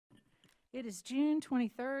It is June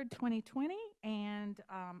 23rd, 2020, and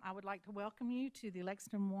I would like to welcome you to the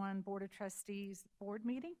Lexington 1 Board of Trustees Board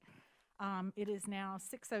Meeting. It is now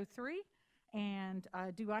 6:03, and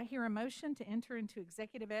do I hear a motion to enter into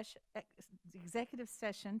executive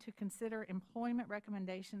session to consider employment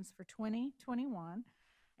recommendations for 2021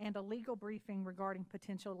 and a legal briefing regarding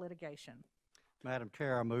potential litigation? Madam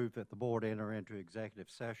Chair, I move that the board enter into executive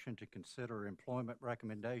session to consider employment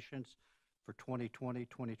recommendations for 2020,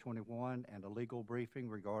 2021, and a legal briefing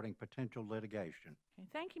regarding potential litigation. Okay,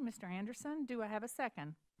 thank you, Mr. Anderson. Do I have a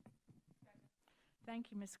second?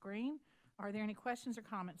 Thank you, Ms. Green. Are there any questions or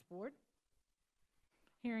comments, board?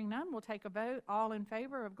 Hearing none, we'll take a vote. All in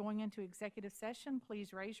favor of going into executive session,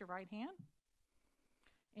 please raise your right hand.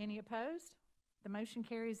 Any opposed? The motion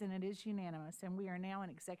carries and it is unanimous, and we are now in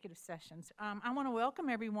executive sessions. I want to welcome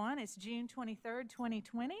everyone. It's June 23rd,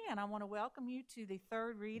 2020, and I want to welcome you to the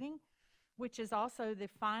third reading, which is also the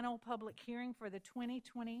final public hearing for the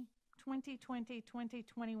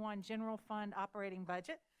 2020-2021 General Fund Operating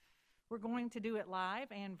Budget. We're going to do it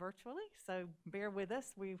live and virtually, so bear with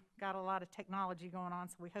us. We've got a lot of technology going on,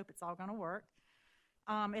 so we hope it's all going to work.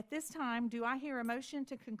 At this time, do I hear a motion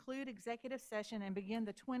to conclude executive session and begin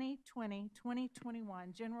the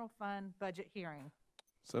 2020-2021 General Fund Budget hearing?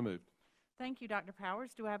 So moved. Thank you, Dr.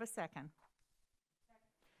 Powers. Do I have a second?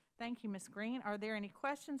 Thank you, Ms. Green. Are there any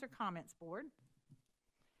questions or comments, board?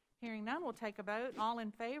 Hearing none, we'll take a vote. All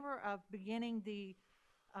in favor of beginning the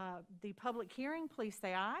public hearing, please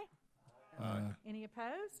say aye. Aye. Any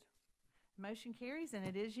opposed? Motion carries and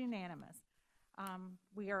it is unanimous.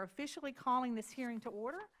 We are officially calling this hearing to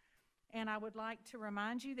order, and I would like to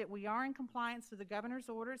remind you that we are in compliance with the governor's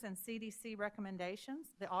orders and CDC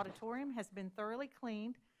recommendations. The auditorium has been thoroughly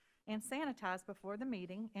cleaned and sanitized before the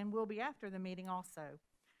meeting and will be after the meeting also.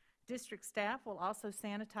 District staff will also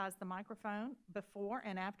sanitize the microphone before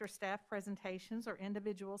and after staff presentations or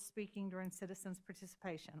individuals speaking during citizens'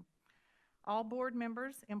 participation. All board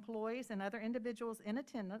members, employees, and other individuals in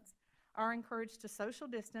attendance are encouraged to social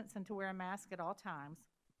distance and to wear a mask at all times.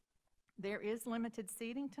 There is limited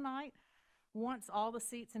seating tonight. Once all the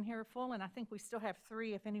seats in here are full, and I think we still have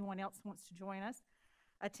 3 if anyone else wants to join us,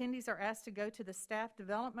 attendees are asked to go to the staff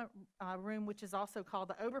development room, which is also called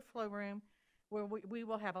the overflow room, where we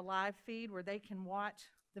will have a live feed where they can watch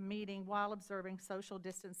the meeting while observing social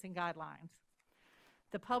distancing guidelines.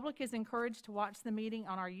 The public is encouraged to watch the meeting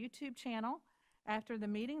on our YouTube channel. After the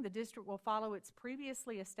meeting, the district will follow its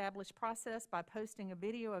previously established process by posting a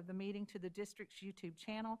video of the meeting to the district's YouTube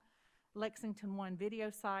channel, Lexington 1 video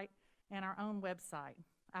site, and our own website.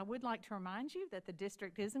 I would like to remind you that the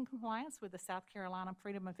district is in compliance with the South Carolina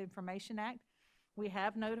Freedom of Information Act. We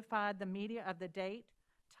have notified the media of the date,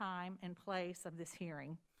 time, and place of this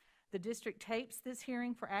hearing. The district tapes this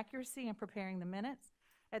hearing for accuracy in preparing the minutes.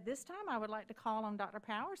 At this time, I would like to call on Dr.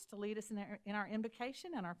 Powers to lead us in our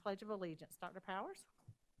invocation and our Pledge of Allegiance. Dr. Powers?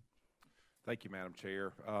 Thank you, Madam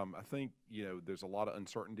Chair. I think, there's a lot of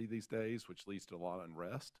uncertainty these days, which leads to a lot of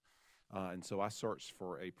unrest. And so I searched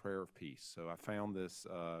for a prayer of peace. So I found this,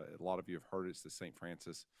 a lot of you have heard it, it's the St.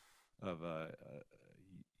 Francis of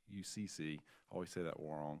UCC. I always say that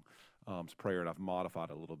wrong. It's prayer, and I've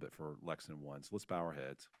modified it a little bit for Lexington 1. So let's bow our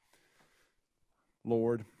heads.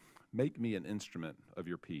 Lord, make me an instrument of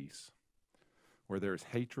your peace. Where there is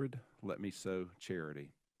hatred, let me sow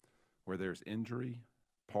charity. Where there is injury,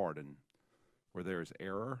 pardon. Where there is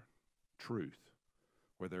error, truth.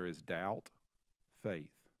 Where there is doubt,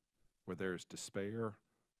 faith. Where there is despair,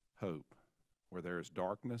 hope. Where there is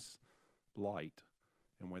darkness, light.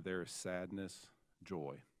 And where there is sadness,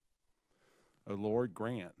 joy. O Lord,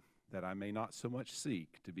 grant that I may not so much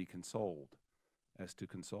seek to be consoled as to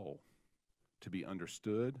console, to be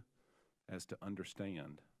understood as to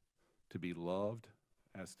understand, to be loved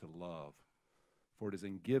as to love. For it is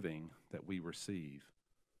in giving that we receive.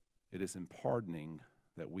 It is in pardoning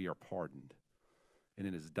that we are pardoned. And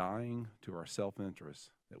it is dying to our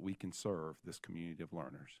self-interest that we can serve this community of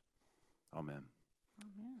learners. Amen.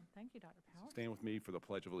 Amen. Thank you, Dr. Powers. Stand with me for the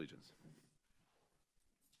Pledge of Allegiance.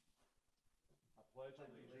 I pledge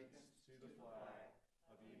allegiance to the flag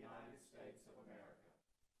of the United States of America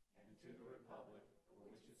and to the republic for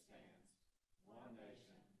which it stands, one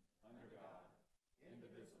nation, under God,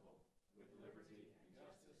 indivisible, with liberty and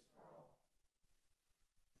justice for all.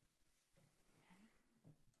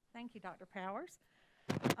 Thank you, Dr. Powers.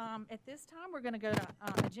 At this time, we're going to go to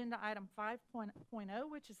agenda item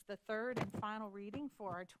 5.0, which is the third and final reading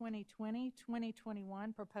for our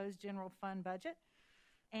 2020-2021 proposed general fund budget.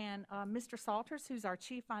 And Mr. Salters, who's our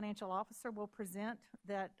Chief Financial Officer, will present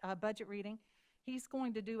that budget reading. He's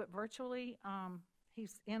going to do it virtually.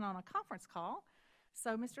 He's in on a conference call,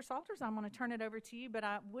 So, Mr. Salters, I'm going to turn it over to you, but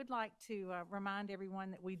I would like to remind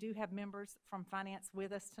everyone that we do have members from finance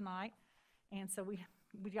with us tonight. And so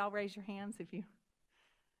would y'all raise your hands if you,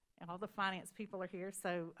 and all the finance people are here.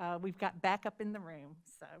 So we've got backup in the room.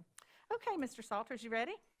 So, okay, Mr. Salters, you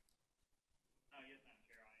ready? Yes, Madam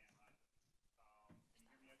Chair, I am. Can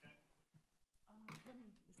you hear me okay?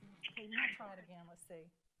 Okay, now try it again. Let's see.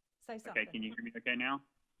 Say something. Okay, can you hear me okay now?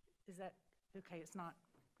 Is that, okay, it's not,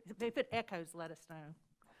 if it echoes, let us know.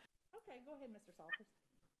 Okay, go ahead, Mr. Salters.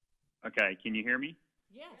 Okay, can you hear me?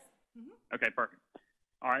 Yes. Okay, perfect.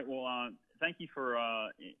 All right, well, thank you for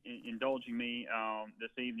indulging me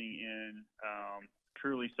this evening in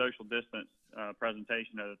truly social distance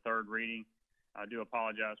presentation of the third reading. I do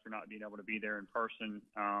apologize for not being able to be there in person.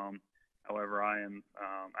 However, I am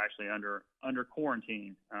actually under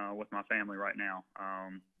quarantine with my family right now.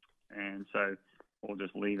 And so we'll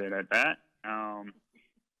just leave it at that.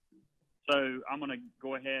 So I'm going to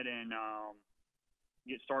go ahead and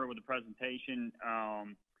get started with the presentation.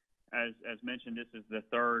 As mentioned, this is the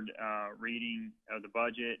third reading of the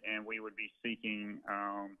budget, and we would be seeking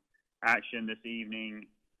action this evening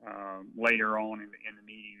later on in the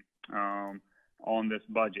meeting on this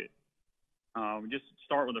budget. Just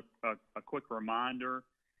start with a quick reminder.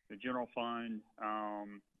 The general fund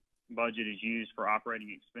budget is used for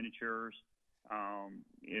operating expenditures.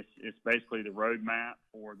 It's basically the roadmap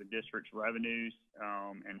for the district's revenues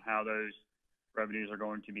and how those revenues are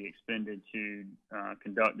going to be expended to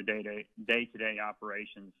conduct the day-to-day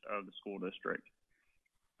operations of the school district.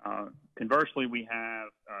 Conversely, we have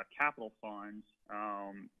capital funds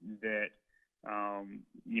that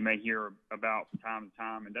you may hear about from time to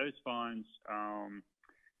time, and those funds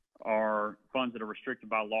are funds that are restricted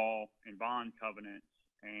by law and bond covenants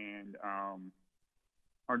and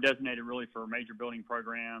are designated really for major building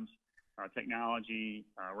programs, technology,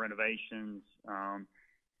 renovations,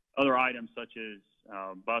 other items such as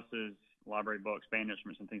buses, library books, band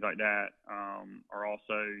instruments, and things like that are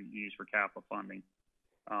also used for capital funding.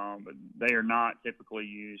 But they are not typically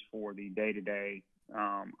used for the day-to-day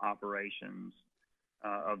operations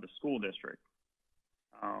of the school district.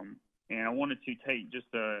 And I wanted to take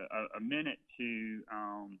just a minute to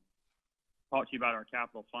talk to you about our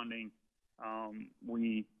capital funding.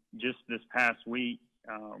 We just this past week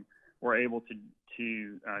were able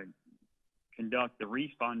to conduct the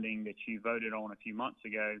refunding that you voted on a few months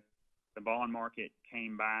ago. The bond market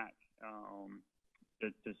came back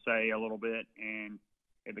to say a little bit, and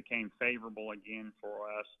it became favorable again for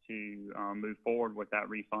us to move forward with that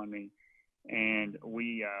refunding. And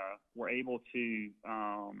we were able to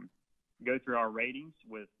go through our ratings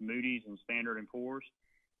with Moody's and Standard & Poor's,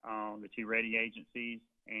 the two rating agencies.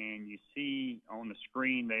 And you see on the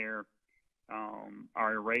screen there,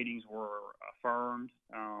 our ratings were affirmed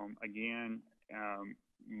again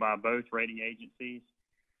by both rating agencies.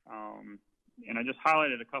 And I just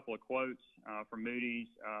highlighted a couple of quotes from Moody's,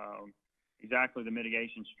 exactly the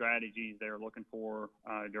mitigation strategies they're looking for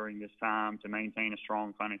during this time to maintain a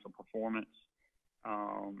strong financial performance.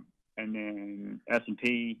 And then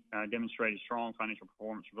S&P demonstrated strong financial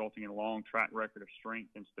performance resulting in a long track record of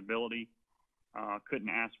strength and stability. Couldn't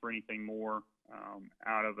ask for anything more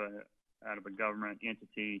out of a government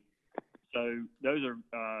entity. So those are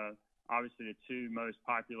obviously the two most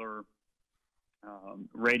popular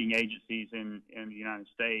rating agencies in the United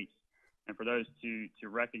States. And for those to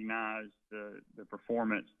recognize the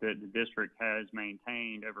performance that the district has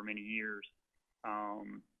maintained over many years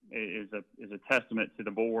is a testament to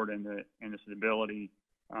the board and the stability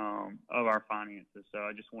of our finances. So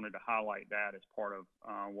I just wanted to highlight that as part of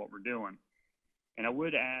what we're doing. And I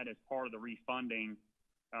would add, as part of the refunding,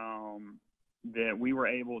 that we were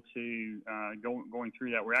able to, going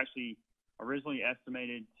through that, we're actually originally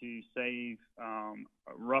estimated to save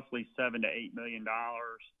roughly $7 to $8 million.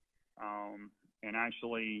 And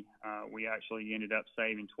actually, we actually ended up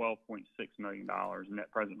saving $12.6 million. The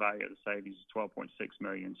net present value of the savings is $12.6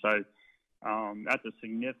 million. So that's a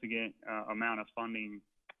significant amount of funding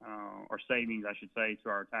or savings, I should say, to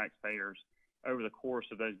our taxpayers over the course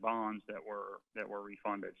of those bonds that were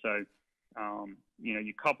refunded. So,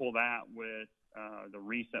 you couple that with the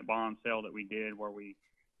recent bond sale that we did, where we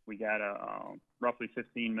got a roughly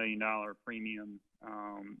 $15 million premium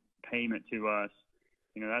payment to us.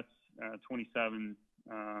 That's 27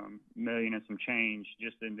 million and some change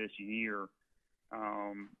just in this year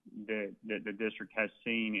that the district has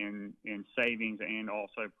seen in savings and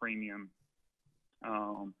also premium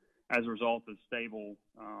as a result of stable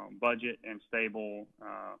budget and stable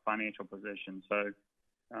financial position. So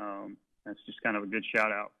that's just kind of a good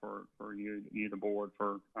shout out for you, the board,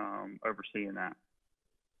 for overseeing that.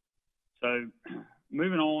 So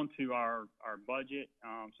Moving on to our budget,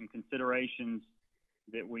 some considerations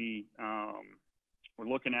that we're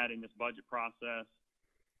looking at in this budget process.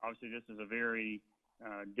 Obviously, this is a very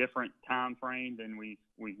different time frame than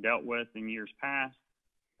we've dealt with in years past.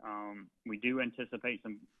 We do anticipate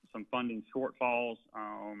some funding shortfalls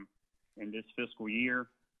in this fiscal year.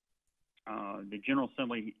 The General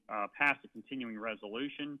Assembly passed a continuing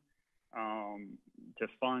resolution to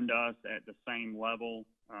fund us at the same level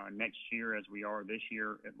next year as we are this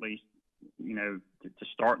year, at least, to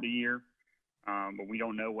start the year. But we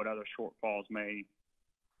don't know what other shortfalls may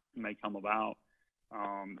come about.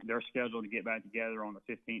 They're scheduled to get back together on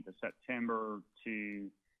the 15th of September to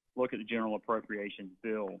look at the general appropriations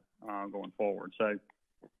bill going forward. So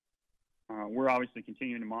we're obviously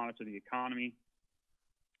continuing to monitor the economy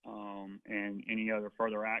and any other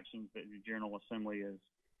further actions that the General Assembly is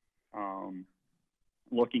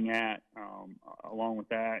looking at. Along with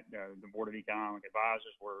that, the Board of Economic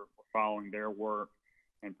Advisors were following their work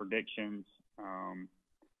and predictions,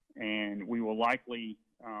 and we will likely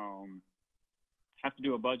have to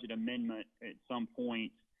do a budget amendment at some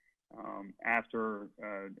point after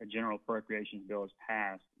a general appropriations bill is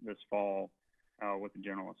passed this fall with the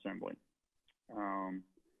General Assembly.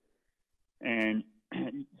 And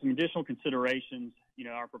some additional considerations,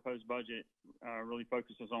 our proposed budget really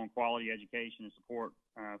focuses on quality education and support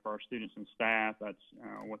for our students and staff. That's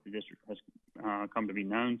what the district has come to be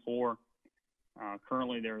known for.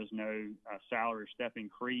 Currently, there is no salary or step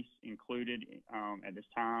increase included at this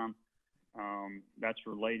time. That's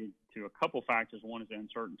related to a couple factors. One is the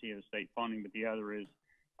uncertainty of the state funding, but the other is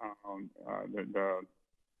the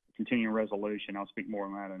continuing resolution. I'll speak more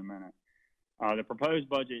on that in a minute. The proposed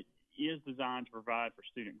budget is designed to provide for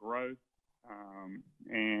student growth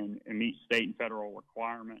and meet state and federal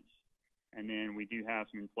requirements. And then we do have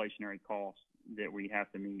some inflationary costs that we have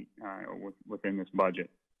to meet within this budget.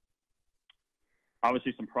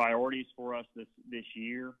 Obviously, some priorities for us this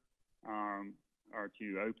year are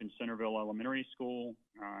to open Centerville Elementary School,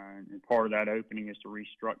 and part of that opening is to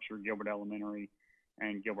restructure Gilbert Elementary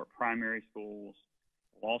and Gilbert Primary Schools.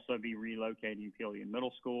 We'll also be relocating Pillion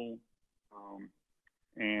Middle School,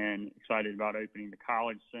 and excited about opening the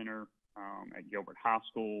College Center at Gilbert High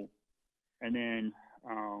School. And then,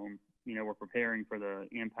 we're preparing for the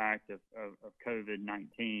impact of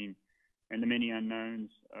COVID-19 and the many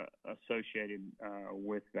unknowns associated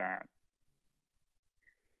with that.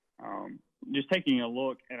 Just taking a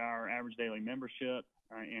look at our average daily membership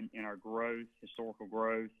and our growth, historical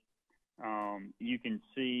growth, you can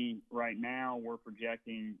see right now we're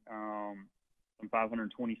projecting some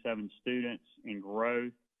 527 students in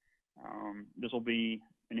growth. This will be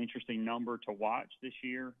an interesting number to watch this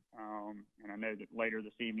year, and I know that later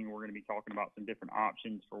this evening we're going to be talking about some different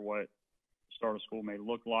options for what the start of school may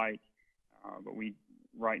look like, but we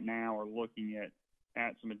right now are looking at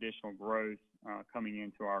some additional growth coming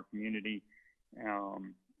into our community.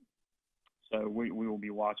 So we will be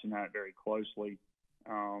watching that very closely.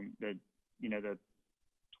 The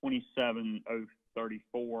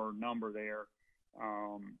 27034 number there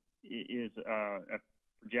is a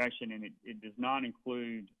projection, and it does not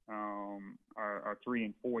include our 3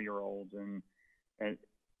 and 4 year olds. And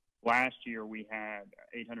last year we had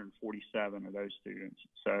 847 of those students.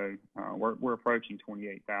 So we're approaching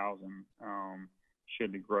 28,000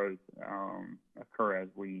 should the growth occur as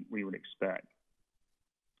we would expect.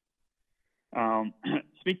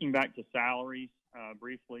 Speaking back to salaries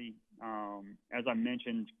briefly, as I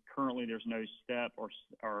mentioned, currently there's no step or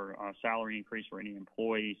salary increase for any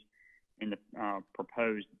employees in the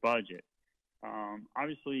proposed budget.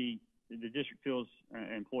 Obviously, the district feels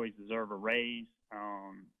employees deserve a raise,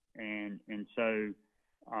 and so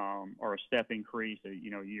or a step increase, a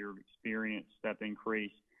year of experience step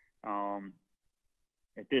increase.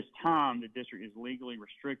 At this time, the district is legally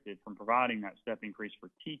restricted from providing that step increase for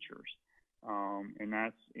teachers, and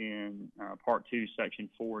that's in Part 2, Section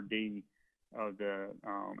 4D of the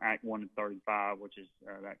Act 135, which is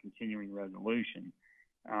that continuing resolution.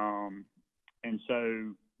 And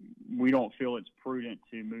so we don't feel it's prudent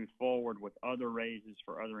to move forward with other raises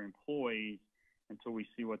for other employees until we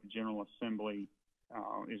see what the General Assembly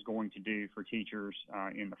is going to do for teachers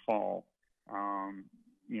in the fall.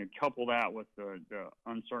 Couple that with the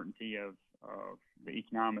uncertainty of the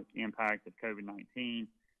economic impact of COVID-19.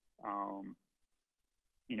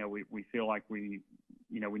 We feel like we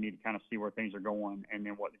need to kind of see where things are going and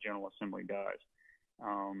then what the General Assembly does.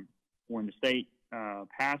 When the state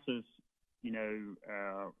passes,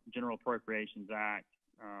 General Appropriations Act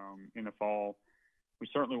in the fall, we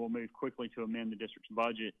certainly will move quickly to amend the district's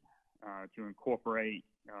budget to incorporate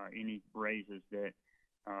any raises that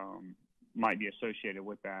might be associated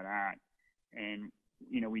with that act. And,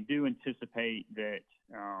 we do anticipate that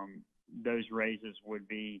those raises would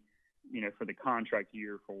be, for the contract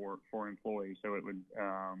year for employees. So it would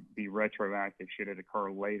be retroactive should it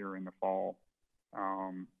occur later in the fall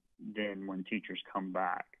than when teachers come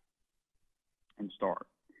back and start.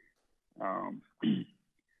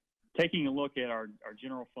 Taking a look at our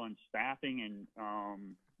general fund staffing,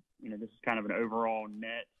 and this is kind of an overall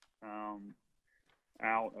net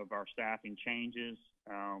out of our staffing changes.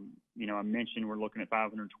 I mentioned we're looking at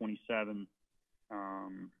 527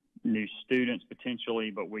 new students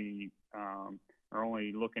potentially, but we are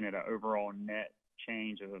only looking at an overall net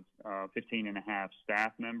change of 15 and a half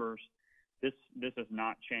staff members. This has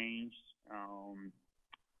not changed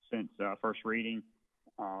since first reading.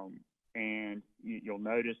 And you'll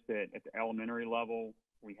notice that at the elementary level,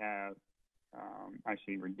 we have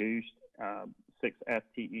actually reduced 6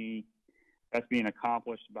 FTE. That's being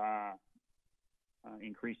accomplished by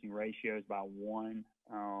increasing ratios by 1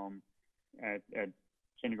 at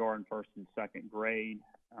kindergarten, first and second grade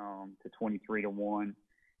to 23 to 1.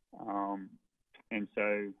 And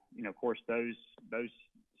so, of course, those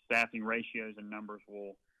staffing ratios and numbers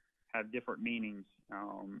will have different meanings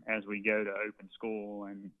as we go to open school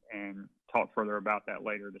and talk further about that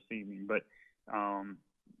later this evening. But,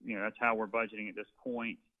 that's how we're budgeting at this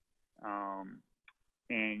point.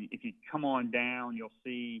 And if you come on down, you'll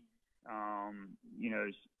see,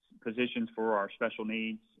 positions for our special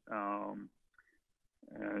needs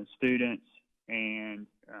students, and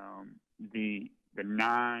the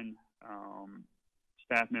 9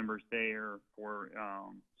 staff members there for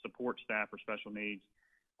support staff for special needs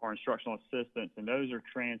are instructional assistants, and those are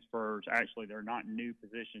transfers. Actually, they're not new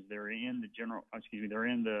positions. They're in they're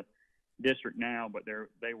in the district now, but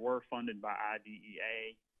they were funded by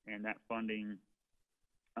IDEA, and that funding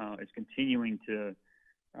is continuing to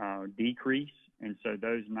decrease, and so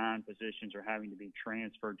those 9 positions are having to be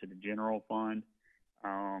transferred to the general fund,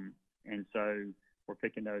 and so we're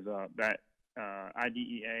picking those up. That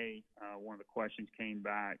IDEA, one of the questions came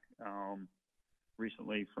back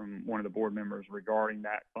recently from one of the board members regarding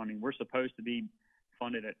that funding. We're supposed to be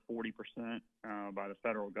funded at 40% by the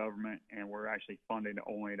federal government, and we're actually funded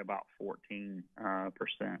only at about 14%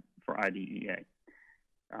 for IDEA.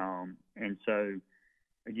 And so,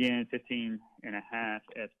 again, 15 and a half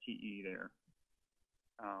FTE there.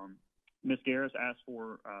 Ms. Garris asked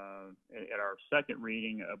for, at our second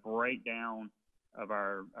reading, a breakdown of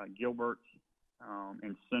our Gilbert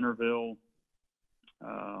and Centerville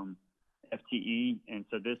FTE, and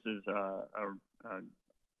so this is a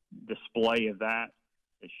display of that.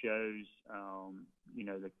 It shows,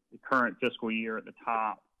 the current fiscal year at the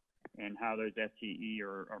top and how those FTE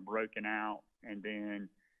are broken out, and then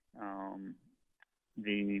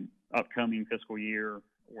the upcoming fiscal year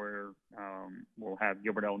where we'll have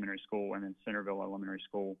Gilbert Elementary School and then Centerville Elementary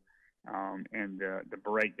School, and the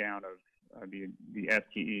breakdown of the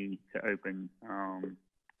FTE to open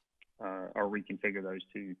or reconfigure those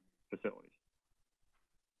 2 facilities.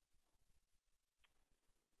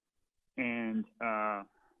 And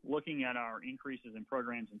looking at our increases in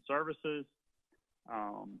programs and services,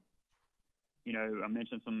 I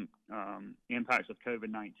mentioned some impacts of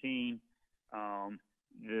COVID-19.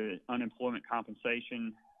 The unemployment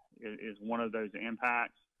compensation is one of those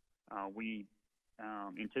impacts. We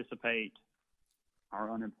anticipate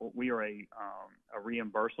we are a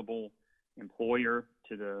reimbursable employer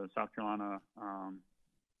to the South Carolina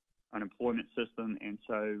unemployment system, and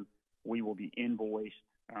so we will be invoiced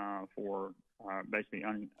for basically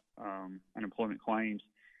unemployment claims,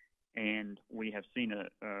 and we have seen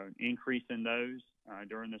an increase in those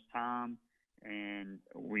during this time, and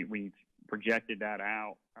we've projected that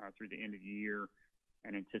out through the end of the year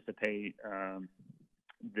and anticipate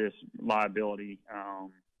this liability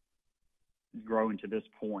growing to this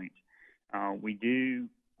point. We do,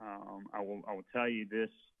 I will tell you, this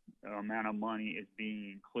amount of money is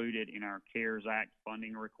being included in our CARES Act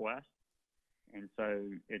funding request, and so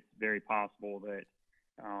it's very possible that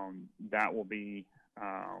that will be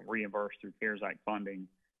reimbursed through CARES Act funding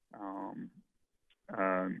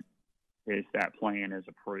if that plan is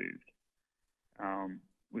approved.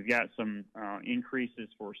 We've got some increases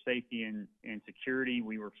for safety and security.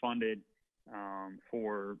 We were funded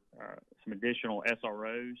for some additional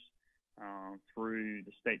SROs through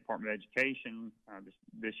the State Department of Education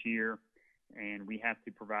this year, and we have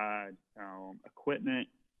to provide equipment,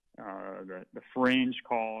 the fringe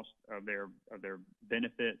cost of their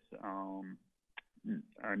benefits,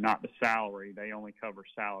 not the salary. They only cover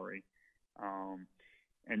salary.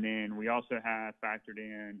 And then we also have factored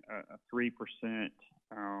in a 3%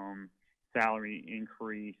 salary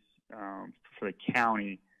increase for the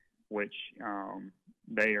county, which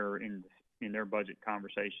they are in their budget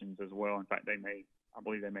conversations as well. In fact, I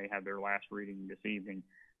believe they may have their last reading this evening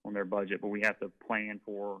on their budget, but we have to plan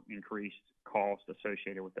for increased costs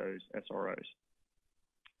associated with those SROs.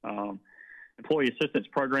 Employee assistance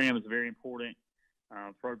program is a very important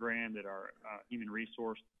program that our human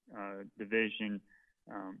resource division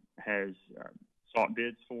has sought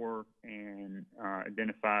bids for and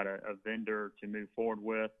identified a vendor to move forward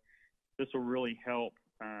with. This will really help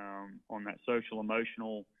on that social,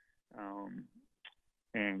 emotional,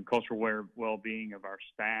 and cultural well-being of our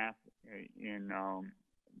staff.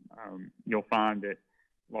 You'll find that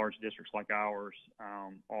large districts like ours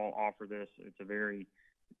all offer this. It's a very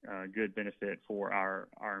good benefit for our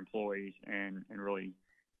employees and really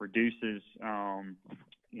reduces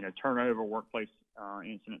turnover, workplace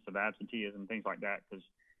incidents of absenteeism, things like that, because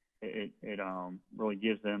it really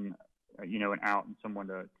gives them an out and someone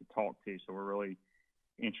to talk to. So we're really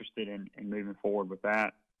interested in moving forward with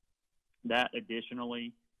that. That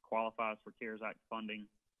additionally qualifies for CARES Act funding,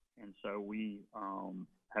 and so we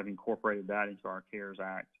have incorporated that into our CARES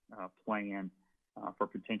Act plan for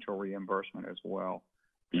potential reimbursement as well.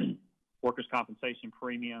 Workers' compensation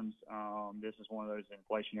premiums, this is one of those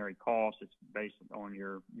inflationary costs. It's based on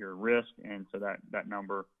your risk, and so that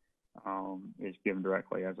number is given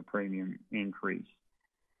directly as a premium increase.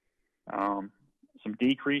 Some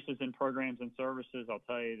decreases in programs and services. I'll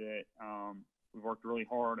tell you that we've worked really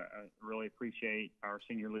hard. I really appreciate our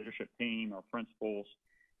senior leadership team, our principals,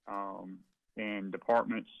 and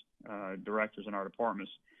departments, directors in our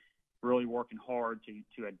departments, really working hard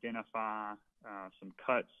to identify some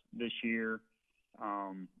cuts this year.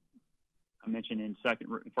 I mentioned in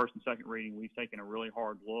first and second reading, we've taken a really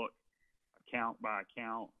hard look, account by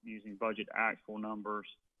account, using budget actual numbers,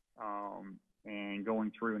 and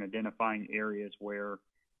going through and identifying areas where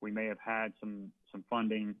we may have had some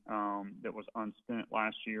funding that was unspent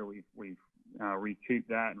last year. We've recouped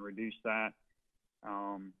that and reduced that.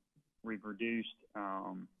 We've reduced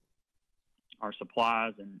our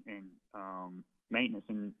supplies and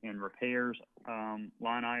maintenance and repairs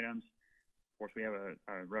line items. Of course, we have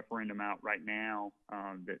a referendum out right now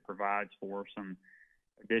that provides for some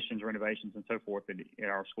additions, renovations, and so forth at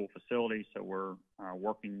our school facilities. So we're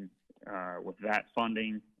working with that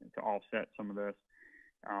funding to offset some of this.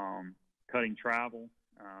 Cutting travel.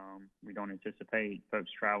 We don't anticipate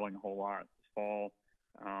folks traveling a whole lot this fall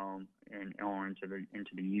and on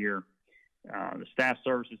into the year. The Staff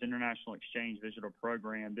Services International Exchange Visitor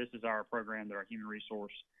Program. This is our program that our Human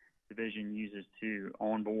Resource Division uses to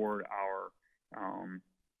onboard our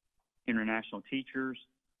international teachers.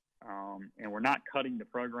 And we're not cutting the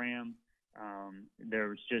program. There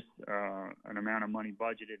was just an amount of money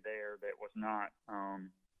budgeted there that was not,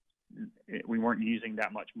 we weren't using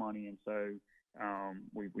that much money, and so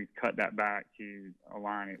we've cut that back to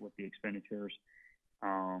align it with the expenditures.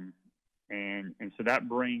 And so that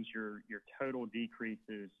brings your total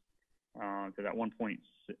decreases to that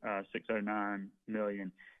 1.609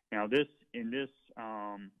 million. Now in this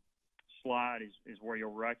slide is where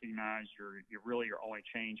you'll recognize your only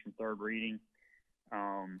change from third reading,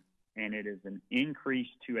 and it is an increase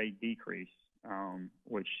to a decrease,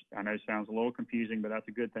 which I know sounds a little confusing, but that's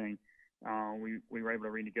a good thing. We were able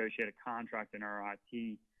to renegotiate a contract in our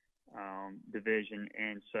IT division,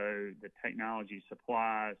 and so the technology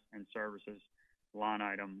supplies and services line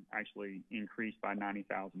item actually increased by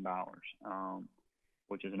 $90,000,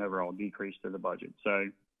 which is an overall decrease to the budget. So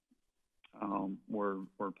we're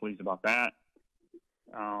pleased about that.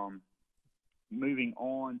 Moving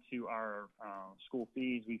on to our school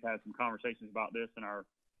fees, we've had some conversations about this in our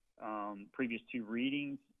previous two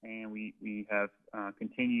readings, and we have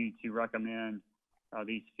continued to recommend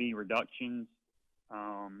these fee reductions.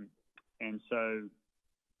 And so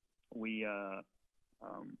we,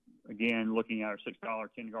 again, looking at our $6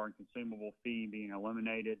 kindergarten consumable fee being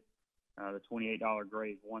eliminated, the $28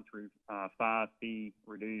 grade 1 through 5 fee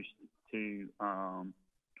reduced to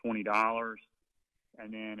 $20.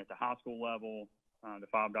 And then at the high school level, the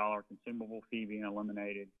 $5 consumable fee being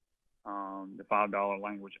eliminated, the $5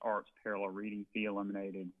 language arts parallel reading fee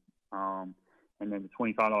eliminated, and then the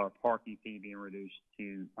 $25 parking fee being reduced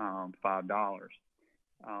to $5.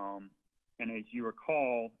 And as you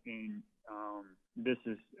recall, this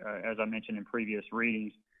is, as I mentioned in previous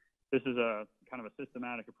readings, this is a kind of a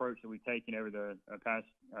systematic approach that we've taken over the past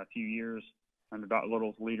few years under Dr.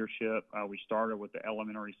 Little's leadership. We started with the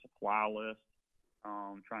elementary supply list,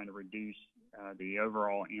 trying to reduce the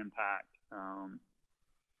overall impact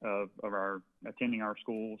of our attending our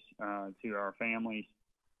schools to our families,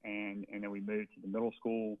 and then we moved to the middle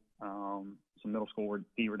school some middle school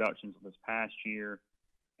fee reductions this past year,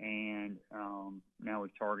 and now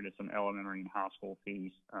we've targeted some elementary and high school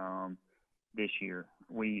fees this year.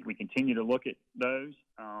 We continue to look at those,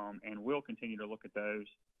 and will continue to look at those.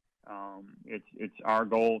 It's our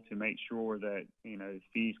goal to make sure that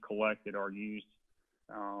fees collected are used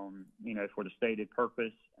for the stated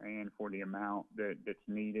purpose and for the amount that's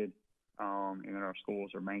needed, and that our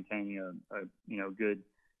schools are maintaining a good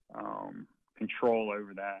control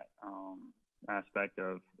over that aspect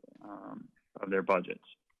of their budgets.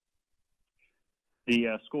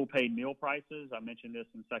 The school paid meal prices, I mentioned this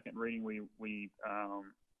in second reading. We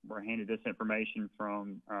were handed this information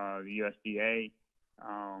from the USDA,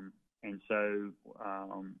 and so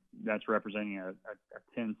that's representing a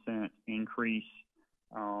 10-cent increase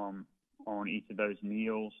on each of those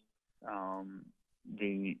meals.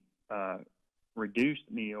 The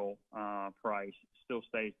reduced meal price still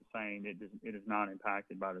stays the same. It is not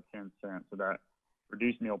impacted by the 10 cents. So that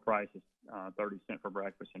reduced meal price is 30 cents for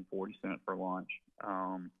breakfast and 40 cents for lunch.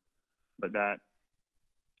 But that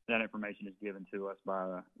information is given to us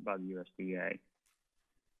by the USDA.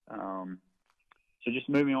 So just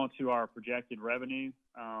moving on to our projected revenue,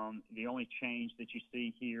 the only change that you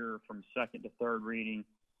see here from second to third reading,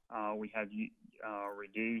 we have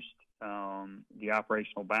reduced the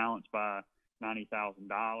operational balance by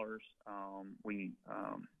 $90,000.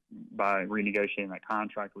 By renegotiating that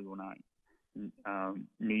contract, we will not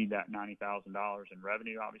need that $90,000 in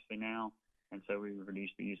revenue, obviously, now, and so we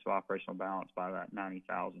reduced the use of operational balance by that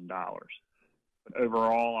 $90,000. But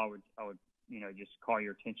overall, I would just call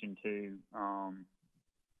your attention to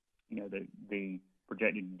the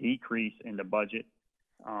projected decrease in the budget,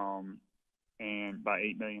 and by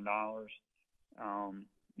 $8 million.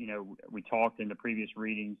 We talked in the previous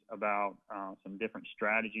readings about some different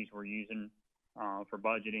strategies we're using for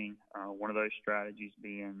budgeting. One of those strategies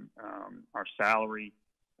being our salary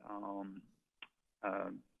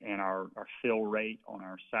and our fill rate on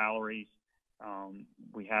our salaries.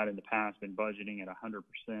 We had in the past been budgeting at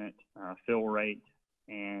 100% fill rate,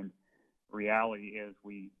 and reality is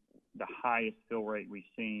the highest fill rate we've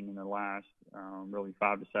seen in the last really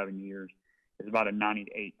 5 to 7 years is about a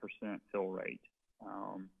 98% fill rate.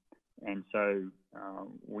 And so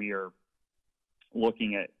we are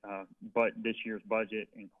looking at this year's budget,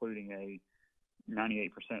 including a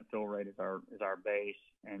 98% fill rate as our base,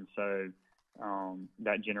 and so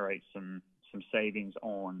that generates some savings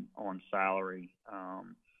on salary,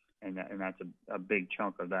 and that's a big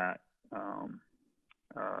chunk of that on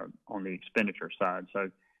the expenditure side. So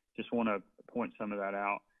just want to point some of that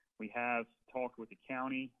out. We have talked with the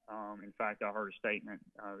county. In fact, I heard a statement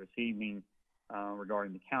this evening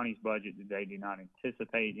regarding the county's budget that they do not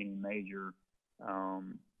anticipate any major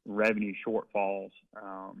revenue shortfalls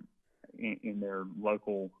in their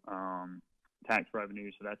local tax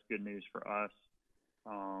revenue. So that's good news for us,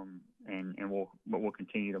 but we'll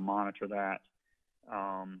continue to monitor that.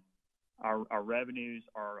 Our revenues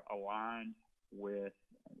are aligned with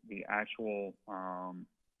the actual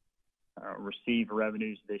received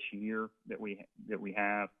revenues this year that we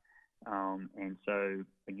have, and so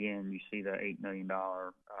again, you see the $8 million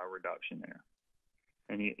reduction there.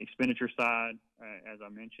 And the expenditure side, as I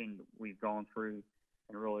mentioned, we've gone through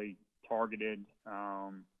and really targeted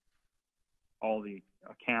all the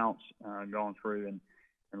accounts, gone through and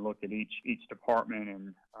looked at each department,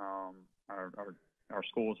 and our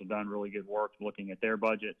schools have done really good work looking at their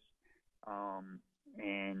budgets.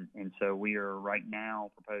 And so we are right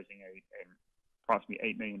now proposing a approximately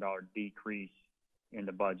 $8 million decrease in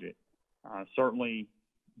the budget. Certainly,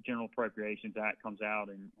 General Appropriations Act comes out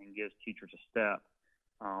and gives teachers a step.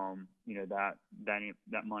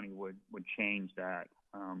 That money would change that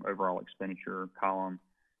overall expenditure column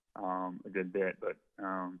a good bit, but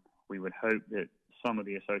we would hope that some of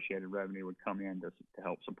the associated revenue would come in to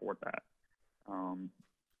help support that.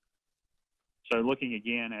 So looking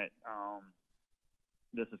again at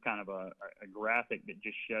this is kind of a graphic that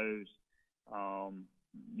just shows,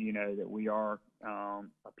 that we are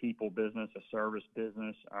a people business, a service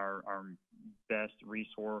business. Our best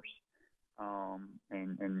resource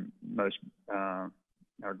and most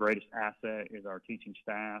our greatest asset is our teaching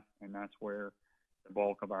staff, and that's where the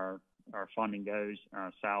bulk of our funding goes,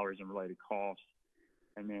 salaries and related costs.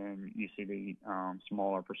 And then you see the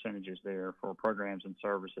smaller percentages there for programs and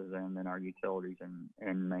services, and then our utilities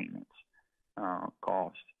and maintenance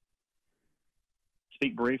cost.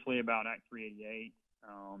 Speak briefly about Act 388,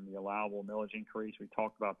 the allowable millage increase. We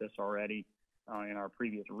talked about this already in our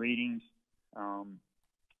previous readings.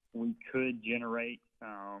 We could generate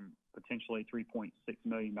potentially $3.6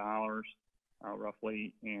 million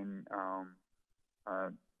roughly in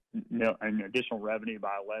an additional revenue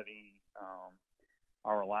by levying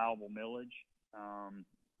our allowable millage.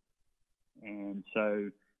 And so,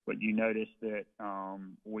 but you notice that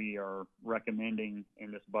we are recommending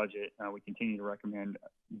in this budget, we continue to recommend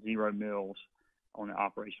 0 mills on the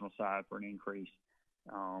operational side for an increase.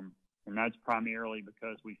 And that's primarily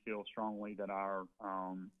because we feel strongly that our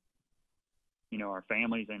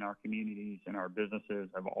families and our communities and our businesses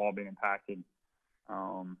have all been impacted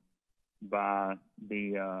by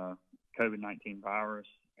the COVID-19 virus.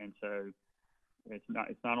 And so it's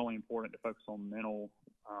not only important to focus on mental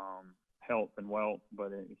health and wealth,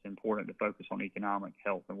 but it's important to focus on economic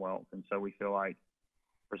health and wealth. And so we feel like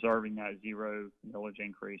preserving that 0 millage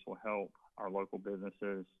increase will help our local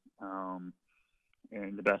businesses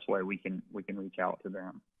in the best way we can reach out to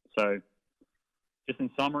them. So just in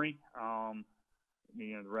summary,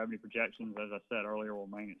 the revenue projections, as I said earlier, will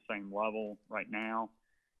remain at the same level right now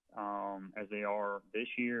as they are this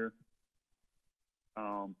year.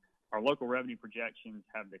 Our local revenue projections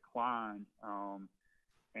have declined,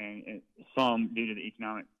 and some due to the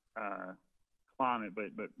economic climate,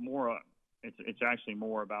 but more it's actually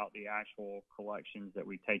more about the actual collections that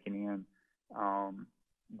we've taken in.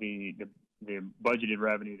 The budgeted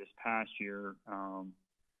revenue this past year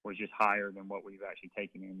was just higher than what we've actually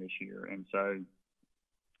taken in this year, and so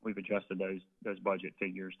we've adjusted those budget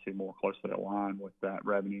figures to more closely align with that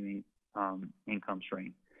revenue income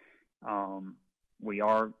stream. We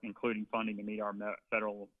are including funding to meet our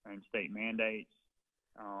federal and state mandates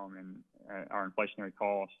and our inflationary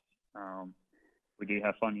costs. We do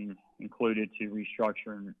have funding included to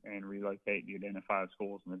restructure and relocate the identified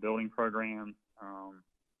schools in the building program.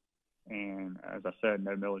 And as I said,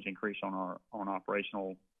 no millage increase on our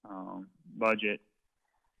operational budget.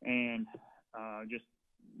 And just,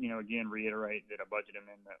 again, reiterate that a budget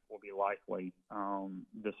amendment will be likely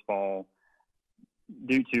this fall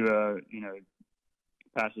due to,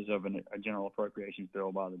 passage of a general appropriations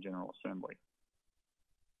bill by the General Assembly.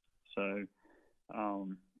 So,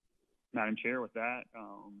 Madam Chair, with that,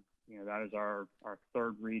 that is our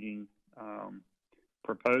third reading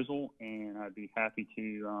proposal, and I'd be happy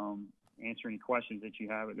to answer any questions that you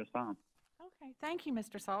have at this time. Okay, thank you,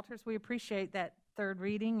 Mr. Salters. We appreciate that third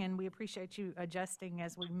reading, and we appreciate you adjusting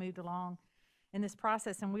as we moved along in this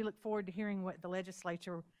process, and we look forward to hearing what the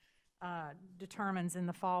legislature determines in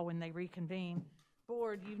the fall when they reconvene.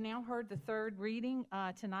 Board, you've now heard the third reading.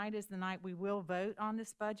 Tonight is the night we will vote on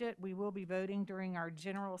this budget. We will be voting during our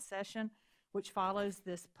general session, which follows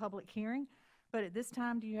this public hearing. But at this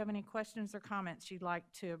time, do you have any questions or comments you'd like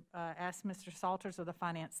to ask Mr. Salters or the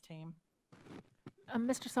finance team?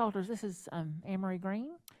 Mr. Salters, this is Anne-Marie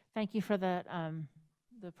Green. Thank you for the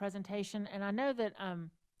presentation. And I know that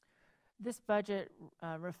this budget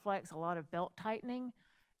reflects a lot of belt tightening.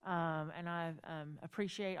 And I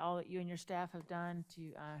appreciate all that you and your staff have done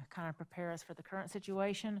to kind of prepare us for the current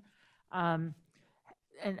situation. And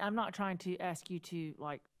I'm not trying to ask you to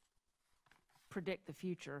predict the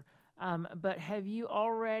future, but have you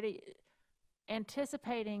already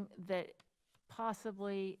anticipating that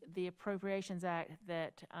possibly the Appropriations Act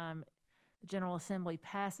that the General Assembly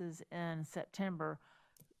passes in September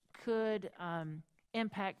could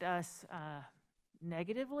impact us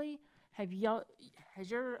negatively? Has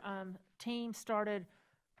your team started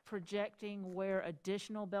projecting where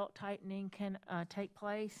additional belt tightening can take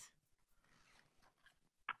place?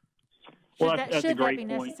 Well, should that be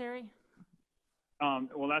necessary?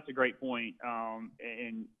 Well, that's a great point,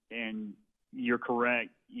 and you're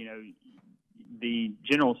correct. The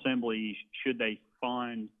General Assembly, should they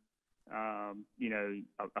fund, a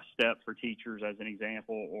step for teachers as an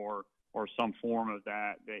example, or some form of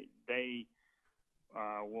that, they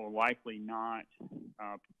will likely not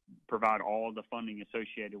provide all of the funding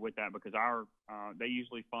associated with that, because they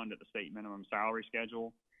usually fund at the state minimum salary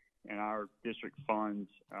schedule, and our district funds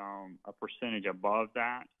a percentage above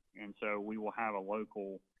that, and so we will have a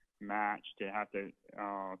local match to have to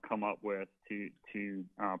come up with to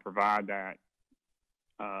provide that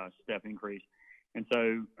step increase. And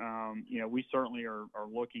so we certainly are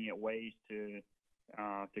looking at ways to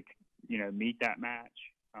meet that match.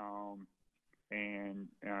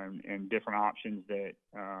 And different options that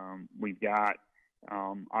we've got.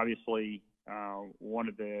 Obviously, one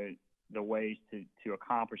of the ways to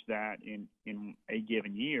accomplish that in a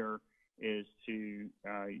given year is to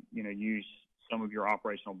use some of your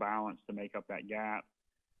operational balance to make up that gap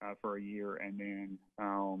for a year, and then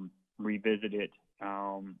revisit it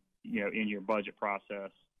in your budget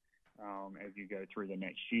process as you go through the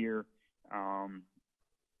next year.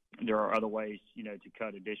 There are other ways, to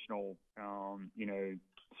cut additional,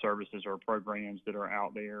 services or programs that are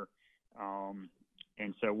out there.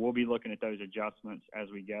 and so we'll be looking at those adjustments as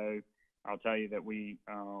we go. I'll tell you that we,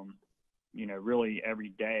 really every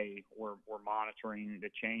day we're monitoring the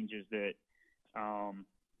changes that are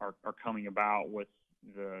coming about with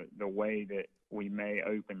the way that we may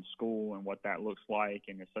open school and what that looks like,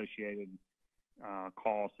 and associated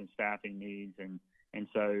costs and staffing needs, and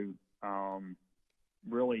so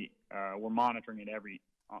really we're monitoring it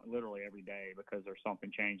literally every day, because there's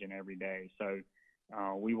something changing every day. So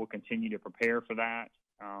we will continue to prepare for that,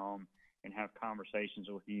 and have conversations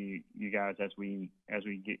with you guys as we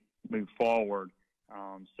move forward,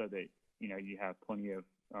 so that you have plenty of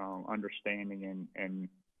understanding and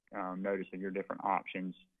notice of your different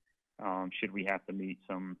options, should we have to meet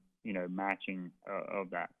some matching of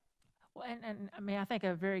that. Well, and I mean, I think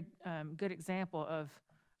a very good example of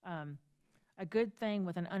a good thing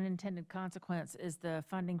with an unintended consequence is the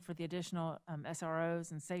funding for the additional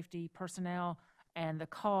SROs and safety personnel, and the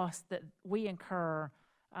cost that we incur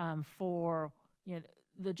for,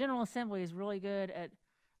 the General Assembly is really good at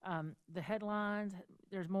the headlines.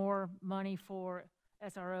 There's more money for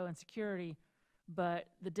SRO and security, but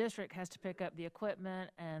the district has to pick up the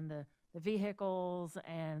equipment and the vehicles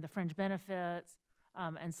and the fringe benefits.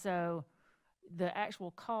 And so the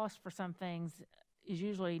actual cost for some things is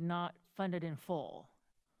usually not funded in full.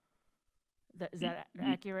 Is that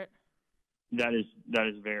accurate? That is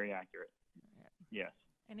very accurate. Yes.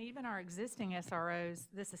 And even our existing SROs,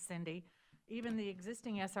 this is Cindy, even the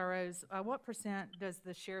existing SROs, what percent does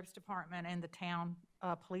the Sheriff's Department and the town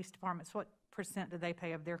police departments, what percent do they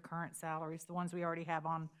pay of their current salaries, the ones we already have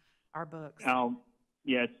on our books?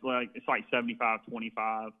 Yeah, it's like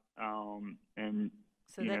 75-25, and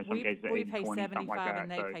so that some cases we pay 80-20, 75 like that,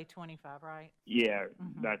 and they so, pay 25, right? Yeah,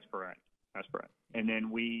 that's correct. That's correct. And then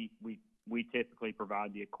we typically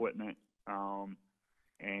provide the equipment,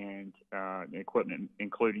 and the equipment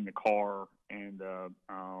including the car and the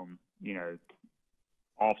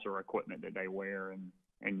officer equipment that they wear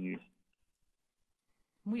and use.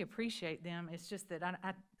 We appreciate them. It's just that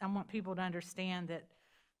I want people to understand that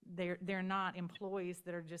they're not employees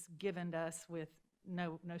that are just given to us with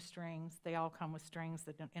no strings. They all come with strings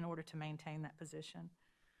in order to maintain that position.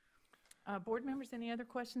 Board members, any other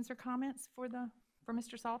questions or comments for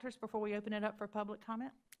Mr. Salters before we open it up for public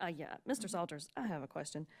comment? Yeah, Mr. Salters, I have a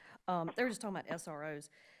question. They were just talking about SROs,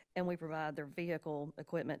 and we provide their vehicle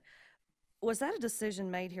equipment. Was that a decision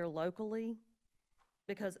made here locally?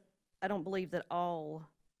 Because I don't believe that all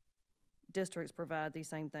districts provide these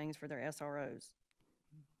same things for their SROs.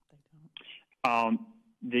 They don't.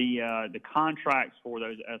 The contracts for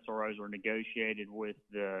those SROs are negotiated with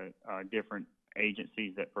the different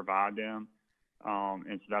agencies that provide them,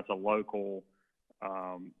 and so that's a local.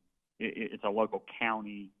 It's a local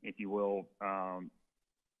county, if you will,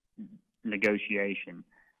 negotiation.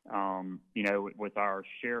 With our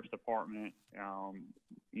sheriff's department,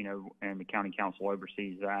 and the county council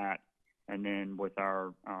oversees that. And then with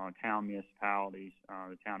our town municipalities,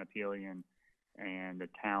 the town of Pelion and the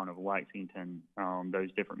town of Lexington,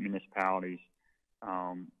 those different municipalities,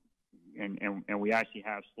 and we actually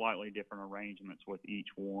have slightly different arrangements with each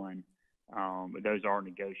one, but those are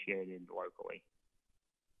negotiated locally.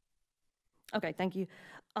 Okay, thank you.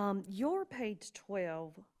 Your page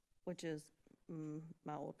 12, which is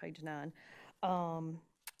my old page 9,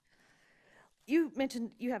 you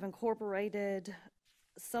mentioned you have incorporated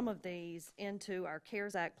some of these into our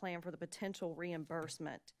CARES Act plan for the potential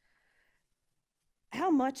reimbursement.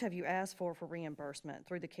 How much have you asked for reimbursement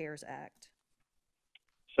through the CARES Act?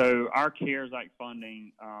 So our CARES Act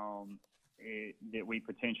funding that we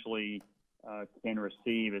potentially can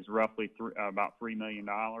receive is roughly about $3 million.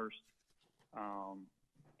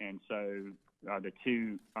 And so the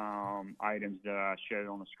two items that I showed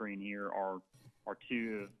on the screen here are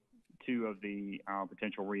two of the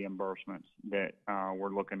potential reimbursements that we're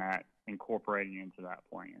looking at incorporating into that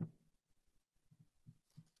plan.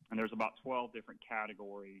 And there's about 12 different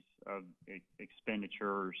categories of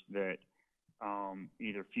expenditures that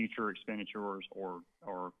either future expenditures or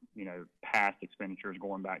past expenditures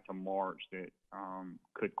going back to March that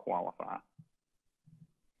could qualify.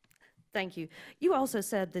 Thank you. You also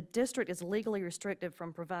said the district is legally restricted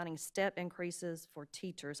from providing step increases for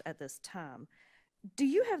teachers at this time. Do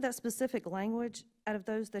you have that specific language out of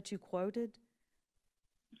those that you quoted?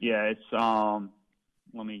 Yeah, it's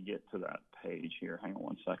let me get to that page here. Hang on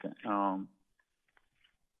one second.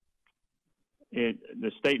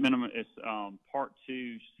 The state minimum is Part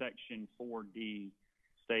 2, Section 4D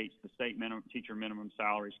states the state teacher minimum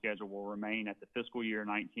salary schedule will remain at the fiscal year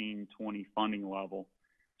 19-20 funding level.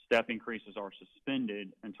 Step increases are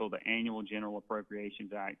suspended until the annual General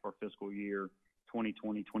Appropriations Act for fiscal year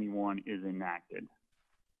 2020-21 is enacted.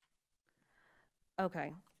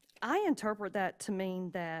 Okay. I interpret that to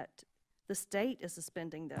mean that the state is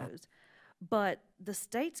suspending those, but the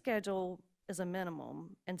state schedule is a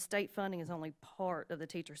minimum, and state funding is only part of the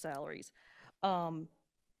teacher salaries. I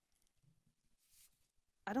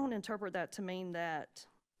don't interpret that to mean that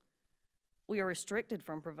we are restricted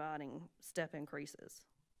from providing step increases.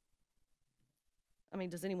 I mean,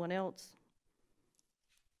 does anyone else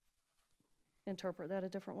interpret that a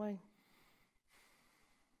different way?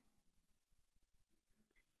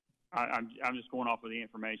 I'm just going off of the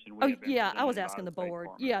information we Oh, have been yeah, I was presented by asking the State board.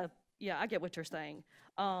 Department. Yeah, I get what you're saying.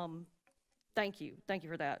 Thank you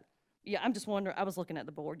for that. Yeah, I'm just wondering, I was looking at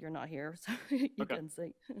the board, you're not here, so you Okay. couldn't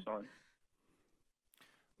see. Sorry.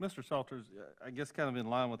 Mr. Salters, I guess kind of in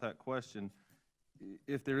line with that question,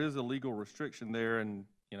 if there is a legal restriction there and,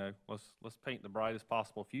 you know, let's paint the brightest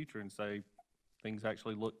possible future and say things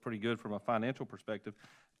actually look pretty good from a financial perspective,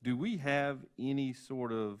 do we have any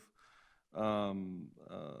sort of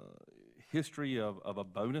history of a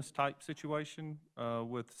bonus type situation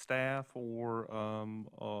with staff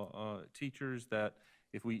or teachers that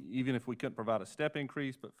even if we couldn't provide a step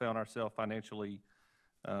increase but found ourselves financially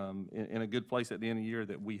in a good place at the end of the year,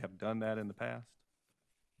 that we have done that in the past?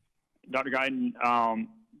 Dr. Guyton,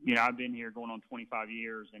 you know, I've been here going on 25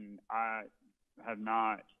 years, and I have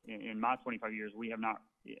not, in my 25 years, we have not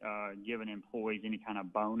given employees any kind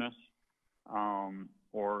of bonus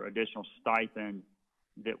or additional stipend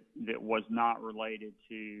that was not related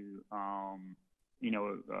to, you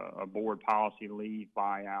know, a board policy leave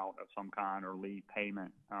buyout of some kind or leave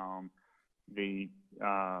payment.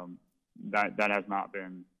 That has not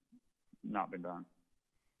been done.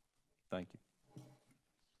 Thank you.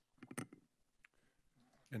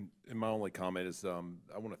 And my only comment is, I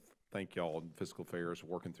want to thank y'all in fiscal affairs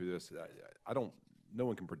working through this. No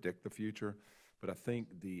one can predict the future, but I think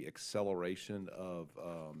the acceleration of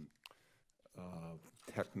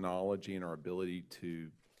technology and our ability to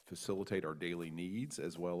facilitate our daily needs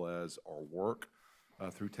as well as our work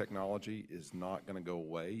through technology is not going to go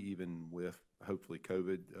away, even with hopefully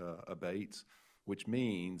COVID abates, which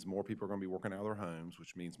means more people are going to be working out of their homes,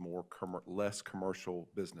 which means less commercial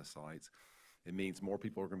business sites. It means more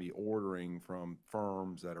people are going to be ordering from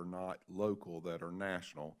firms that are not local, that are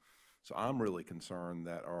national. So I'm really concerned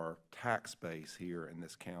that our tax base here in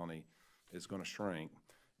this county is going to shrink.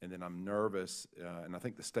 And then I'm nervous, and I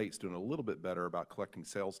think the state's doing a little bit better about collecting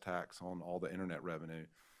sales tax on all the internet revenue,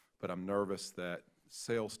 but I'm nervous that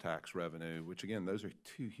sales tax revenue, which again, those are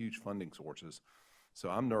two huge funding sources. So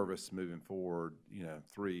I'm nervous moving forward, you know,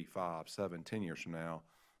 3, 5, 7, 10 years from now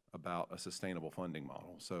about a sustainable funding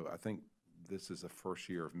model. So I think this is the first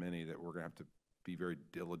year of many that we're going to have to be very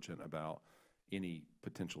diligent about any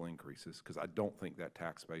potential increases, because I don't think that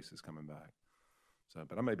tax base is coming back. So,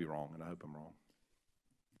 but I may be wrong, and I hope I'm wrong.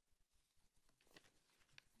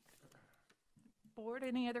 Board,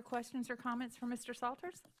 any other questions or comments for Mr.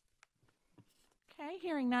 Salters? Okay,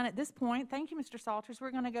 hearing none at this point. Thank you, Mr. Salters.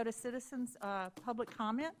 We're going to go to citizens' public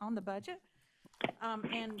comment on the budget.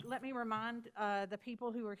 And let me remind the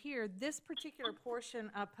people who are here, this particular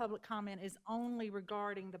portion of public comment is only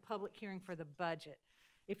regarding the public hearing for the budget.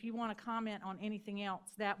 If you want to comment on anything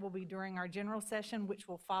else, that will be during our general session, which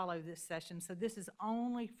will follow this session. So this is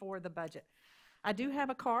only for the budget. I do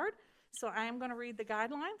have a card, so I am going to read the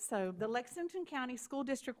guidelines. So the Lexington County School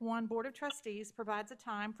District 1 Board of Trustees provides a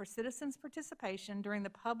time for citizens' participation during the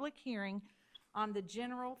public hearing on the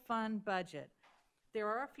general fund budget. There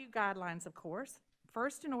are a few guidelines, of course.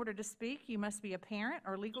 First, in order to speak, you must be a parent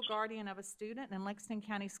or legal guardian of a student in Lexington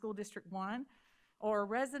County School District 1 or a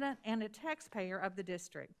resident and a taxpayer of the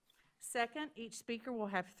district. Second, each speaker will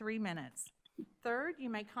have 3 minutes. Third, you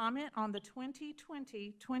may comment on the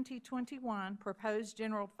 2020-2021 proposed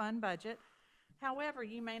general fund budget. However,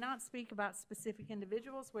 you may not speak about specific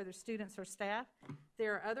individuals, whether students or staff.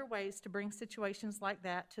 There are other ways to bring situations like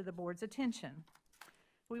that to the board's attention.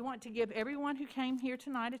 We want to give everyone who came here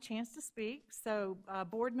tonight a chance to speak, so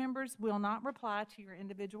board members will not reply to your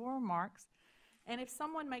individual remarks. And if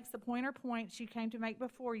someone makes the point or points you came to make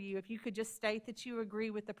before you, if you could just state that you agree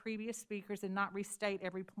with the previous speakers and not restate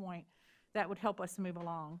every point, that would help us move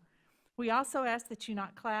along. We also ask that you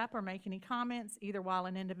not clap or make any comments either while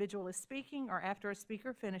an individual is speaking or after a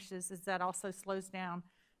speaker finishes, as that also slows down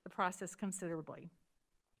the process considerably.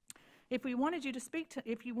 If you wanted to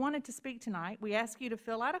speak tonight, we ask you to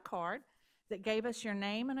fill out a card that gave us your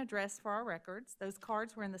name and address for our records. Those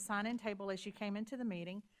cards were in the sign-in table as you came into the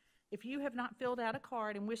meeting. If you have not filled out a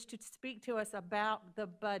card and wish to speak to us about the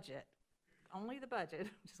budget, only the budget,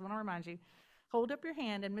 just want to remind you, hold up your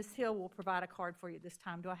hand and Ms. Hill will provide a card for you this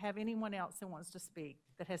time. Do I have anyone else that wants to speak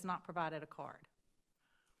that has not provided a card?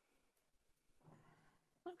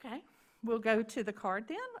 Okay, we'll go to the card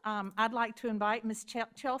then. I'd like to invite Ms.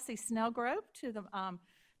 Chelsea Snellgrove to the,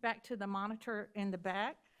 back to the monitor in the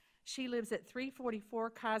back. She lives at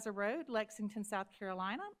 344 Kaiser Road, Lexington, South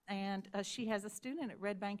Carolina, and she has a student at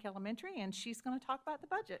Red Bank Elementary, and she's going to talk about the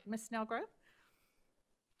budget. Ms. Snellgrove?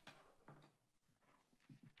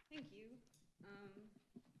 Thank you.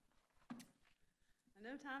 I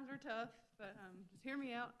know times are tough, but just hear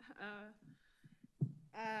me out.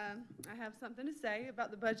 I have something to say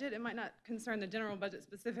about the budget. It might not concern the general budget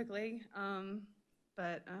specifically,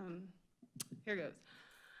 but here goes.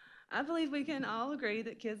 I believe we can all agree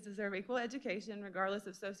that kids deserve equal education regardless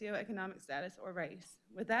of socioeconomic status or race.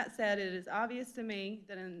 With that said, it is obvious to me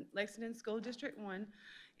that in Lexington School District 1,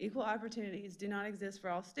 equal opportunities do not exist for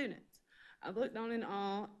all students. I've looked on in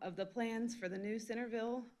awe of the plans for the new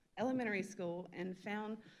Centerville Elementary School and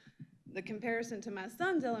found the comparison to my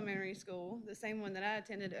son's elementary school, the same one that I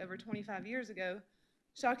attended over 25 years ago,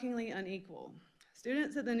 shockingly unequal.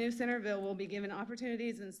 Students at the new Centerville will be given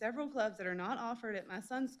opportunities in several clubs that are not offered at my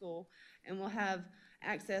son's school and will have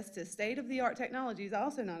access to state-of-the-art technologies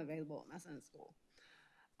also not available at my son's school.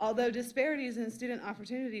 Although disparities in student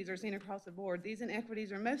opportunities are seen across the board, these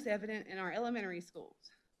inequities are most evident in our elementary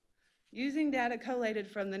schools. Using data collated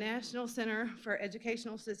from the National Center for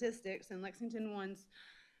Educational Statistics and Lexington One's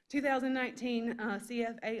 2019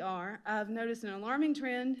 CFAR, I've noticed an alarming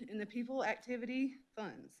trend in the pupil activity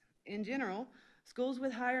funds. In general, schools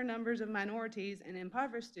with higher numbers of minorities and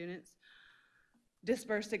impoverished students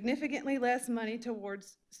disperse significantly less money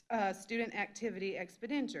towards student activity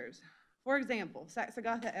expenditures. For example,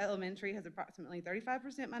 Saxagatha Elementary has approximately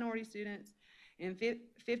 35% minority students and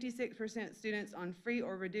 56% students on free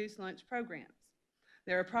or reduced lunch programs.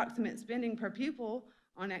 Their approximate spending per pupil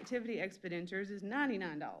on activity expenditures is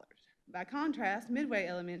 $99. By contrast, Midway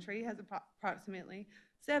Elementary has approximately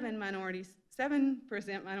 7% minority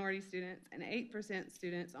students and 8%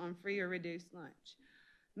 students on free or reduced lunch.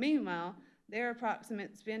 Meanwhile, their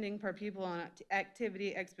approximate spending per pupil on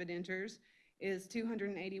activity expenditures is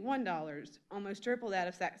 $281, almost triple that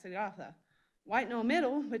of Saxagatha. White Knoll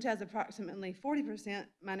Middle, which has approximately 40%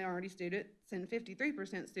 minority students and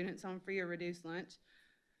 53% students on free or reduced lunch,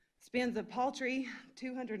 spends a paltry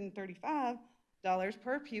 $235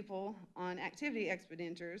 per pupil on activity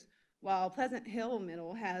expenditures, while Pleasant Hill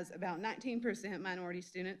Middle has about 19% minority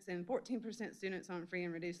students and 14% students on free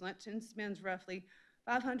and reduced lunch and spends roughly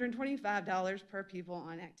 $525 per pupil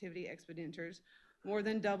on activity expenditures, more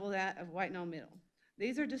than double that of White Knoll Middle.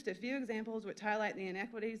 These are just a few examples which highlight the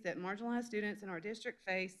inequities that marginalized students in our district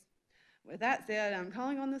face. With that said, I'm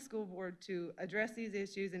calling on the school board to address these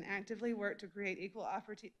issues and actively work to create equal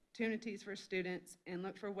opportunities for students and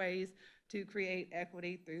look for ways to create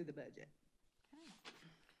equity through the budget. Okay.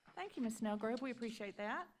 Thank you, Ms. Snellgrove. We appreciate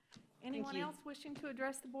that. Anyone else wishing to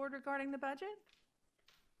address the board regarding the budget?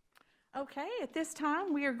 Okay, at this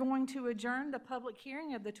time, we are going to adjourn the public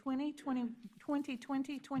hearing of the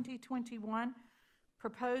 2020-2021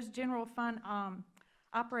 proposed general fund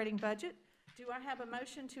operating budget. Do I have a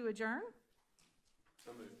motion to adjourn?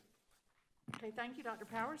 So moved. Okay, thank you, Dr.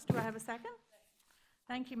 Powers. Do I have a second?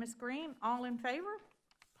 Thank you, Ms. Green. All in favor,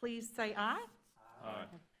 please say aye. Aye.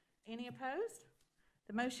 Any opposed?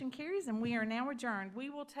 The motion carries, and we are now adjourned. We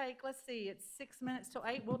will take, let's see, it's 6 minutes till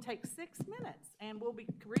 8. We'll take 6 minutes, and we'll be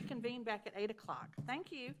reconvened back at 8 o'clock.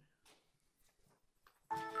 Thank you.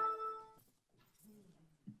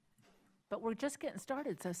 But we're just getting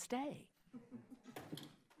started, so stay.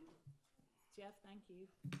 Jeff, thank you.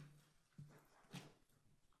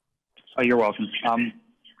 Oh, you're welcome. I'm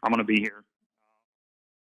going to be here.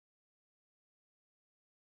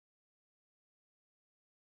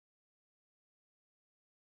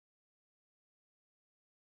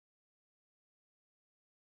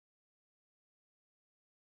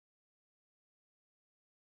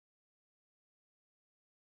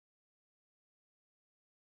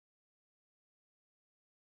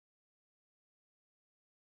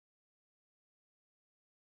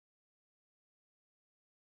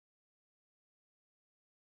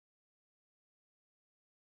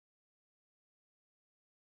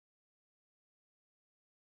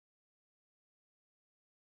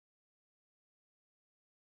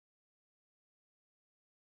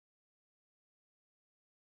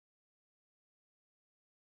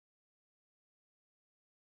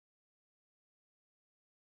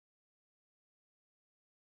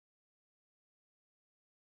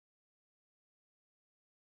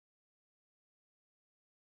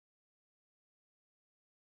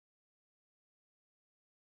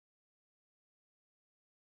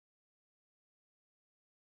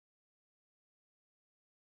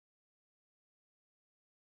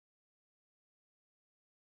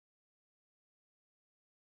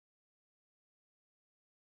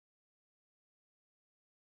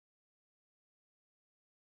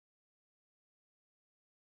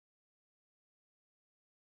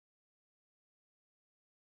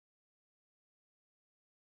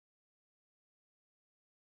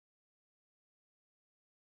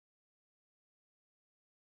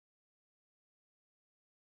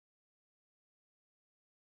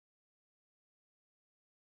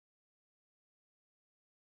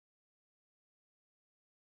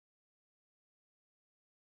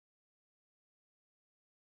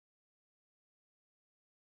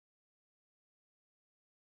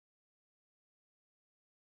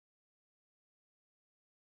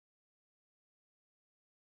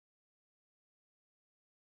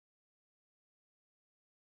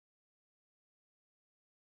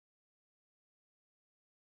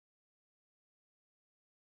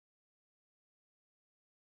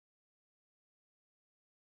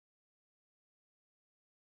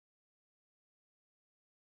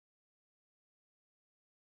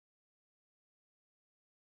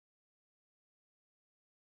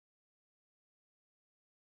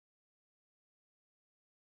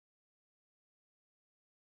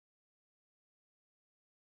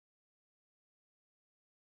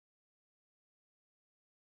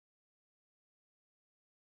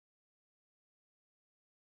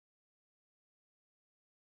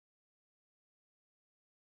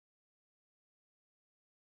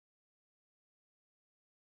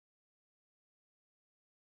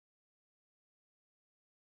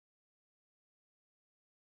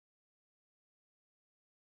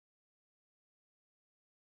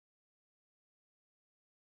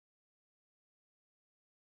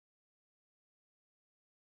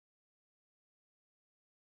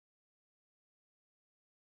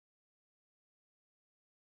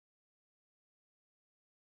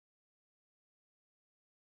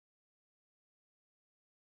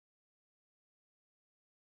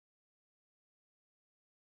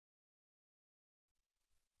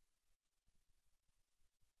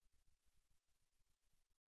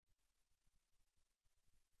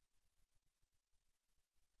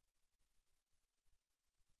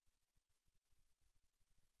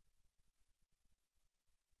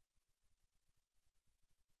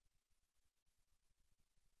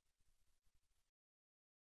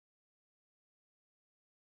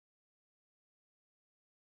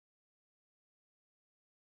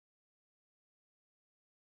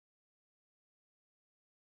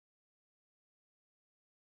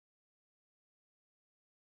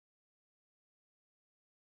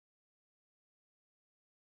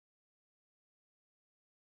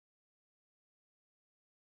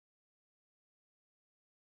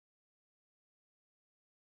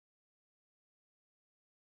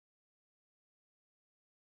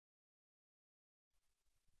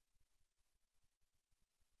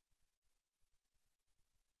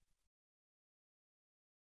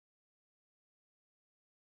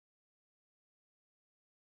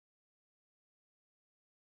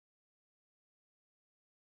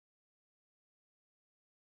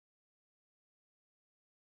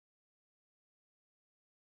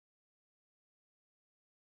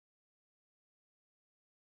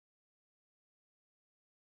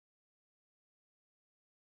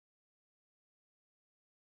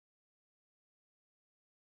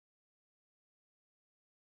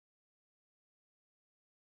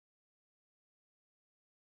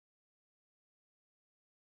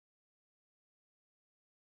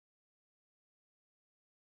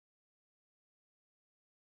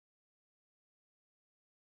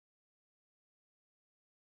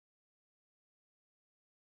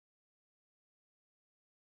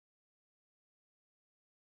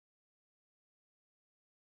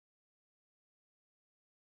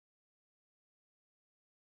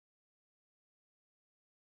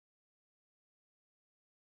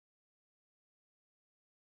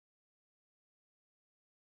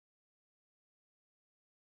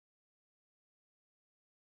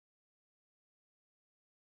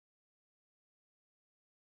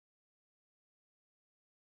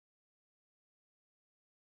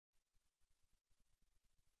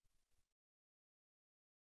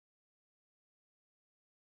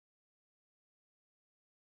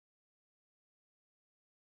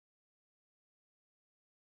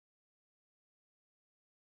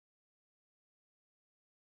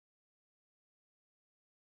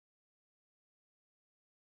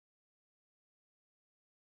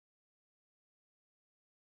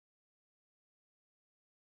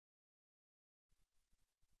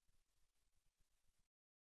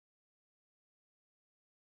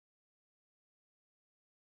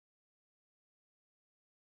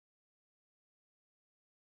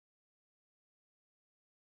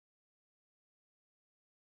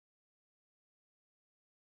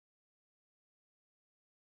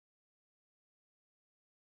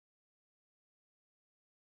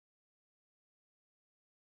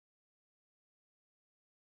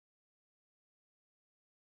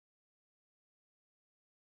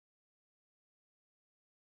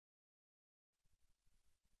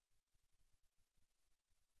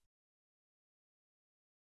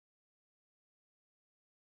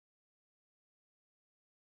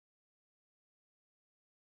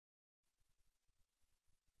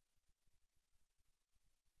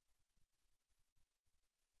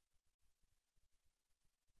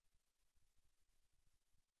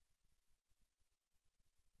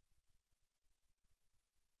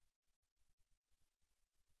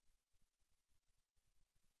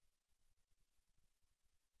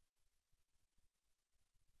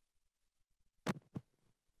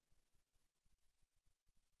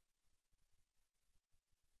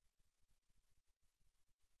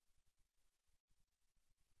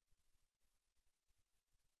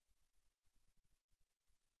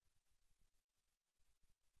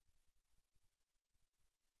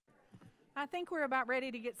 I think we're about ready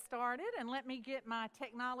to get started, and let me get my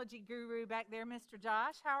technology guru back there, Mr.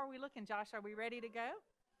 Josh. How are we looking, Josh? Are we ready to go?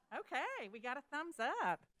 Okay, we got a thumbs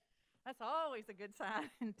up. That's always a good sign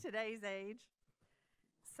in today's age.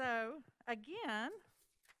 So, again,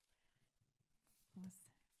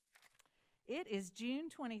 it is June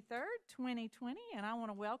 23rd, 2020, and I want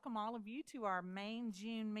to welcome all of you to our main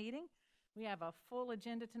June meeting. We have a full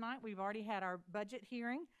agenda tonight. We've already had our budget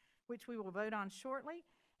hearing, which we will vote on shortly.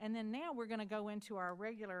 And then now we're going to go into our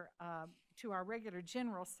regular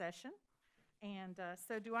general session. And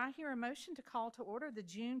so do I hear a motion to call to order the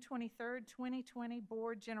June 23rd, 2020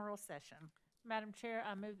 Board General Session? Madam Chair,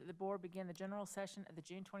 I move that the board begin the general session of the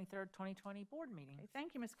June 23rd, 2020 board meeting. Okay,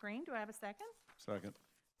 thank you, Ms. Green. Do I have a second? Second.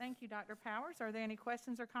 Thank you, Dr. Powers. Are there any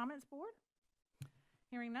questions or comments, board?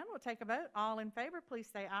 Hearing none, we'll take a vote. All in favor, please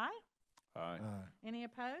say aye. Aye. Any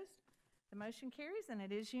opposed? The motion carries, and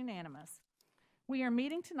it is unanimous. We are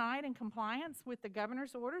meeting tonight in compliance with the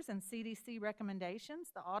governor's orders and CDC recommendations.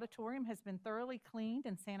 The auditorium has been thoroughly cleaned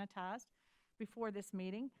and sanitized before this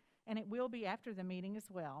meeting, and it will be after the meeting as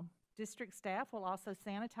well. District staff will also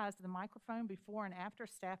sanitize the microphone before and after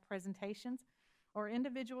staff presentations or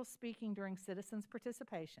individuals speaking during citizens'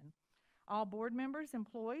 participation. All board members,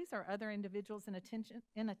 employees, or other individuals in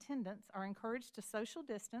attendance are encouraged to social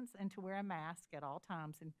distance and to wear a mask at all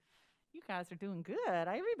times. And you guys are doing good.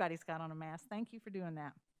 Everybody's got on a mask. Thank you for doing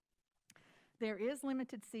that. There is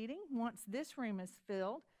limited seating. Once this room is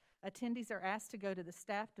filled, attendees are asked to go to the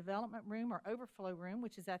staff development room or overflow room,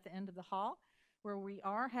 which is at the end of the hall, where we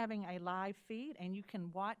are having a live feed and you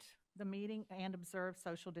can watch the meeting and observe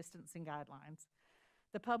social distancing guidelines.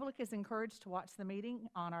 The public is encouraged to watch the meeting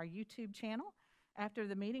on our YouTube channel. After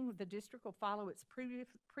the meeting, the district will follow its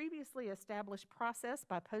previously established process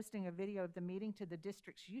by posting a video of the meeting to the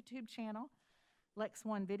district's YouTube channel, Lex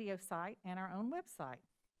One video site, and our own website.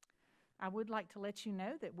 I would like to let you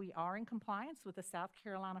know that we are in compliance with the South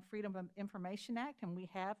Carolina Freedom of Information Act, and we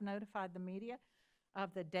have notified the media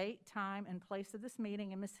of the date, time, and place of this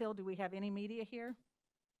meeting. And Ms. Hill, do we have any media here?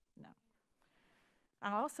 No.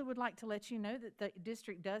 I also would like to let you know that the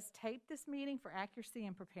district does tape this meeting for accuracy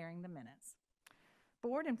in preparing the minutes.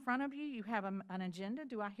 Board, in front of you, you have an agenda.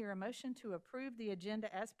 Do I hear a motion to approve the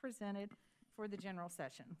agenda as presented for the general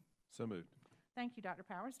session? So moved. Thank you, Dr.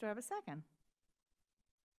 Powers. Do I have a second?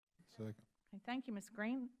 Second. Okay, thank you, Ms.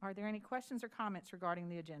 Green. Are there any questions or comments regarding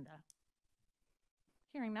the agenda?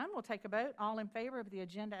 Hearing none, we'll take a vote. All in favor of the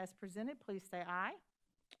agenda as presented, please say aye.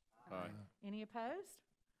 Aye. Any opposed?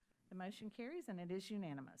 The motion carries, and it is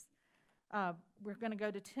unanimous. We're going to go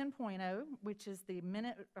to 10.0, which is the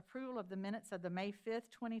approval of the minutes of the May 5th,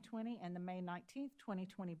 2020 and the May 19th,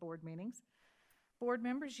 2020 board meetings. Board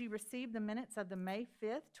members, you received the minutes of the May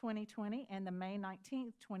 5th, 2020 and the May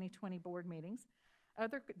 19th, 2020 board meetings.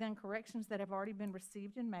 Other than corrections that have already been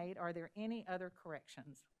received and made, are there any other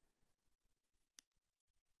corrections?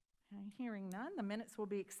 Okay, hearing none, the minutes will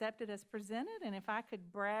be accepted as presented, and if I could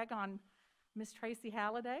brag on Ms. Tracy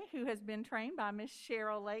Halliday, who has been trained by Ms.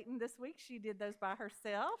 Cheryl Layton this week. She did those by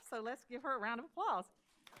herself, so let's give her a round of applause.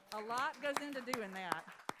 A lot goes into doing that.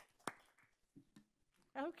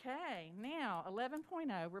 Okay, now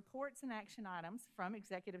 11.0, reports and action items from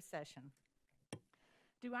executive session.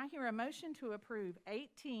 Do I hear a motion to approve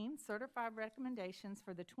 18 certified recommendations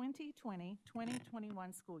for the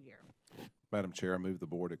 2020-2021 school year? Madam Chair, I move the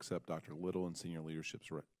board accept Dr. Little and senior leadership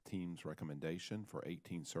team's recommendation for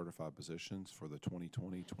 18 certified positions for the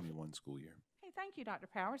 2020-21 school year. Okay, thank you, Dr.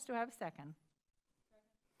 Powers. Do I have a second?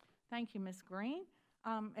 Thank you, Ms. Green.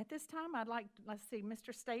 At this time, I'd like, let's see,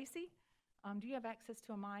 Mr. Stacy, do you have access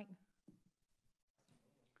to a mic?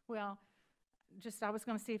 Well, I was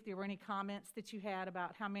going to see if there were any comments that you had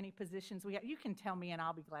about how many positions we have. You can tell me and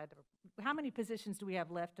I'll be glad to. How many positions do we have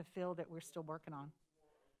left to fill that we're still working on?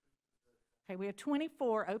 Okay, we have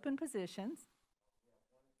 24 open positions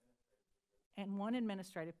and 1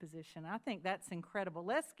 administrative position. I think that's incredible.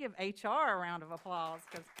 Let's give HR a round of applause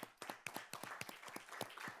because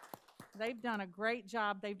they've done a great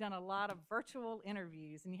job. They've done a lot of virtual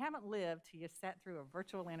interviews, and you haven't lived till you sat through a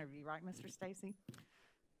virtual interview, right, Mr. Stacy?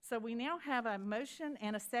 So we now have a motion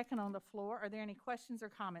and a second on the floor. Are there any questions or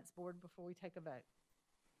comments, board, before we take a vote?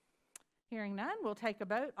 Hearing none, we'll take a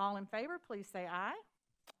vote. All in favor, please say aye.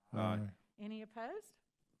 Aye. Any opposed?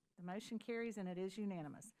 The motion carries, and it is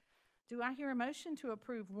unanimous. Do I hear a motion to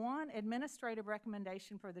approve 1 administrative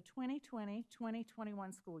recommendation for the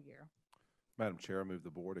 2020-2021 school year? Madam Chair, I move the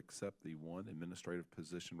board accept the 1 administrative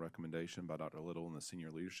position recommendation by Dr. Little and the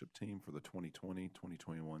senior leadership team for the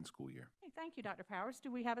 2020-2021 school year. Okay, thank you, Dr. Powers.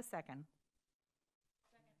 Do we have a second?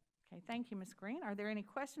 Okay, thank you, Ms. Green. Are there any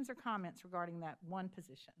questions or comments regarding that 1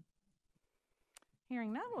 position?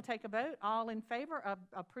 Hearing none, we'll take a vote. All in favor of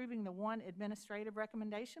approving the one administrative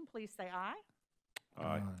recommendation, please say aye.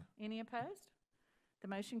 Aye. Any opposed? The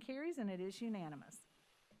motion carries, and it is unanimous.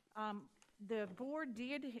 The board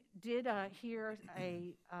did hear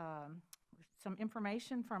some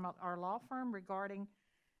information from our law firm regarding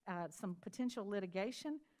some potential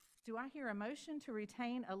litigation. Do I hear a motion to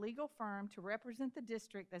retain a legal firm to represent the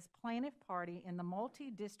district as plaintiff party in the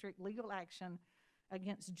multi-district legal action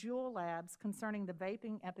against Juul Labs concerning the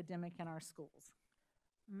vaping epidemic in our schools?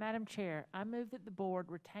 Madam Chair, I move that the board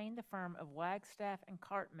retain the firm of Wagstaff and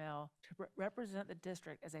Cartmel to represent the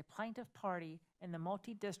district as a plaintiff party in the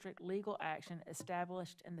multi-district legal action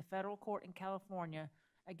established in the federal court in California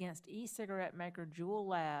against e-cigarette maker Juul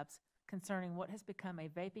Labs concerning what has become a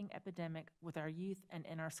vaping epidemic with our youth and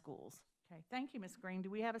in our schools. Okay, thank you, Ms. Green. Do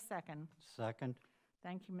we have a second? Second.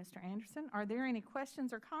 Thank you, Mr. Anderson. Are there any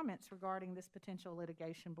questions or comments regarding this potential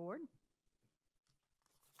litigation, board?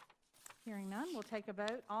 Hearing none, we'll take a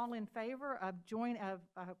vote. All in favor of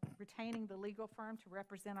retaining the legal firm to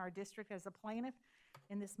represent our district as a plaintiff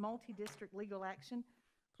in this multi-district legal action,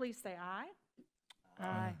 please say aye.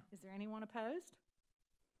 Aye. Is there anyone opposed?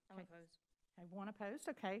 I'm opposed. Okay, one opposed,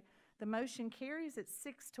 okay. The motion carries at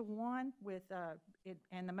 6-1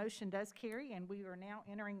 and the motion does carry, and we are now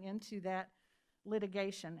entering into that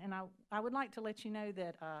litigation. And I would like to let you know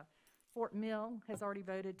that Fort Mill has already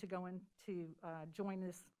voted to go into join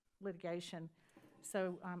this litigation.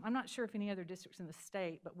 So I'm not sure if any other districts in the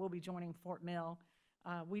state, but we'll be joining Fort Mill.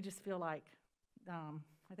 We just feel like,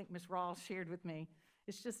 I think Ms. Rawls shared with me,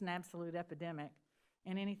 it's just an absolute epidemic.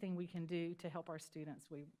 And anything we can do to help our students,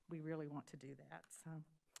 we really want to do that. So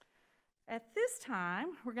at this time,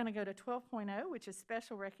 we're going to go to 12.0, which is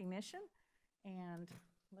special recognition. And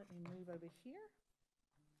let me move over here.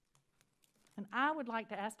 And I would like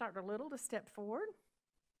to ask Dr. Little to step forward.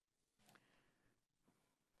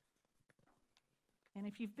 And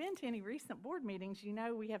if you've been to any recent board meetings, you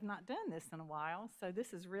know we have not done this in a while, so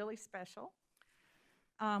this is really special.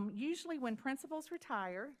 Usually when principals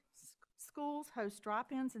retire, schools host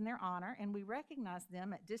drop-ins in their honor, and we recognize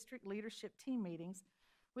them at district leadership team meetings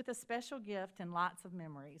with a special gift and lots of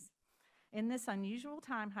memories. In this unusual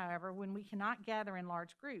time, however, when we cannot gather in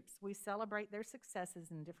large groups, we celebrate their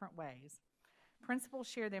successes in different ways. Principals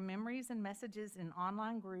share their memories and messages in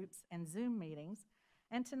online groups and Zoom meetings,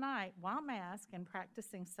 and tonight, while masked and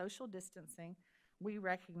practicing social distancing, we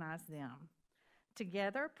recognize them.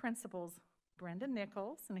 Together, principals Brenda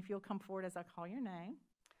Nichols, and if you'll come forward as I call your name,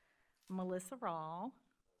 Melissa Rawl.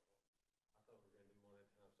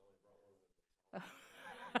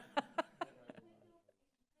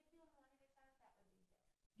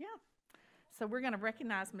 Yeah. So we're going to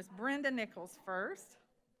recognize Miss Brenda Nichols first.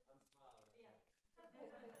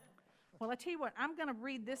 Well, I tell you what, I'm going to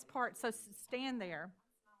read this part, so stand there.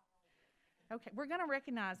 Okay, we're going to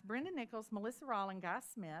recognize Brenda Nichols, Melissa Rawl, and Guy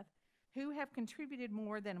Smith, who have contributed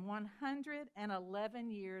more than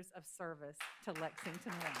 111 years of service to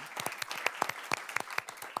Lexington One.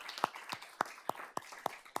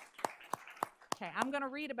 Okay, I'm going to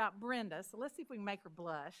read about Brenda, so let's see if we can make her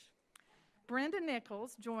blush. Brenda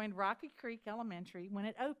Nichols joined Rocky Creek Elementary when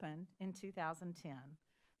it opened in 2010,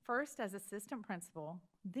 first as assistant principal,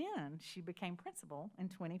 then she became principal in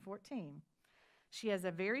 2014. She has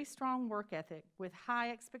a very strong work ethic with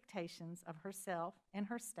high expectations of herself and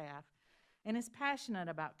her staff, and is passionate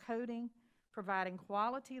about coding, providing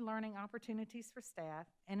quality learning opportunities for staff,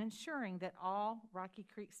 and ensuring that all Rocky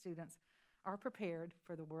Creek students are prepared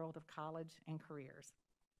for the world of college and careers.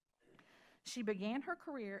 She began her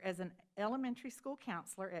career as an elementary school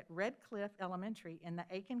counselor at Red Cliff Elementary in the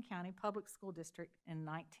Aiken County Public School District in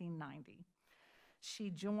 1990. She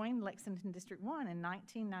joined Lexington District 1 in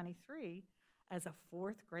 1993 as a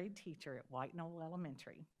fourth grade teacher at White Knoll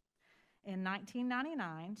Elementary. In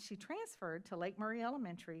 1999, she transferred to Lake Murray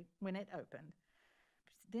Elementary when it opened.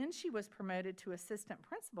 Then she was promoted to assistant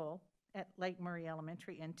principal at Lake Murray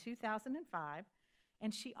Elementary in 2005,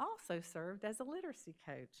 and she also served as a literacy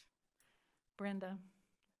coach. Brenda,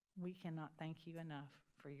 we cannot thank you enough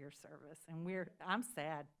for your service, and I'm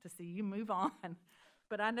sad to see you move on,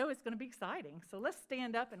 but I know it's going to be exciting. So let's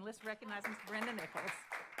stand up and let's recognize Ms. Brenda Nichols.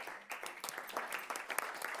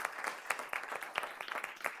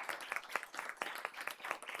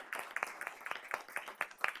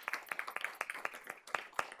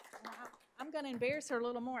 I'm going to embarrass her a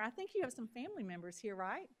little more. I think you have some family members here,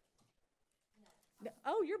 right? No.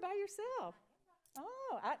 Oh, you're by yourself.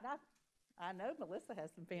 Oh, I know Melissa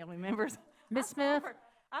has some family members. Ms. Smith?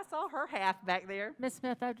 I saw her half back there. Ms.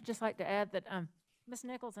 Smith, I'd just like to add that Miss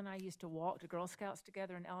Nichols and I used to walk to Girl Scouts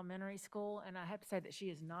together in elementary school, and I have to say that she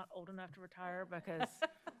is not old enough to retire because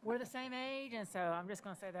we're the same age, and so I'm just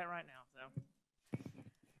going to say that right now. So,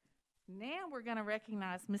 Now we're going to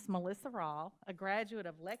recognize Miss Melissa Rawl, a graduate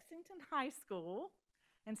of Lexington High School,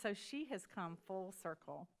 and so she has come full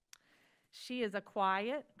circle. She is a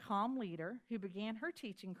quiet, calm leader who began her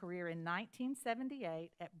teaching career in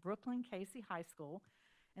 1978 at Brooklyn Casey High School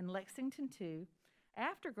in Lexington II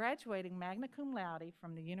after graduating magna cum laude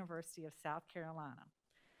from the University of South Carolina.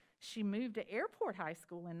 She moved to Airport High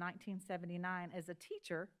School in 1979 as a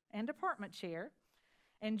teacher and department chair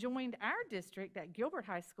and joined our district at Gilbert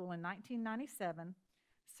High School in 1997,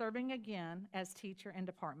 serving again as teacher and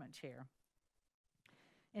department chair.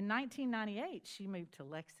 In 1998, she moved to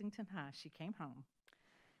Lexington High. She came home,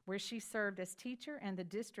 where she served as teacher and the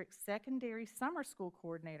district's secondary summer school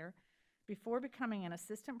coordinator before becoming an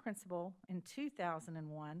assistant principal in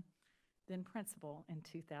 2001, then principal in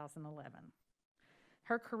 2011.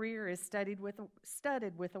 Her career is studded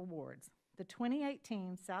with awards. The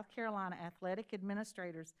 2018 South Carolina Athletic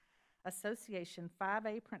Administrators Association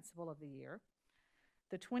 5A Principal of the Year,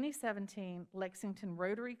 the 2017 Lexington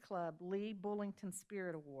Rotary Club Lee Bullington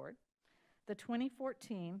Spirit Award, the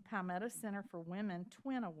 2014 Palmetto Center for Women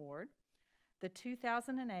Twin Award, the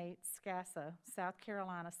 2008 SCASA South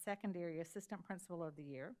Carolina Secondary Assistant Principal of the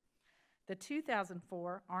Year, the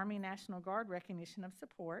 2004 Army National Guard Recognition of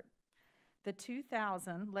Support, the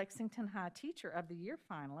 2000 Lexington High Teacher of the Year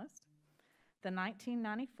finalist, the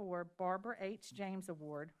 1994 Barbara H. James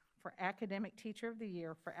Award for Academic Teacher of the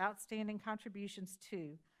Year for outstanding contributions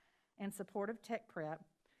to and support of tech prep,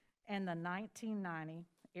 and the 1990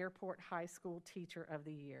 Airport High School Teacher of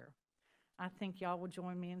the Year. I think y'all will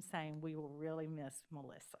join me in saying we will really miss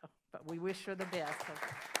Melissa, but we wish her the best.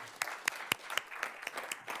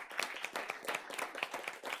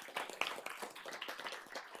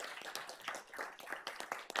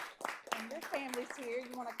 And your family's here.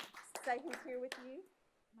 You want to say who's here with you?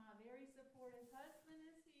 My very supportive husband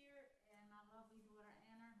is here, and my lovely daughter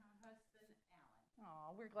Anna, her husband Alan.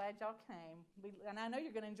 Oh, we're glad y'all came. And I know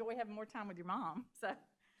you're going to enjoy having more time with your mom. So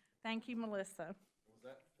thank you, Melissa.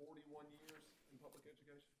 Was that 41 years in public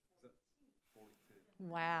education? Is that 42?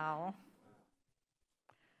 Wow.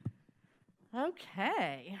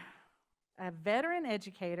 Okay. A veteran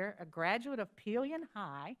educator, a graduate of Pillion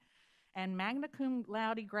High, and magna cum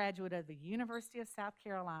laude graduate of the University of South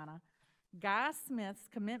Carolina, Guy Smith's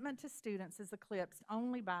commitment to students is eclipsed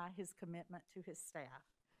only by his commitment to his staff.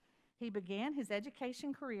 He began his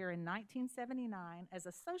education career in 1979 as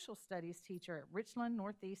a social studies teacher at Richland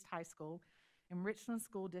Northeast High School in Richland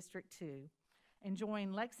School District 2, and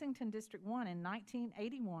joined Lexington District 1 in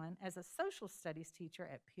 1981 as a social studies teacher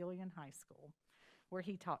at Pillion High School, where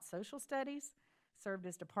he taught social studies, served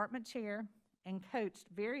as department chair, and coached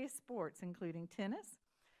various sports including tennis,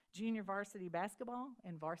 junior varsity basketball,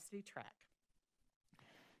 and varsity track.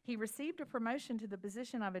 He received a promotion to the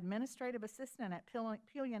position of administrative assistant at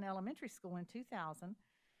Pillion Elementary School in 2000,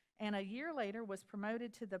 and a year later was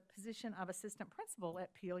promoted to the position of assistant principal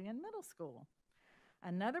at Pillion Middle School.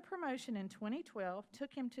 Another promotion in 2012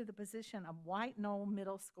 took him to the position of White Knoll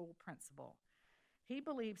Middle School principal. He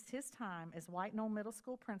believes his time as White Knoll Middle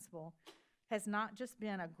School principal has not just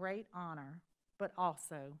been a great honor, but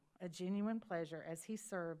also a genuine pleasure as he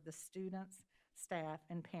served the students, staff,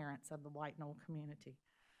 and parents of the White Knoll community.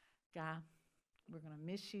 Guy, we're going to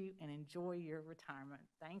miss you and enjoy your retirement.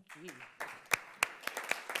 Thank you.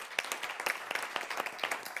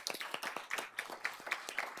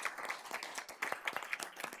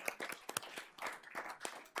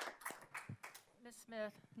 Ms.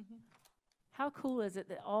 Smith, how cool is it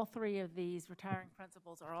that all three of these retiring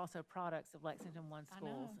principals are also products of Lexington One I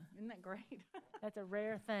schools? know. Isn't that great? That's a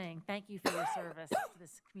rare thing. Thank you for your service to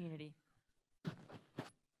this community.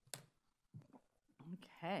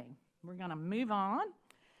 Okay, we're going to move on.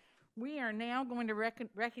 We are now going to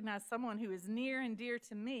recognize someone who is near and dear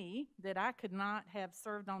to me that I could not have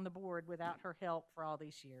served on the board without her help for all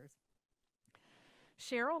these years.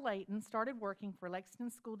 Cheryl Layton started working for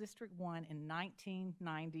Lexington School District 1 in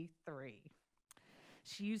 1993.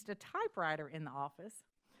 She used a typewriter in the office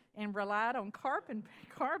and relied on carbon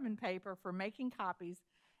paper for making copies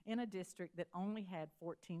in a district that only had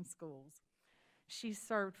 14 schools. She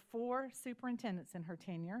served 4 superintendents in her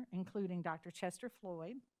tenure, including Dr. Chester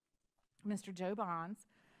Floyd, Mr. Joe Bonds,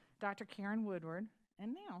 Dr. Karen Woodward,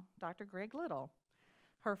 and now Dr. Greg Little.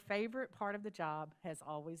 Her favorite part of the job has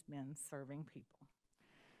always been serving people.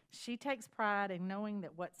 She takes pride in knowing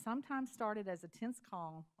that what sometimes started as a tense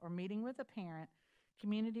call or meeting with a parent,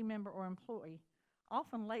 community member, or employee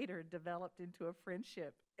often later developed into a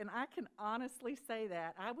friendship. And I can honestly say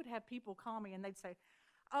that. I would have people call me and they'd say,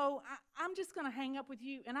 oh, I'm just going to hang up with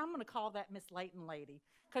you, and I'm going to call that Miss Layton lady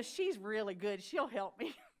because she's really good. She'll help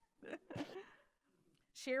me.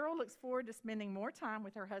 Cheryl looks forward to spending more time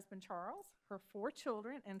with her husband, Charles, her 4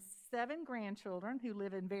 children, and 7 grandchildren who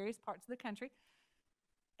live in various parts of the country.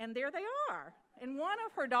 And there they are. And one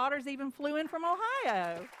of her daughters even flew in from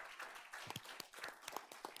Ohio.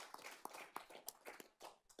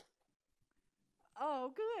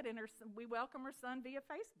 Oh, good. And we welcome her son via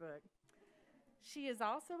Facebook. She is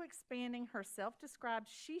also expanding her self-described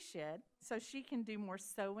she shed so she can do more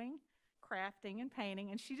sewing, crafting, and painting.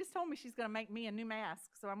 And she just told me she's going to make me a new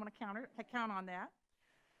mask, so I'm going to count on that.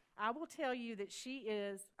 I will tell you that she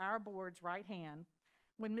is our board's right hand.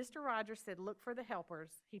 When Mr. Rogers said, look for the helpers,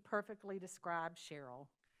 he perfectly described Cheryl.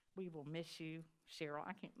 We will miss you, Cheryl.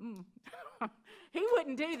 I can't, He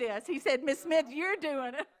wouldn't do this. He said, Miss Smith, you're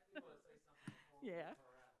doing it. Yeah.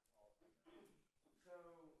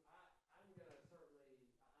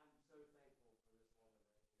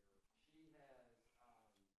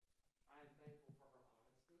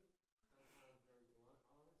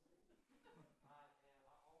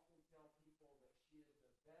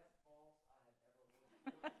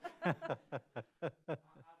 I'm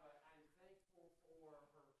thankful for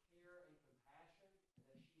her care and compassion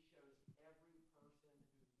that she shows every person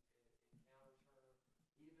who encounters her,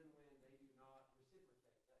 even when they do not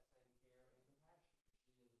reciprocate that same care and compassion.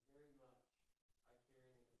 She is very much a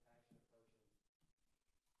caring and compassionate person.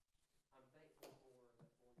 I'm thankful for that 4 years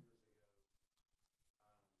ago,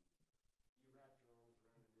 you wrapped your arms around a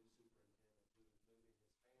new superintendent who was moving his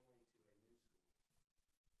family to a new school. And I know you're going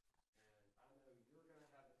to have a ton of fun, but I want you to know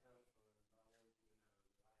that I am going to miss you.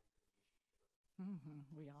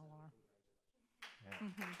 We all are.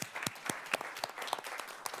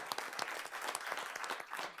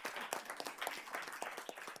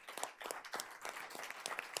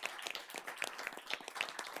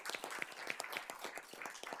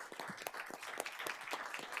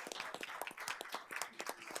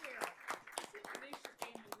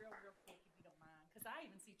 I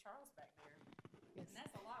even see Charles back there. Yes. And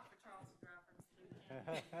that's a lot for Charles to drive from Steve.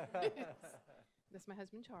 That's my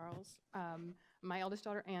husband, Charles. My eldest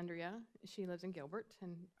daughter, Andrea, she lives in Gilbert,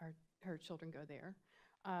 and her children go there.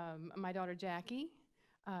 My daughter, Jackie,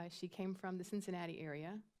 she came from the Cincinnati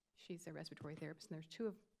area. She's a respiratory therapist, and there's 2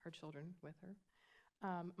 of her children with her.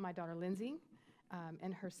 My daughter, Lindsay,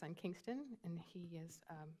 and her son, Kingston, and he is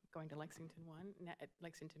going to Lexington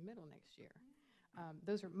Lexington Middle next year.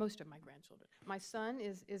 Those are most of my grandchildren. My son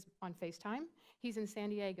is on FaceTime. He's in San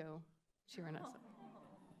Diego cheering us up.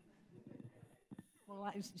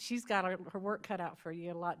 Well, she's got her work cut out for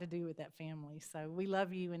you, a lot to do with that family. So we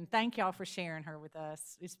love you, and thank y'all for sharing her with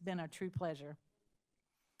us. It's been a true pleasure.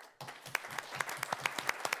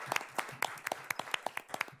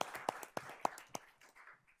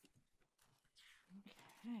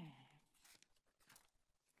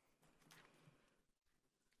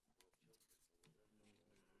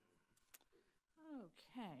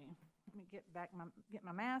 Okay, let me get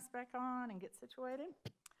my mask back on and get situated.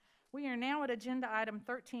 We are now at agenda item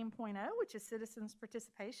 13.0, which is citizens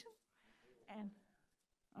participation. And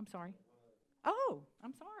I'm sorry. Oh,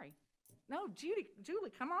 I'm sorry. No, Julie,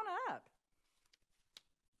 come on up.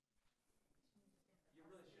 You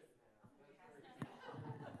really shouldn't have.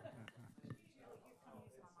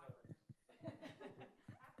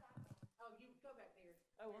 Oh, you go back there.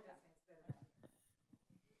 Oh, okay.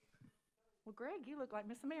 Well, Greg, you look like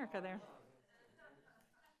Miss America there.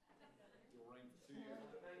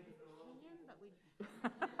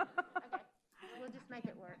 Okay, we'll just make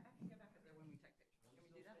it work.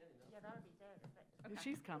 Yeah, that would be good. Okay.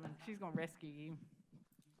 She's coming. She's going to rescue you.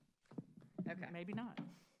 Okay. Maybe not.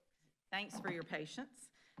 Thanks for your patience.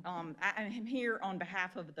 I am here on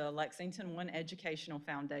behalf of the Lexington One Educational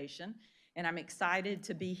Foundation, and I'm excited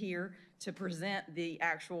to be here to present the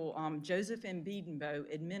actual Joseph M.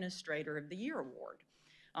 Biedenbow Administrator of the Year Award.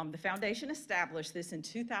 The foundation established this in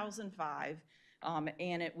 2005,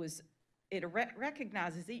 and it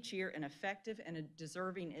recognizes each year an effective and a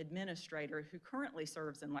deserving administrator who currently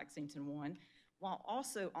serves in Lexington One, while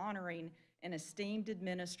also honoring an esteemed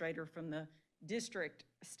administrator from the district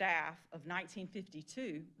staff of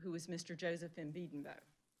 1952, who was Mr. Joseph M. Biedenbow.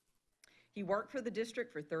 He worked for the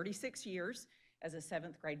district for 36 years as a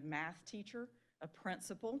 7th grade math teacher, a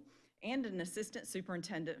principal, and an assistant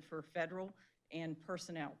superintendent for federal and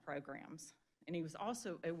personnel programs. And he was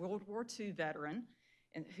also a World War II veteran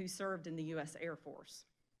who served in the U.S. Air Force.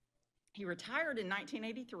 He retired in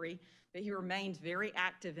 1983, but he remained very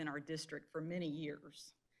active in our district for many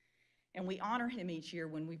years. and we honor him each year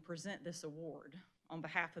when we present this award on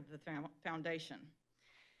behalf of the foundation.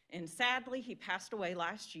 And sadly, he passed away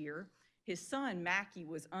last year. His son, Mackie,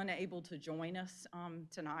 was unable to join us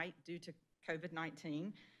tonight due to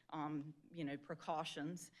COVID-19,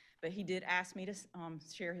 precautions, but he did ask me to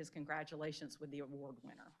share his congratulations with the award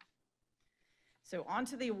winner. So on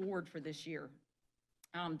to the award for this year.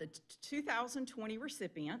 The 2020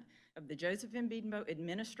 recipient of the Joseph M. Bedenbaugh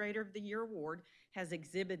Administrator of the Year Award has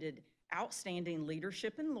exhibited outstanding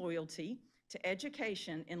leadership and loyalty to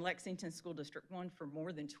education in Lexington School District 1 for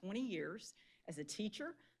more than 20 years as a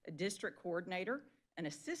teacher, a district coordinator, an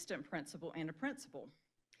assistant principal, and a principal.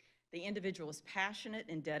 The individual is passionate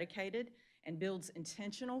and dedicated and builds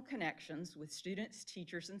intentional connections with students,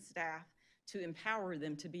 teachers, and staff to empower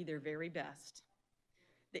them to be their very best.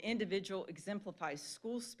 The individual exemplifies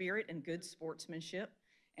school spirit and good sportsmanship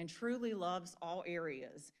and truly loves all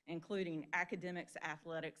areas, including academics,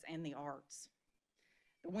 athletics, and the arts.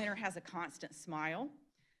 The winner has a constant smile,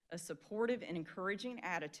 a supportive and encouraging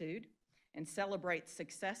attitude, and celebrates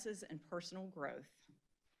successes and personal growth.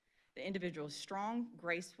 The individual is strong,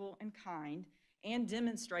 graceful, and kind, and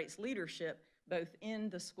demonstrates leadership both in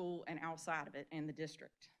the school and outside of it and the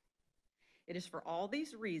district. It is for all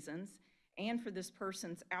these reasons and for this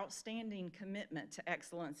person's outstanding commitment to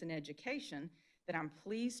excellence in education that I'm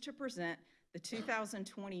pleased to present the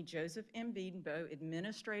 2020 Joseph M. Bedenbaugh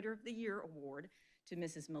Administrator of the Year Award to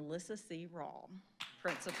Mrs. Melissa C. Rawl,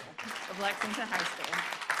 Principal of Lexington High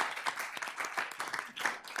School.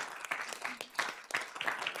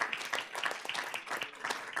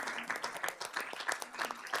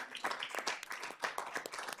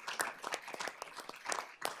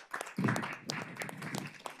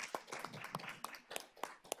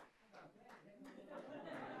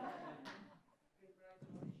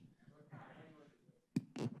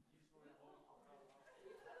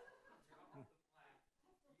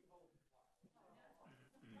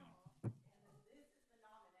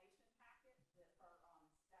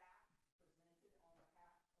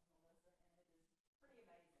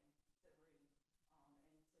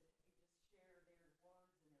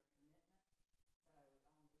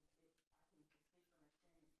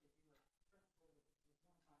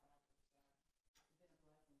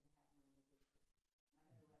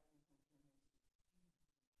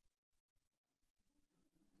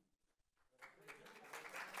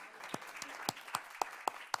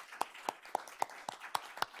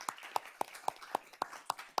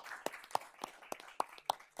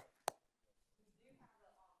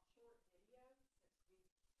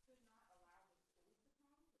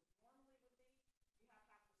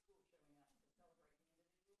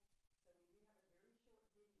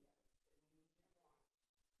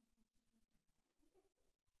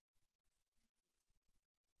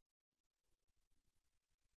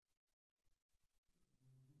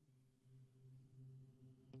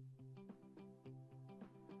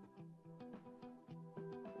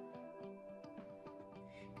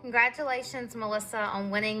 Congratulations, Melissa, on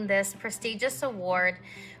winning this prestigious award.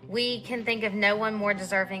 We can think of no one more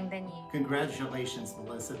deserving than you. Congratulations,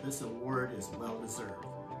 Melissa. This award is well deserved.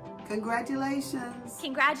 Congratulations.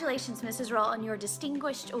 Congratulations, Mrs. Roll, on your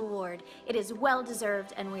distinguished award. It is well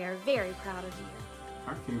deserved, and we are very proud of you.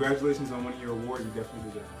 All right, congratulations on winning your award. You definitely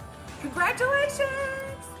deserve it. Congratulations.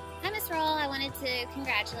 Hi, Ms. Roll. I wanted to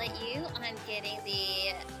congratulate you on getting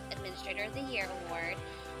the Administrator of the Year award.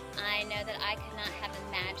 I know that I could not have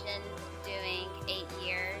imagined doing 8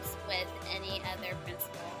 years with any other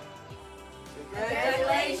principal.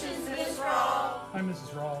 Congratulations, Ms. Rawl. Hi, Mrs.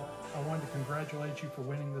 Rawl. I wanted to congratulate you for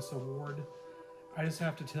winning this award. I just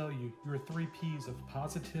have to tell you, your 3 Ps of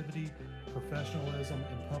positivity, professionalism,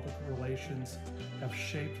 and public relations have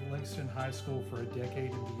shaped Lexington High School for a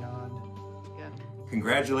decade and beyond.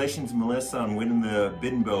 Congratulations, Melissa, on winning the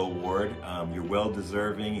Bedenbaugh Award. You're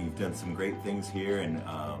well-deserving, and you've done some great things here, and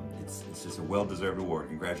it's just a well-deserved award.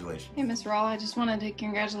 Congratulations. Hey, Ms. Rawl, I just wanted to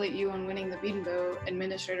congratulate you on winning the Bedenbaugh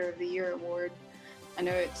Administrator of the Year Award. I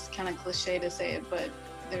know it's kind of cliche to say it, but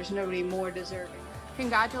there's nobody more deserving.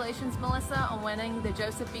 Congratulations, Melissa, on winning the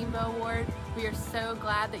Joseph Bedenbaugh Award. We are so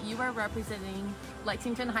glad that you are representing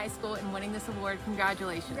Lexington High School and winning this award.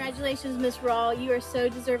 Congratulations. Congratulations, Ms. Rawl. You are so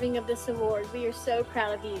deserving of this award. We are so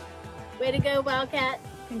proud of you. Way to go, Wildcat.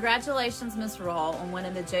 Congratulations, Ms. Rawl, on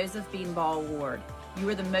winning the Joseph Bedenbaugh Award. You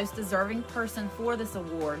are the most deserving person for this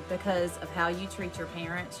award because of how you treat your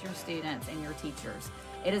parents, your students, and your teachers.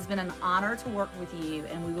 It has been an honor to work with you,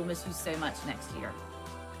 and we will miss you so much next year.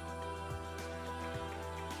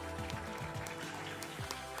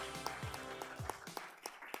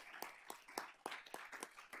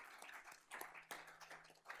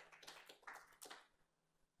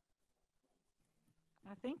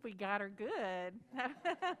 I think we got her good.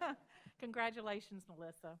 Congratulations,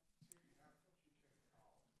 Melissa.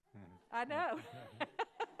 I know.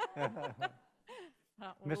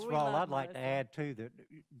 Ms. We Rawl, love I'd like to Melissa. add too that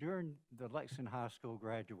during the Lexington High School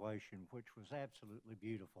graduation, which was absolutely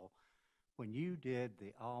beautiful, when you did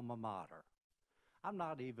the alma mater, I'm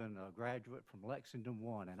not even a graduate from Lexington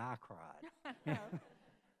 1 and I cried.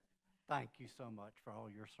 Thank you so much for all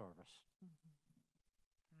your service.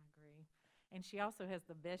 I agree. And she also has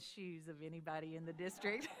the best shoes of anybody in the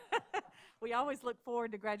district. We always look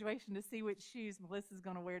forward to graduation to see which shoes Melissa's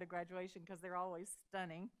going to wear to graduation because they're always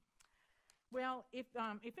stunning. Well, if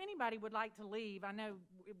anybody would like to leave, I know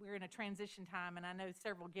we're in a transition time, and I know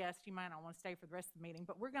several guests, you might not want to stay for the rest of the meeting,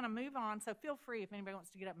 but we're going to move on, so feel free if anybody wants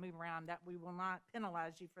to get up and move around, that we will not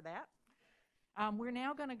penalize you for that. We're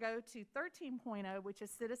now going to go to 13.0, which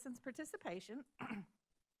is citizens participation.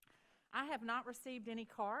 I have not received any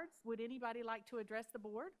cards. Would anybody like to address the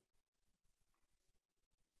board?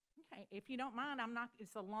 Okay, if you don't mind,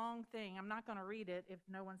 it's a long thing. I'm not going to read it if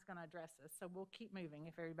no one's going to address us, so we'll keep moving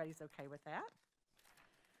if everybody's okay with that.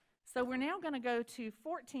 So we're now going to go to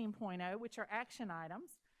 14.0, which are action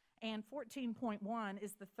items, and 14.1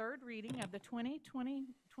 is the third reading of the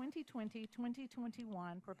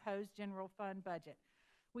 2020-2021 proposed general fund budget.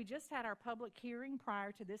 We just had our public hearing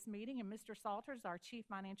prior to this meeting, and Mr. Salters, our Chief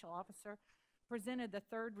Financial Officer, presented the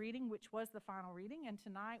third reading, which was the final reading, and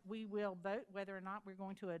tonight we will vote whether or not we're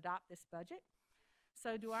going to adopt this budget.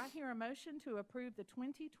 So do I hear a motion to approve the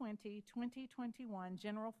 2020-2021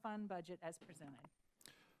 general fund budget as presented?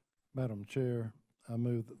 Madam Chair, I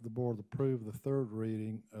move that the board approve the third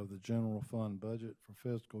reading of the general fund budget for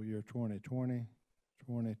fiscal year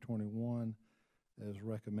 2020-2021 as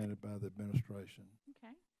recommended by the administration.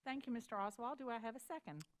 Okay. Thank you, Mr. Oswald. Do I have a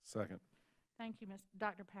second? Second. Thank you,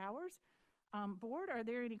 Dr. Powers. Board, are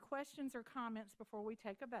there any questions or comments before we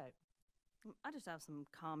take a vote? I just have some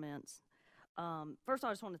comments. First, I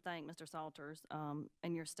just want to thank Mr. Salters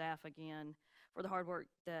and your staff again for the hard work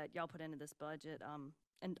that y'all put into this budget.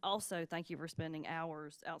 And also, thank you for spending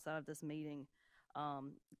hours outside of this meeting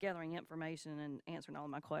gathering information and answering all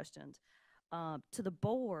of my questions. To the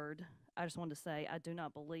board, I just wanted to say I do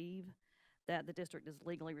not believe that the district is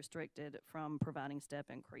legally restricted from providing step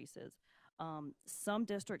increases. Some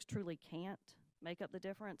districts truly can't make up the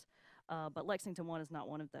difference, but Lexington 1 is not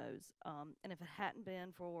one of those. And if it hadn't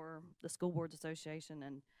been for the School Boards Association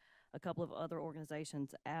and a couple of other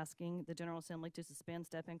organizations asking the General Assembly to suspend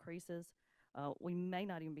step increases, we may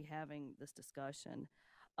not even be having this discussion.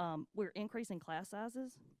 We're increasing class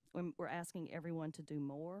sizes. We're asking everyone to do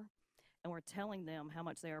more, and we're telling them how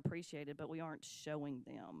much they are appreciated, but we aren't showing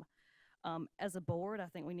them. As a board, I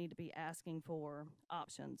think we need to be asking for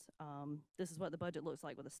options. This is what the budget looks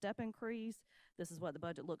like with a step increase. This is what the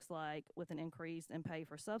budget looks like with an increase in pay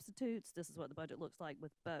for substitutes. This is what the budget looks like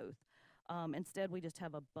with both. Instead, we just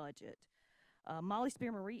have a budget. Molly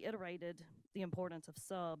Spearman reiterated the importance of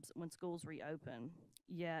subs when schools reopen,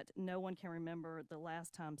 yet no one can remember the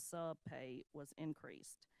last time sub pay was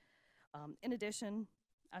increased. In addition,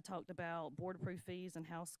 I talked about board-approved fees and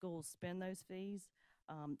how schools spend those fees.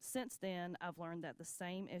 Since then, I've learned that the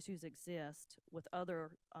same issues exist with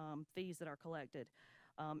other fees that are collected.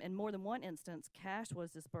 In more than one instance, cash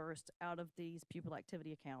was dispersed out of these pupil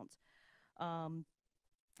activity accounts.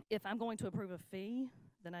 If I'm going to approve a fee,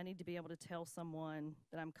 then I need to be able to tell someone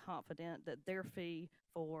that I'm confident that their fee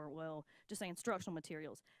for, well, just say instructional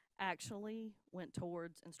materials, actually went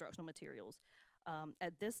towards instructional materials.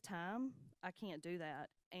 At this time, I can't do that.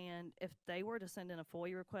 And if they were to send in a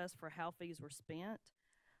FOIA request for how fees were spent,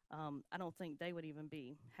 I don't think they would even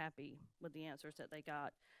be happy with the answers that they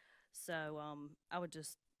got. So I would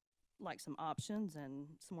just like some options and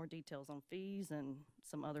some more details on fees and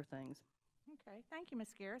some other things. Okay, thank you,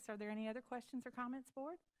 Ms. Garris. Are there any other questions or comments,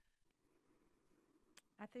 board?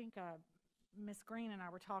 I think Ms. Green and I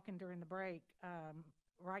were talking during the break.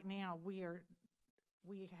 Right now, we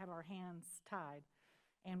have our hands tied,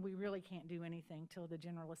 and we really can't do anything till the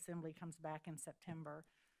General Assembly comes back in September.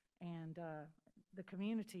 And the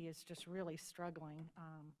community is just really struggling.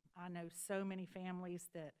 I know so many families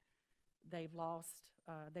that they've lost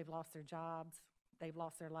their jobs, they've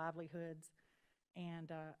lost their livelihoods,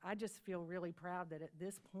 and I just feel really proud that at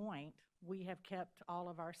this point we have kept all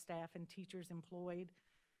of our staff and teachers employed.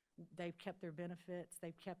 They've kept their benefits,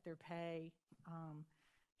 they've kept their pay,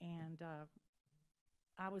 and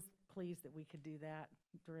I was pleased that we could do that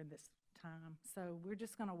during this time. So we're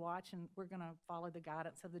just going to watch, and we're going to follow the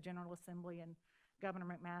guidance of the General Assembly and Governor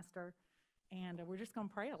McMaster, and we're just going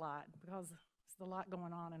to pray a lot because there's a lot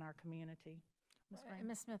going on in our community.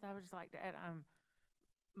 Ms. Smith, I would just like to add,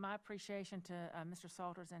 my appreciation to Mr.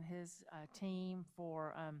 Salters and his team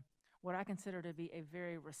for what I consider to be a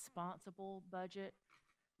very responsible budget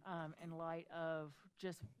in light of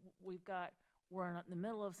just, we're in the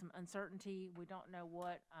middle of some uncertainty. We don't know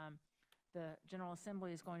what the General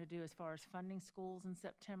Assembly is going to do as far as funding schools in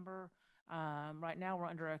September. Right now, we're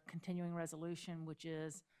under a continuing resolution, which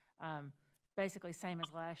is basically same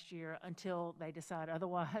as last year until they decide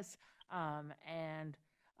otherwise. A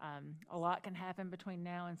lot can happen between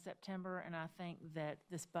now and September, and I think that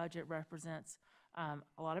this budget represents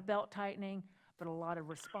a lot of belt tightening, but a lot of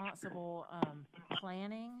responsible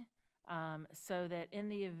planning, so that in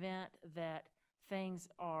the event that things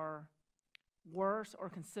are worse or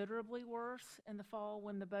considerably worse in the fall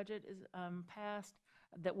when the budget is passed,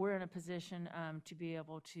 that we're in a position to be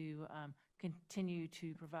able to continue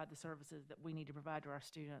to provide the services that we need to provide to our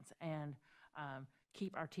students and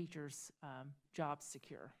keep our teachers' jobs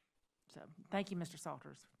secure. So thank you, Mr.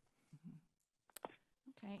 Salters.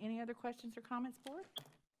 Okay, any other questions or comments, board?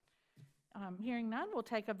 Hearing none, we'll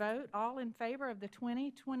take a vote. All in favor of the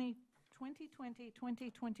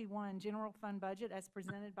 2020-2021 general fund budget as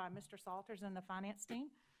presented by Mr. Salters and the finance team,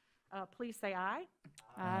 please say aye.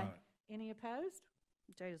 Aye. Any opposed?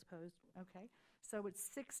 Jade is opposed. Okay, so it's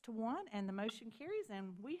 6-1, and the motion carries,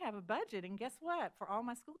 and we have a budget, and guess what? For all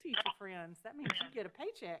my school teacher friends, that means you get a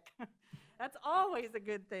paycheck. That's always a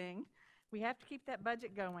good thing. We have to keep that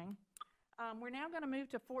budget going. We're now going to move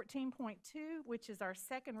to 14.2, which is our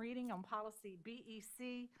second reading on policy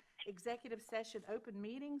BEC, executive session open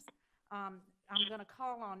meetings. I'm going to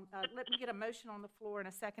call on, let me get a motion on the floor in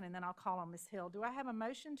a second, and then I'll call on Ms. Hill. Do I have a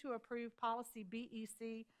motion to approve policy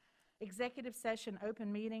BEC, executive session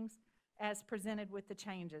open meetings, as presented with the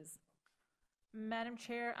changes? Madam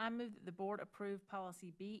Chair, I move that the board approve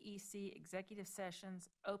policy BEC, executive sessions,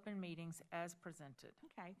 open meetings as presented.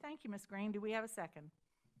 Okay, thank you, Ms. Green. Do we have a second?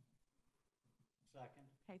 Second.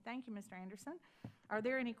 Okay, thank you, Mr. Anderson. Are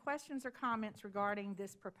there any questions or comments regarding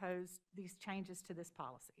these changes to this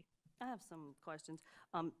policy? I have some questions.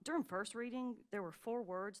 During first reading, there were 4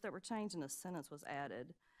 words that were changed and a sentence was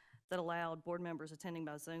added that allowed board members attending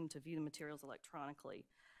by Zoom to view the materials electronically.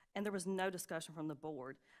 And there was no discussion from the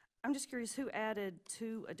board. I'm just curious, who added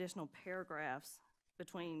 2 additional paragraphs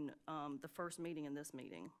between the first meeting and this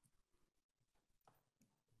meeting?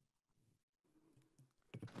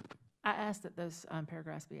 I asked that those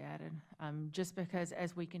paragraphs be added, just because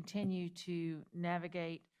as we continue to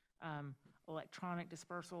navigate electronic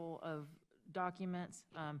dispersal of documents,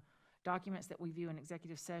 documents that we view in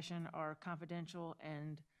executive session are confidential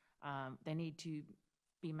and they need to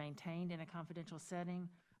be maintained in a confidential setting.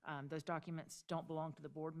 Those documents don't belong to the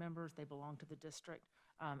board members, they belong to the district.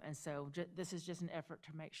 And so this is just an effort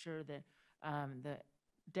to make sure that the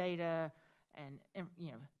data and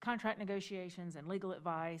contract negotiations and legal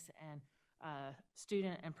advice and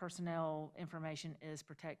student and personnel information is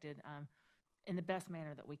protected in the best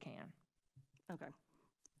manner that we can. Okay.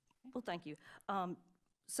 Well, thank you.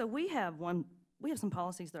 So we have some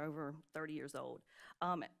policies that are over 30 years old.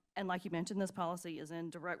 And like you mentioned, this policy is in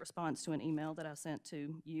direct response to an email that I sent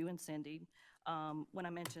to you and Cindy when I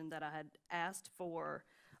mentioned that I had asked for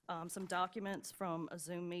some documents from a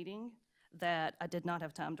Zoom meeting that I did not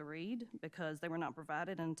have time to read because they were not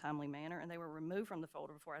provided in a timely manner and they were removed from the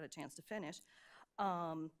folder before I had a chance to finish.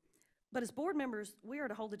 But as board members, we are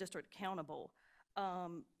to hold the district accountable.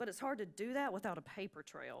 But it's hard to do that without a paper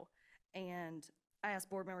trail. And I asked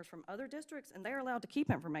board members from other districts, and they're allowed to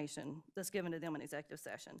keep information that's given to them in executive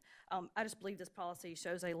session. I just believe this policy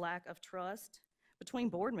shows a lack of trust between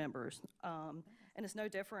board members. And it's no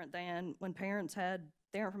different than when parents had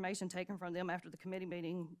their information taken from them after the committee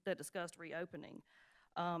meeting that discussed reopening.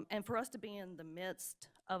 And for us to be in the midst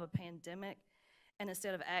of a pandemic, and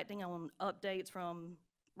instead of acting on updates from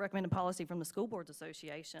recommended policy from the School Boards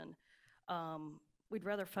Association, we'd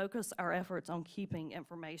rather focus our efforts on keeping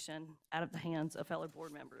information out of the hands of fellow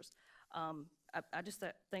board members. I just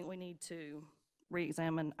think we need to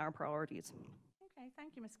re-examine our priorities. Okay,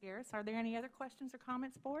 thank you, Ms. Garris. Are there any other questions or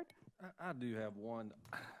comments, board? I do have one.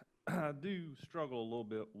 I do struggle a little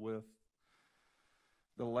bit with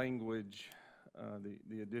the language,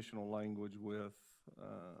 the additional language with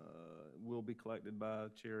will be collected by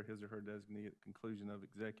chair, his or her designee at the conclusion of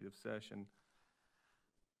executive session.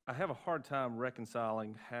 I have a hard time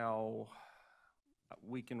reconciling how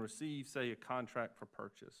we can receive, say, a contract for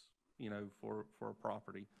purchase, for a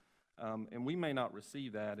property, and we may not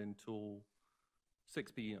receive that until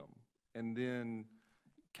 6 p.m. and then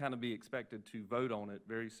kind of be expected to vote on it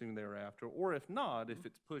very soon thereafter, or if not, if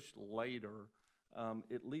it's pushed later,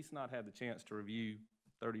 at least not have the chance to review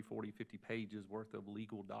 30, 40, 50 pages worth of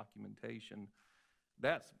legal documentation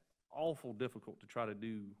that's awful difficult to try to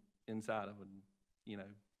do inside of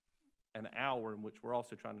an hour, in which we're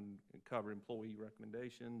also trying to cover employee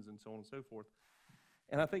recommendations and so on and so forth.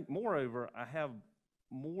 And I think, moreover, I have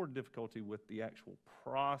more difficulty with the actual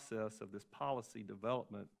process of this policy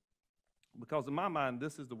development, because in my mind,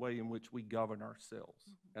 this is the way in which we govern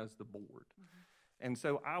ourselves as the board. And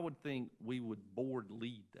so I would think we would board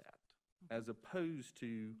lead that, as opposed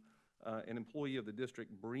to an employee of the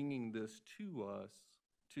district bringing this to us.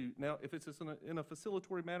 Now, if it's in a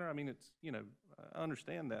facilitatory manner, I mean, it's, I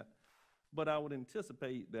understand that. But I would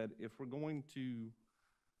anticipate that if we're going to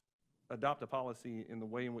adopt a policy in the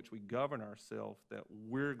way in which we govern ourselves, that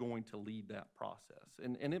we're going to lead that process.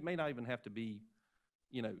 And it may not even have to be,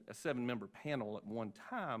 a 7-member panel at one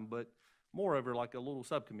time, but moreover, like a little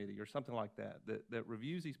subcommittee or something like that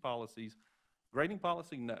reviews these policies. Grading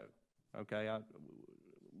policy, no. Okay,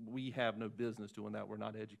 we have no business doing that. We're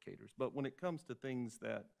not educators. But when it comes to things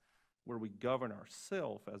where we govern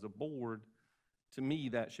ourselves as a board, to me,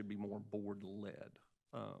 that should be more board-led.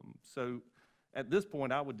 So at this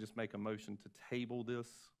point, I would just make a motion to table this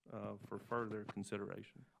for further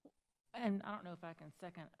consideration. And I don't know if I can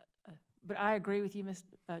second, but I agree with you,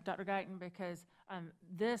 Dr. Guyton, because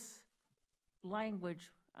this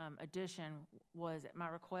language addition was at my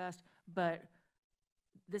request, but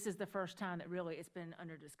this is the first time that really it's been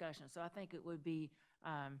under discussion. So I think it would be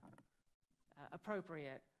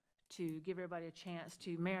appropriate to give everybody a chance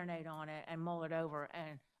to marinate on it and mull it over.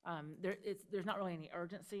 And there's not really any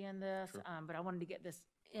urgency in this, sure. But I wanted to get this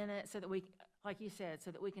in it so that we, like you said,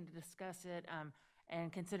 so that we can discuss it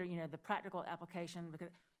and consider, the practical application.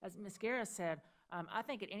 Because as Ms. Garris said, I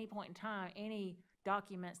think at any point in time, any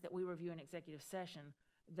documents that we review in executive session,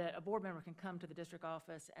 that a board member can come to the district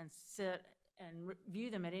office and sit and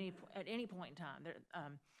review them at any point in time.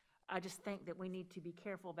 I just think that we need to be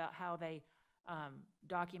careful about how they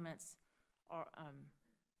documents are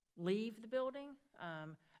leave the building.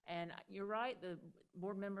 And you're right, the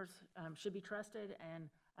board members should be trusted, and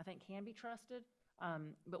I think can be trusted.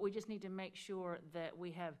 But we just need to make sure that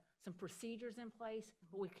we have some procedures in place,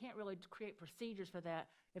 but we can't really create procedures for that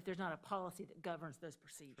if there's not a policy that governs those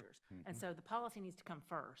procedures. Mm-hmm. And so the policy needs to come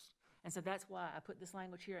first. And so that's why I put this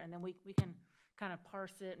language here, and then we can kind of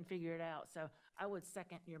parse it and figure it out. So I would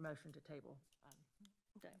second your motion to table.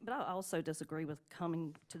 Okay. But I also disagree with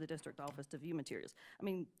coming to the district office to view materials. I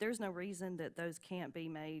mean, there's no reason that those can't be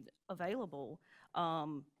made available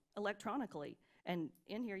electronically. And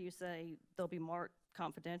in here you say they'll be marked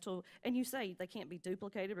confidential, and you say they can't be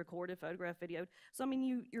duplicated, recorded, photographed, videoed. So, I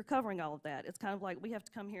mean, you're covering all of that. It's kind of like we have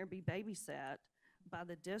to come here and be babysat by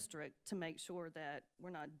the district to make sure that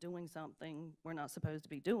we're not doing something we're not supposed to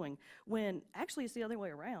be doing, when actually it's the other way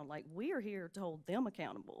around. Like, we are here to hold them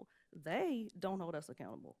accountable. They don't hold us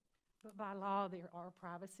accountable. But by law, there are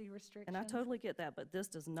privacy restrictions. And I totally get that, but this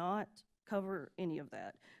does not cover any of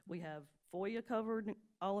that. We have FOIA covered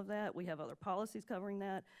all of that. We have other policies covering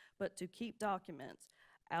that. But to keep documents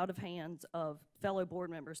out of hands of fellow board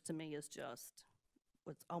members, to me, is just,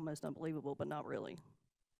 it's almost unbelievable, but not really.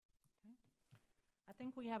 Okay. I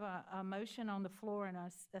think we have a motion on the floor and a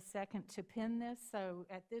second to pin this. So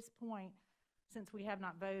at this point, since we have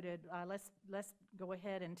not voted, let's go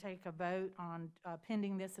ahead and take a vote on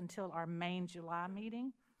pending this until our main July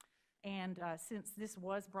meeting. And since this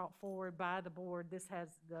was brought forward by the board, this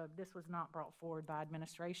was not brought forward by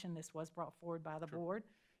administration. This was brought forward by the board,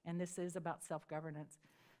 and this is about self-governance.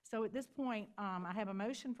 So at this point, I have a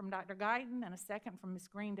motion from Dr. Guyton and a second from Ms.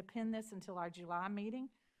 Green to pin this until our July meeting.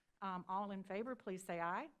 All in favor, please say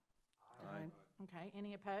aye. Aye. Okay,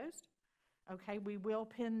 any opposed? Okay, we will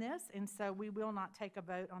pin this, and so we will not take a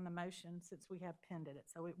vote on the motion since we have pinned it.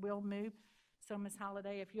 So it will move. So, Ms.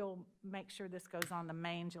 Holliday, if you'll make sure this goes on the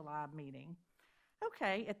main July meeting.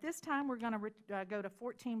 Okay, at this time, we're going to go to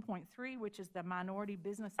 14.3, which is the Minority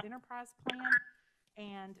Business Enterprise Plan.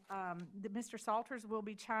 And Mr. Salters will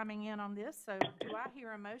be chiming in on this. So do I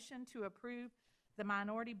hear a motion to approve the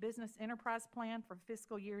Minority Business Enterprise Plan for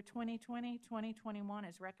fiscal year 2020-2021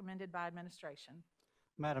 as recommended by administration?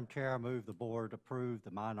 Madam Chair, I move the board approve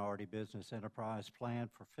the Minority Business Enterprise Plan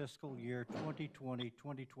for fiscal year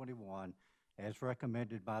 2020-2021 as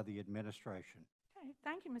recommended by the administration. Okay,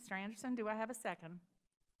 thank you, Mr. Anderson. Do I have a second?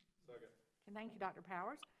 Second. Okay, thank you, Dr.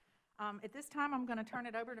 Powers. At this time, I'm going to turn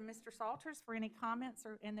it over to Mr. Salters for any comments,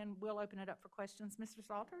 and then we'll open it up for questions. Mr.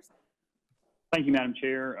 Salters? Thank you, Madam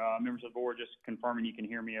Chair. Members of the board, just confirming you can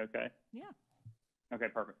hear me okay? Yeah. Okay,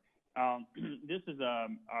 perfect. This is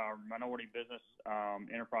our Minority Business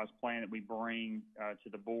Enterprise Plan that we bring to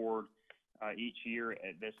the board each year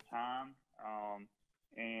at this time.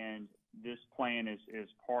 And this plan is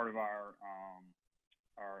part of our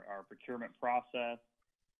our procurement process,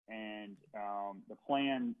 and the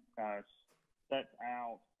plan sets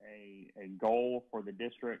out a goal for the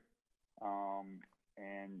district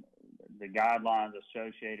and the guidelines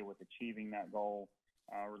associated with achieving that goal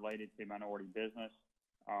related to minority business.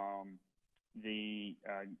 The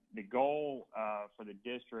goal for the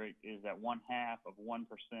district is that 1/2 of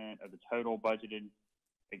 1% of the total budget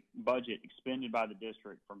expended by the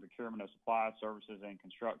district from procurement of supplies, services, and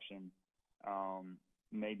construction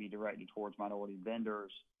may be directed towards minority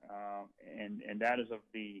vendors, and that is of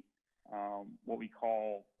the what we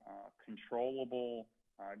call controllable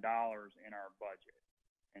dollars in our budget.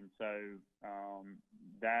 And so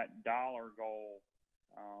that dollar goal,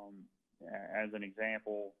 as an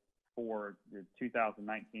example, for the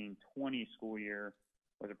 2019-20 school year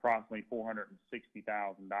was approximately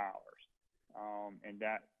 $460,000. And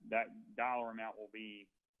that dollar amount will be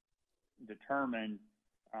determined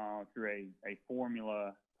through a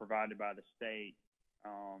formula provided by the state.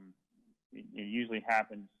 It usually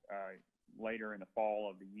happens later in the fall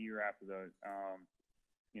of the year after the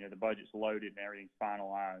budget's loaded and everything's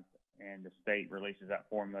finalized, and the state releases that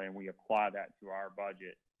formula, and we apply that to our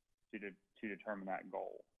budget to determine that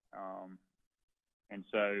goal. And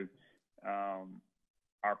so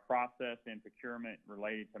our process in procurement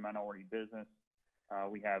related to minority business,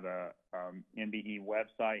 we have a MBE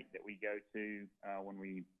website that we go to when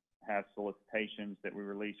we have solicitations that we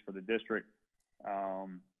release for the district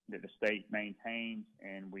that the state maintains,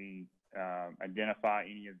 and we identify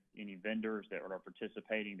any vendors that are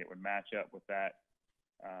participating that would match up with that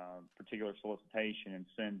particular solicitation and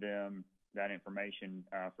send them that information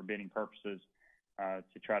for bidding purposes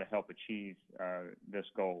to try to help achieve this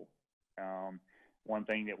goal. One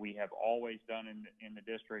thing that we have always done in the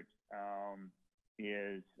district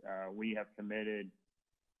is we have committed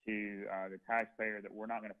to the taxpayer that we're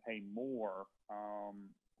not going to pay more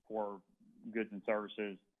for goods and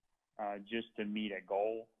services just to meet a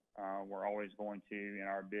goal. We're always going to, in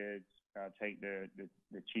our bids, take the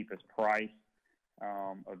cheapest price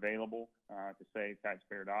available to save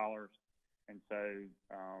taxpayer dollars. And so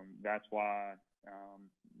that's why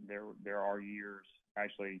there are years,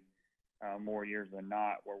 actually more years than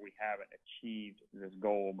not, where we haven't achieved this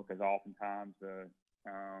goal, because oftentimes the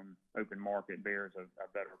open market bears a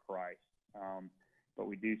better price. But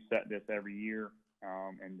we do set this every year,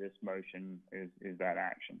 and this motion is that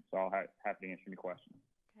action. So I'll happy to answer any questions.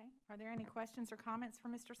 Okay. Are there any questions or comments for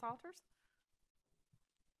Mr. Salters?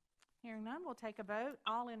 Hearing none, we'll take a vote.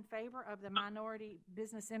 All in favor of the Minority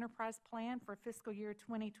Business Enterprise Plan for fiscal year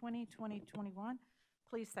 2020-2021,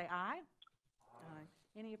 please say aye. Aye.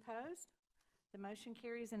 Any opposed? The motion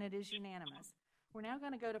carries, and it is unanimous. We're now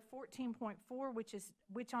going to go to 14.4, which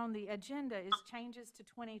on the agenda is changes to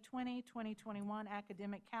 2020-2021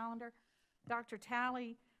 academic calendar. Dr.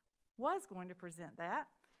 Talley was going to present that,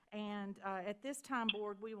 and at this time,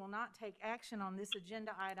 Board, we will not take action on this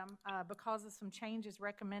agenda item because of some changes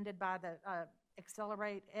recommended by the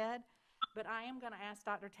Accelerate Ed, but I am going to ask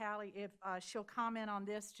Dr. Talley if she'll comment on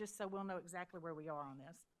this, just so we'll know exactly where we are on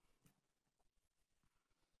this.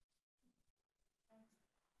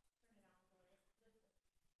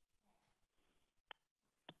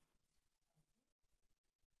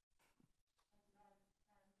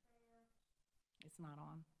 It's not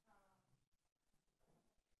on.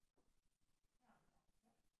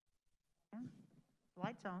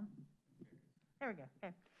 Lights on. There we go.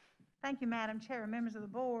 Okay. Thank you, Madam Chair and members of the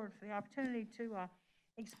board, for the opportunity to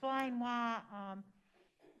explain why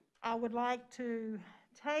I would like to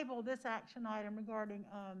table this action item regarding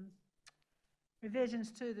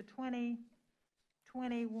revisions to the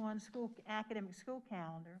 2021 academic school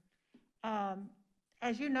calendar.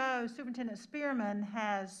 As you know, Superintendent Spearman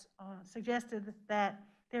has suggested that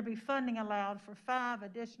there be funding allowed for 5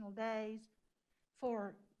 additional days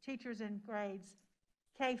for teachers in grades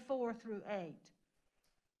K4 through 8.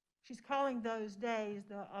 She's calling those days,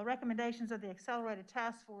 the recommendations of the Accelerated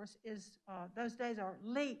Task Force is, those days are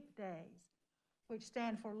LEAP days, which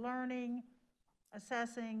stand for learning,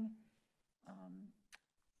 assessing,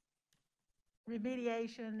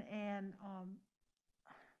 remediation, and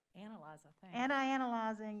Analyze, I think.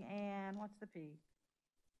 Analyzing, and what's the P?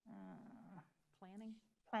 Planning.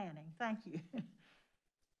 Planning, thank you.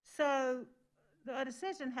 So the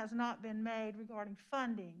decision has not been made regarding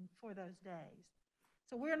funding for those days.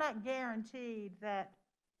 So we're not guaranteed that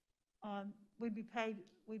we'd be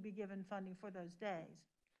given funding for those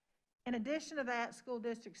days. In addition to that, school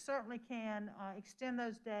districts certainly can extend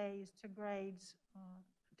those days to grades,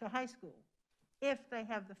 to high school, if they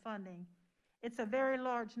have the funding. It's a very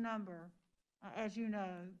large number, as you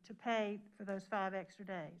know, to pay for those 5 extra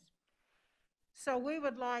days. So we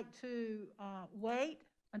would like to wait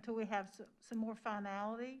until we have some more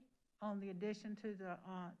finality on the addition to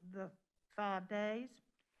the 5 days.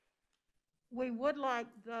 We would like,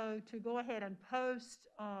 though, to go ahead and post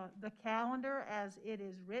the calendar as it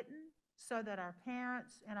is written so that our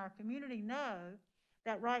parents and our community know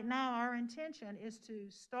that right now our intention is to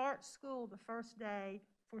start school the first day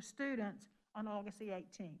for students on August the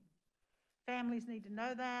 18th. Families need to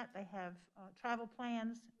know that. They have travel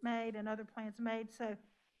plans made and other plans made. So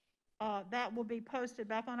that will be posted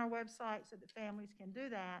back on our website so that families can do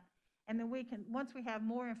that. And then we can, once we have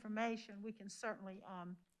more information, we can certainly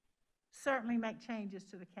make changes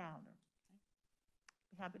to the calendar.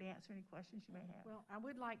 Be happy to answer any questions you may have. Well, I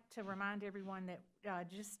would like to remind everyone that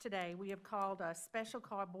just today we have called a special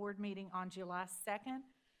call board meeting on July 2nd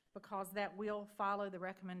because that will follow the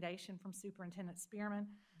recommendation from Superintendent Spearman.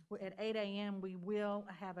 At 8 a.m. we will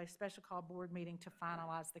have a special call board meeting to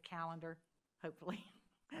finalize the calendar, hopefully.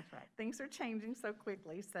 That's right. Things are changing so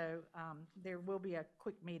quickly, so there will be a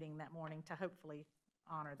quick meeting that morning to hopefully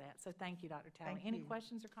honor that. So thank you, Dr. Talley. Thank Any you.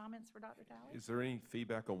 questions or comments for Dr. Talley? Is there any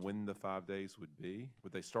feedback on when the 5 days would be?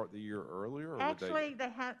 Would they start the year earlier? Or Actually, they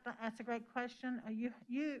have, that's a great question.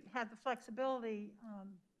 You have the flexibility,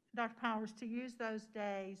 Dr. Powers, to use those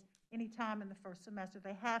days anytime in the first semester.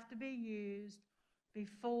 They have to be used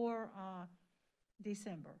before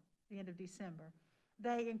December, the end of December.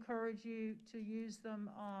 They encourage you to use them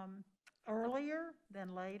earlier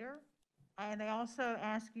than later, and they also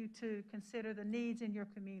ask you to consider the needs in your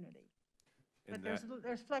community. And But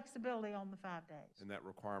there's flexibility on the 5 days. And that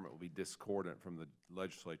requirement will be discordant from the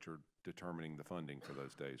legislature determining the funding for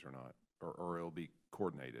those days or not? Or it'll be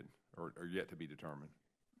coordinated or yet to be determined?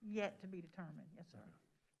 Yet to be determined, yes, sir.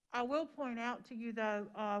 I will point out to you, though,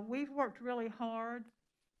 we've worked really hard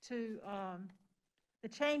to, the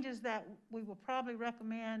changes that we will probably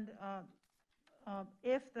recommend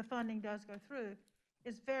if the funding does go through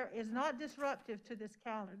is not disruptive to this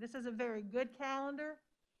calendar. This is a very good calendar.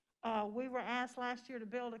 We were asked last year to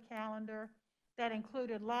build a calendar that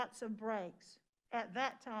included lots of breaks at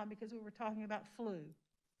that time because we were talking about flu.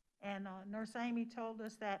 And Nurse Amy told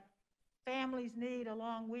us that families need a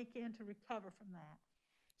long weekend to recover from that.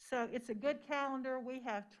 So it's a good calendar. We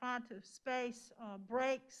have tried to space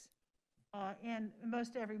breaks in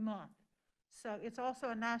most every month. So it's also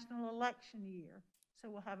a national election year. So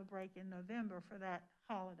we'll have a break in November for that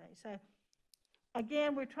holiday. So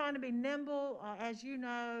again, we're trying to be nimble. As you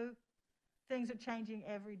know, things are changing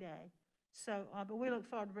every day. So, but we look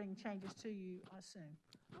forward to bringing changes to you soon.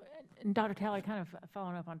 And Dr. Talley, kind of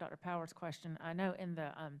following up on Dr. Powers' question, I know in the,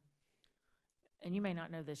 and you may not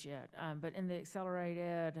know this yet, but in the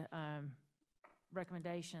accelerated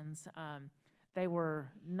recommendations, they were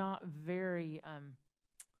not very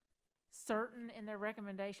certain in their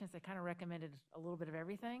recommendations. They kind of recommended a little bit of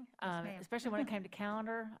everything, especially when it came to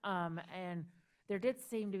calendar. And there did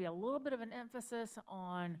seem to be a little bit of an emphasis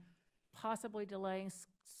on possibly delaying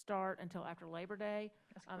start until after Labor Day.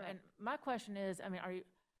 And my question is, I mean,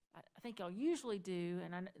 I think y'all usually do,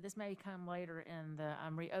 and this may come later in the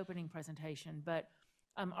reopening presentation, but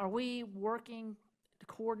are we working to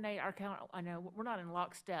coordinate our calendar? I know we're not in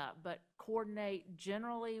lockstep, but coordinate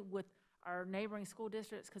generally with our neighboring school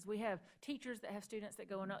districts, because we have teachers that have students that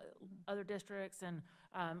go in other districts, and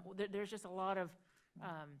there's just a lot of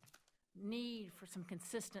need for some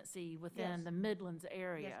consistency within the Midlands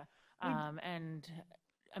area. And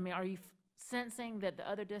I mean, are you sensing that the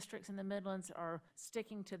other districts in the Midlands are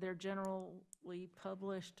sticking to their generally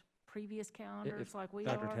published previous calendars like we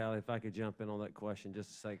are? Dr. Talley, if I could jump in on that question just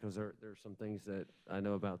a second, because there's some things that I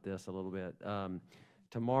know about this a little bit.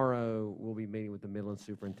 Tomorrow, we'll be meeting with the Midland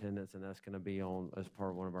superintendents, and that's going to be on as part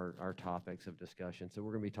of one of our topics of discussion. So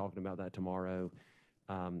we're going to be talking about that tomorrow.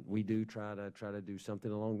 We do try to do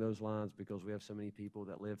something along those lines because we have so many people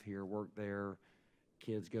that live here, work there,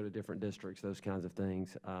 kids go to different districts, those kinds of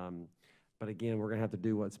things. But again, we're going to have to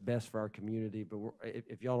do what's best for our community. But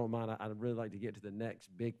if y'all don't mind, I'd really like to get to the next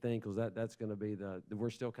big thing, because that's going to be we're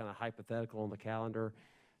still kind of hypothetical on the calendar.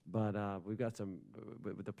 But we've got some,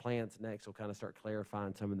 with the plans next, we'll kind of start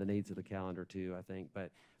clarifying some of the needs of the calendar too, I think. But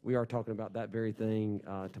we are talking about that very thing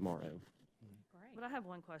tomorrow. Great. But I have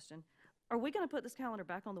one question. Are we going to put this calendar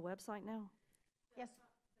back on the website now? Yes.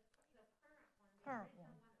 Current one.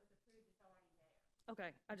 Okay.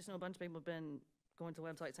 I just know a bunch of people have been going to the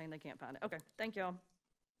website saying they can't find it. Okay. Thank y'all.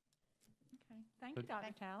 Okay. Thank you,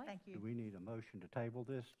 Dr. Talley. Thank you. Do we need a motion to table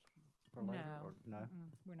this for later? Or no?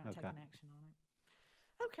 We're not taking action on it.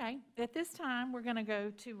 Okay, at this time, we're going to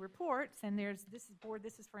go to reports, and this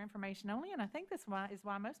is for information only, and I think this is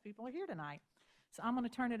why most people are here tonight. So I'm going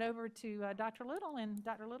to turn it over to Dr. Little, and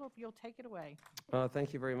Dr. Little, if you'll take it away.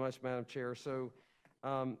 Thank you very much, Madam Chair. So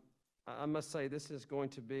I must say this is going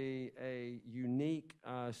to be a unique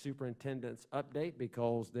superintendent's update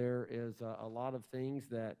because there is a lot of things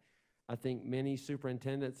that I think many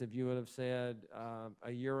superintendents, if you would have said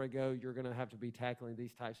a year ago, you're going to have to be tackling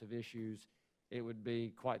these types of issues, it would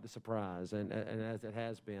be quite the surprise, and as it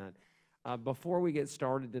has been. Before we get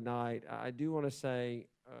started tonight, I do want to say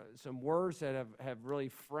some words that have really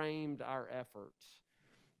framed our efforts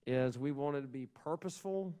is we wanted to be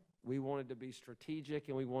purposeful, we wanted to be strategic,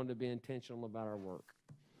 and we wanted to be intentional about our work.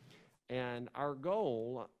 And our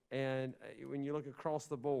goal, and when you look across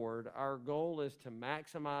the board, our goal is to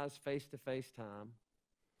maximize face-to-face time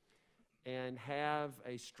and have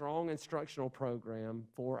a strong instructional program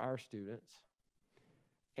for our students.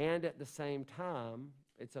 And at the same time,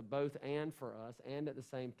 it's a both and for us, and at the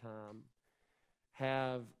same time,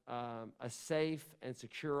 have a safe and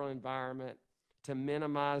secure environment to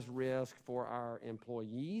minimize risk for our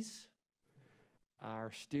employees,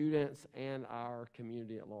 our students, and our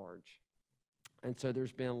community at large. And so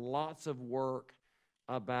there's been lots of work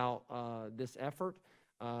about this effort.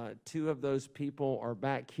 Two of those people are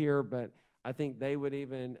back here, but I think they would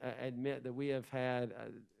even admit that we have had,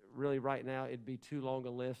 really right now, it'd be too long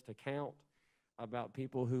a list to count about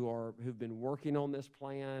people who've been working on this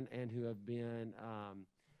plan and who have been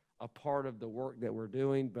a part of the work that we're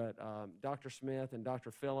doing. But Dr. Smith and Dr.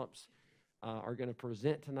 Phillips are going to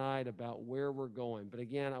present tonight about where we're going. But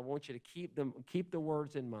again, I want you to keep the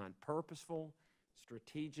words in mind: purposeful,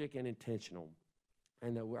 strategic, and intentional.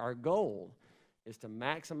 And that our goal is to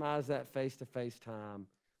maximize that face-to-face time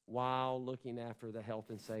while looking after the health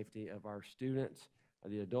and safety of our students,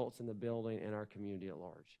 the adults in the building, and our community at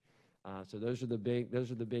large. So those are the big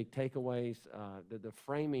takeaways, the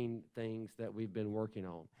framing things that we've been working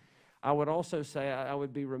on. I would also say, I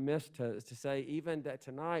would be remiss to say, even that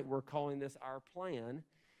tonight we're calling this our plan,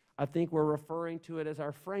 I think we're referring to it as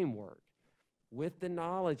our framework, with the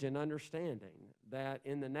knowledge and understanding that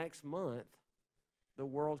in the next month, the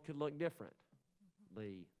world could look differently.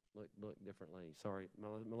 Look differently. Sorry,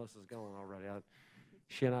 Melissa's gone already.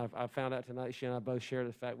 She and I found out tonight, she and I both share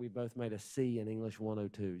the fact we both made a C in English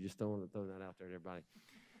 102. Just don't want to throw that out there to everybody.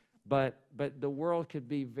 But the world could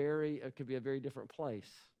be a very different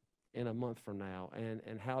place in a month from now.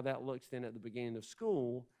 And how that looks then at the beginning of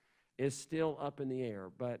school is still up in the air.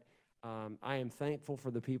 But I am thankful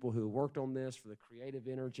for the people who worked on this, for the creative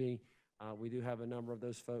energy. We do have a number of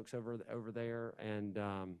those folks over there, and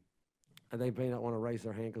they may not want to raise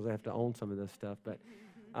their hand because they have to own some of this stuff. But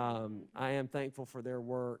I am thankful for their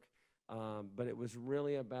work, but it was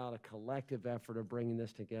really about a collective effort of bringing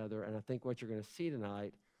this together. And I think what you're going to see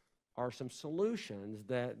tonight are some solutions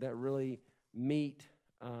that really meet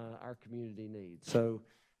our community needs. So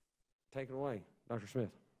take it away, Dr.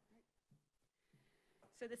 Smith.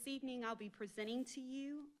 So this evening I'll be presenting to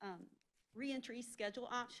you reentry schedule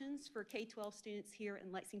options for K-12 students here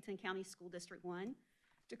in Lexington County School District 1.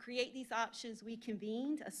 To create these options, we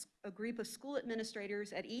convened a group of school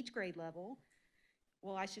administrators at each grade level,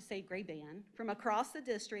 well, I should say grade band, from across the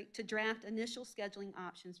district to draft initial scheduling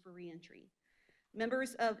options for reentry.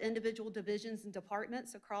 Members of individual divisions and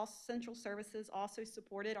departments across central services also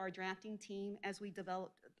supported our drafting team as we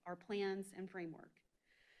developed our plans and framework.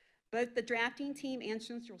 Both the drafting team and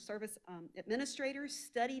central service administrators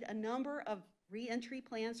studied a number of reentry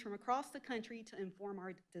plans from across the country to inform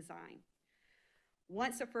our design.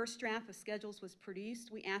 Once a first draft of schedules was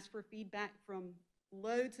produced, we asked for feedback from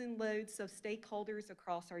loads and loads of stakeholders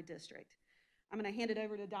across our district. I'm going to hand it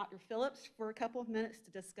over to Dr. Phillips for a couple of minutes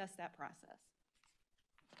to discuss that process.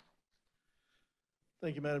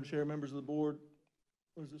 Thank you, Madam Chair, members of the board.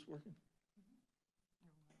 Oh, is this working?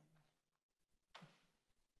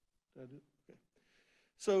 Did I do it? Okay.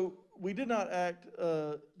 So we did not act,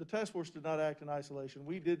 the task force did not act in isolation.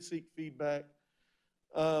 We did seek feedback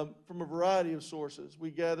from a variety of sources.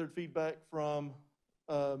 We gathered feedback from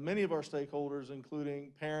many of our stakeholders,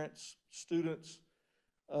 including parents, students,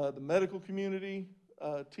 the medical community,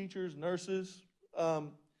 teachers, nurses.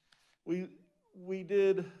 We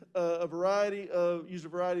did used a variety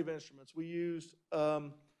of instruments. We used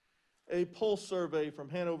a pulse survey from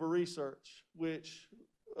Hanover Research, which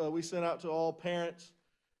we sent out to all parents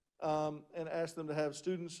and asked them to have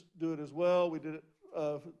students do it as well. We did it,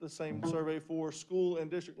 the same survey for school and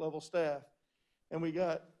district level staff. And we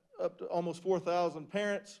got up to almost 4,000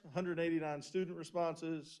 parents, 189 student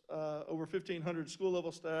responses, over 1,500 school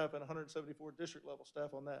level staff, and 174 district level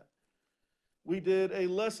staff on that. We did a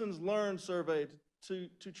lessons learned survey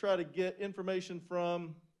to try to get information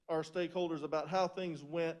from our stakeholders about how things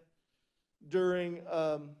went during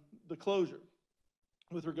the closure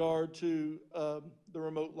with regard to the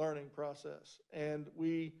remote learning process. And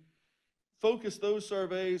we focused those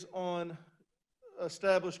surveys on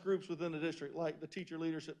established groups within the district, like the Teacher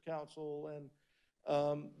Leadership Council and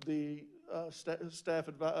the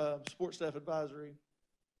Support Staff Advisory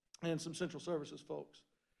and some Central Services folks.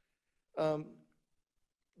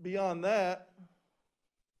 Beyond that,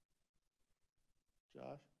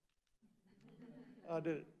 Josh, I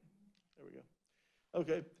did it. There we go.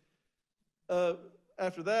 Okay.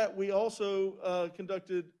 After that, we also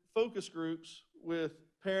conducted focus groups with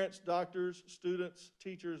parents, doctors, students,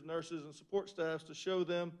 teachers, nurses, and support staffs to show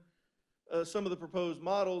them some of the proposed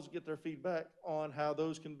models, get their feedback on how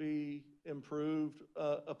those can be improved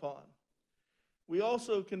upon. We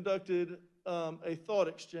also conducted a thought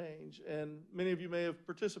exchange, and many of you may have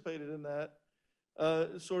participated in that.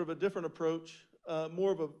 Sort of a different approach,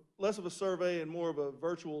 less of a survey and more of a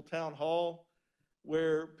virtual town hall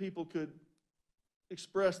where people could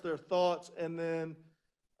express their thoughts and then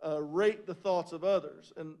rate the thoughts of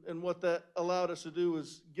others. And what that allowed us to do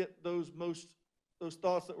was get those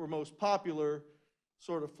thoughts that were most popular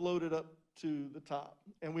sort of floated up to the top.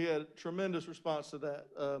 And we had a tremendous response to that.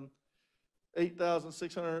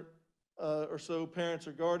 8,600 or so parents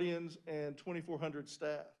or guardians and 2,400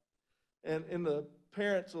 staff. And in the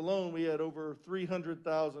parents alone, we had over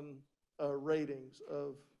 300,000 ratings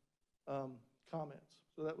of comments.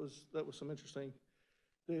 So that was some interesting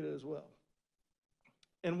data as well.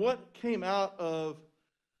 And what came out of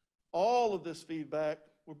all of this feedback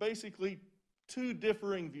were basically two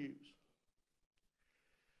differing views.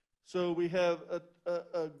 So we have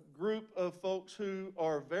a group of folks who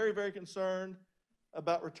are very, very concerned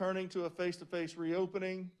about returning to a face-to-face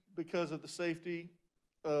reopening because of the safety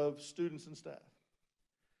of students and staff.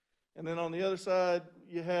 And then on the other side,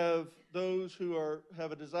 you have those who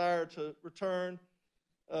have a desire to return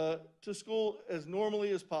to school as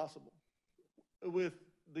normally as possible with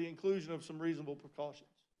the inclusion of some reasonable precautions.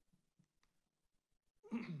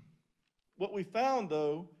 What we found,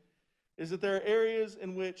 though, is that there are areas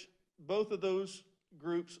in which both of those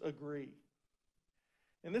groups agree.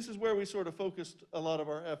 And this is where we sort of focused a lot of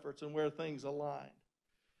our efforts and where things aligned.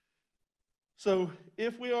 So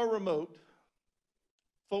if we are remote,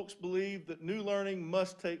 folks believe that new learning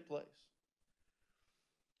must take place.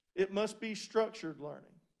 It must be structured learning.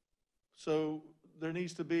 So there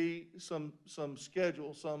needs to be some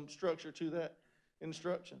schedule, some structure to that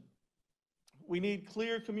instruction. We need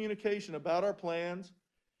clear communication about our plans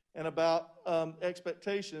and about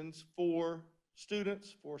expectations for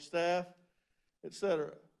students, for staff,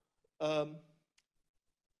 etc.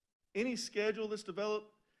 Any schedule that's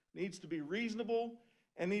developed needs to be reasonable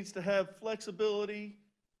and needs to have flexibility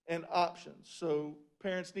and options. So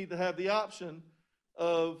parents need to have the option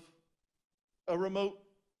of a remote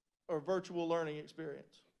or virtual learning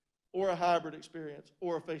experience, or a hybrid experience,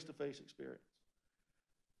 or a face-to-face experience.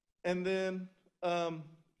 And then, of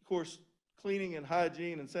course, cleaning and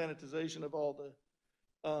hygiene and sanitization of all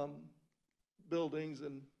the buildings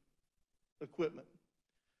and equipment.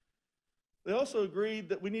 They also agreed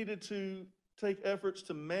that we needed to take efforts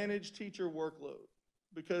to manage teacher workload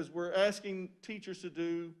because we're asking teachers to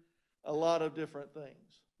do a lot of different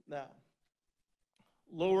things now.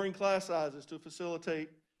 Lowering class sizes to facilitate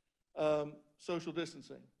social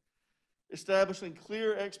distancing. Establishing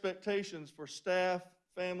clear expectations for staff,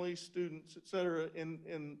 families, students, et cetera,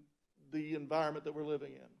 in the environment that we're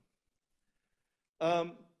living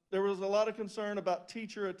in. There was a lot of concern about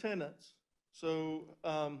teacher attendance. So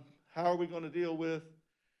how are we going to deal with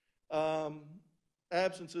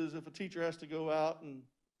absences if a teacher has to go out and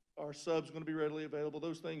our sub's going to be readily available,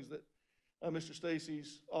 those things that Mr.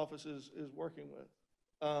 Stacy's office is working with.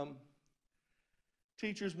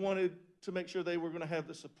 Teachers wanted to make sure they were going to have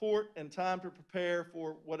the support and time to prepare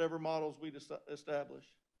for whatever models we establish.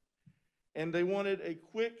 And they wanted a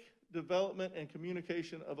quick development and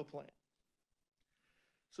communication of a plan.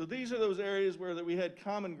 So these are those areas where we had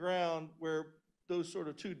common ground, where those sort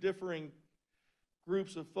of two differing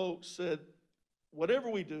groups of folks said, whatever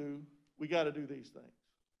we do, we got to do these things.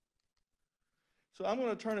 So I'm going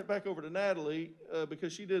to turn it back over to Natalie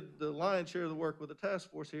because she did the lion's share of the work with the task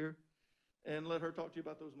force here, and let her talk to you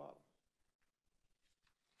about those models.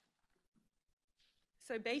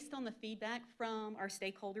 So based on the feedback from our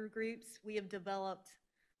stakeholder groups, we have developed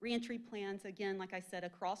reentry plans, again, like I said,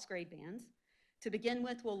 across grade bands. To begin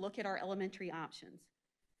with, we'll look at our elementary options.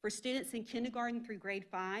 For students in kindergarten through grade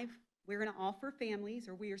 5, we're going to offer families,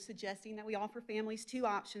 or we are suggesting that we offer families 2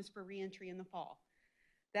 options for reentry in the fall.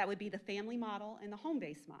 That would be the family model and the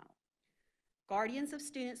home-based model. Guardians of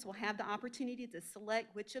students will have the opportunity to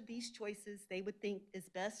select which of these choices they would think is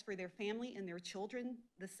best for their family and their children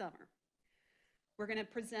this summer. We're going to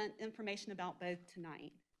present information about both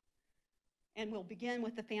tonight. And we'll begin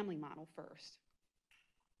with the family model first.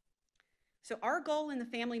 So our goal in the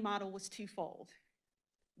family model was twofold.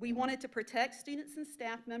 We wanted to protect students and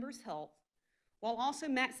staff members' health while also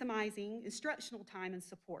maximizing instructional time and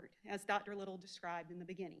support, as Dr. Little described in the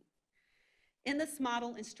beginning. In this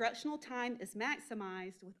model, instructional time is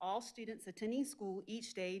maximized with all students attending school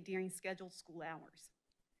each day during scheduled school hours.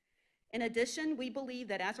 In addition, we believe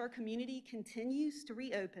that as our community continues to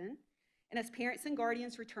reopen and as parents and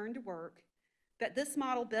guardians return to work, that this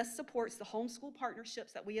model best supports the homeschool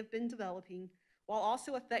partnerships that we have been developing while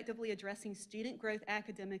also effectively addressing student growth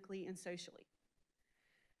academically and socially.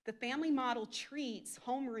 The family model treats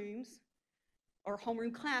homerooms or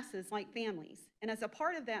homeroom classes like families, and as a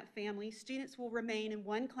part of that family, students will remain in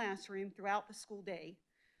one classroom throughout the school day,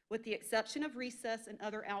 with the exception of recess and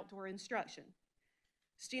other outdoor instruction.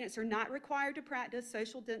 Students are not required to practice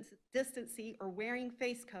social distancing or wearing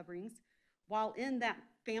face coverings while in that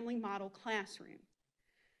family model classroom.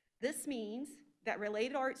 This means that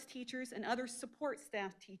related arts teachers and other support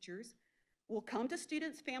staff teachers will come to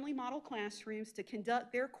students' family model classrooms to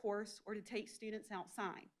conduct their course or to take students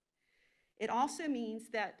outside. It also means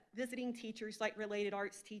that visiting teachers like related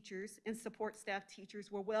arts teachers and support staff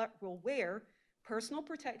teachers will wear personal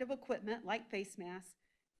protective equipment like face masks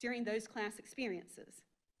during those class experiences.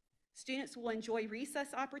 Students will enjoy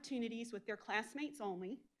recess opportunities with their classmates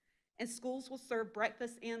only, and schools will serve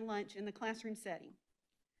breakfast and lunch in the classroom setting.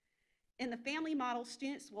 In the family model,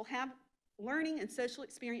 students will have learning and social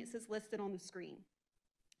experiences listed on the screen.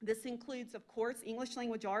 This includes, of course, English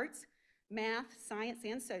language arts, math, science,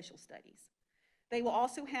 and social studies. They will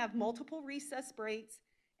also have multiple recess breaks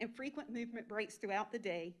and frequent movement breaks throughout the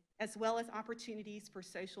day, as well as opportunities for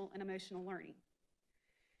social and emotional learning.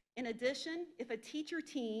 In addition, if a teacher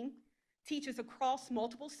team teaches across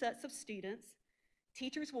multiple sets of students,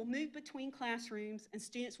 teachers will move between classrooms and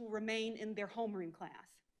students will remain in their homeroom class.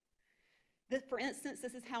 For instance,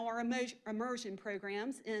 this is how our immersion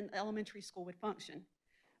programs in elementary school would function.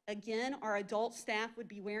 Again, our adult staff would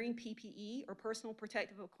be wearing PPE or personal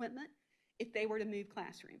protective equipment if they were to move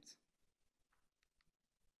classrooms.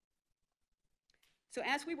 So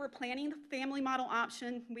as we were planning the family model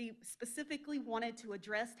option, we specifically wanted to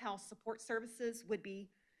address how support services would be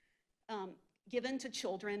given to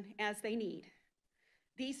children as they need.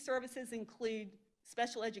 These services include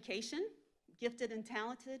special education, gifted and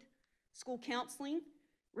talented, school counseling,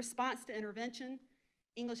 response to intervention,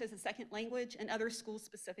 English as a second language, and other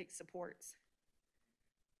school-specific supports.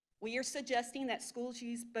 We are suggesting that schools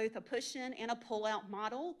use both a push-in and a pull-out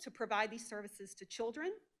model to provide these services to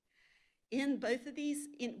children. In both of these,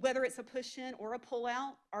 whether it's a push-in or a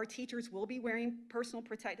pull-out, our teachers will be wearing personal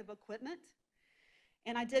protective equipment.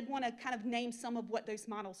 And I did want to kind of name some of what those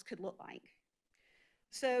models could look like.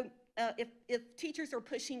 So if teachers are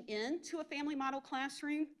pushing into a family model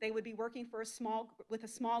classroom, they would be working with a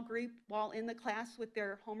small group while in the class with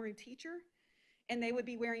their homeroom teacher, and they would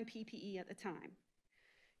be wearing PPE at the time.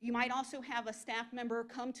 You might also have a staff member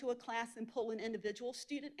come to a class and pull an individual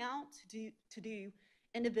student out to do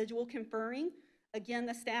individual conferring. Again,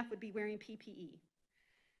 the staff would be wearing PPE.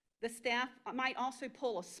 The staff might also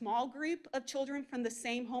pull a small group of children from the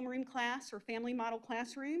same homeroom class or family model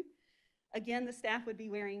classroom. Again, the staff would be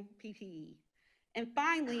wearing PPE. And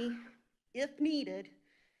finally, if needed,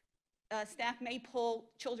 staff may pull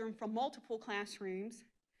children from multiple classrooms,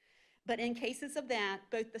 but in cases of that,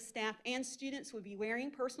 both the staff and students would be wearing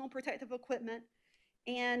personal protective equipment,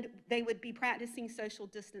 and they would be practicing social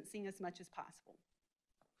distancing as much as possible.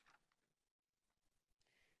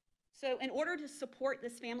 So in order to support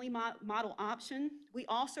this family model option, we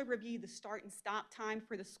also review the start and stop time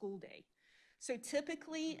for the school day. So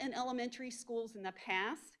typically in elementary schools in the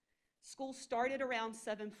past, schools started around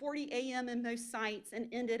 7:40 a.m. in most sites and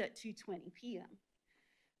ended at 2:20 p.m.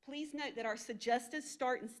 Please note that our suggested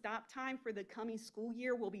start and stop time for the coming school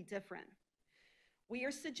year will be different. We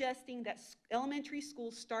are suggesting that elementary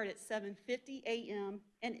schools start at 7:50 a.m.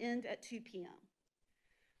 and end at 2 p.m.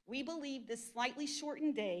 We believe this slightly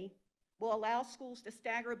shortened day will allow schools to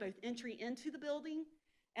stagger both entry into the building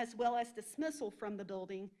as well as dismissal from the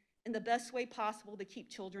building in the best way possible to keep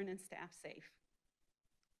children and staff safe.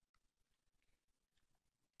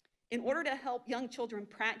 In order to help young children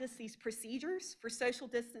practice these procedures for social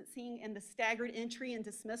distancing and the staggered entry and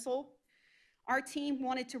dismissal, our team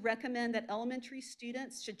wanted to recommend that elementary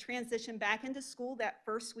students should transition back into school that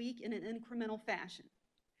first week in an incremental fashion.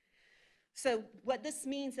 So what this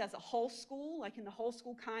means as a whole school, like in the whole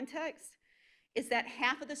school context, is that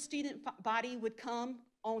half of the student body would come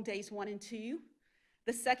on days 1 and 2.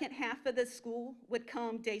 The second half of the school would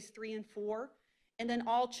come days 3 and 4, and then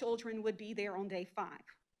all children would be there on day 5.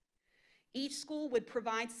 Each school would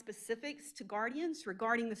provide specifics to guardians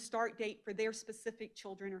regarding the start date for their specific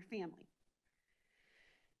children or family.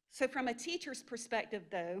 So from a teacher's perspective,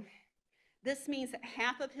 though, this means that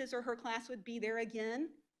half of his or her class would be there again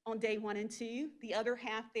on day 1 and 2, the other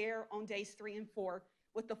half there on days 3 and 4,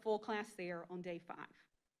 with the full class there on day 5.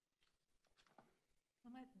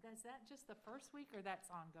 Is that just the first week or that's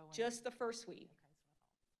ongoing? Just the first week.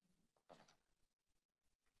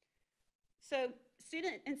 So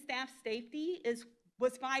student and staff safety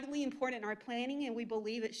was vitally important in our planning, and we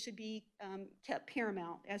believe it should be kept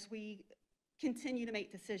paramount as we continue to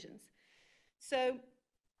make decisions. So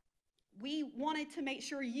we wanted to make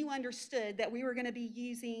sure you understood that we were going to be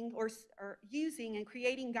using and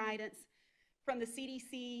creating guidance from the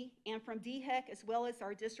CDC and from DHEC, as well as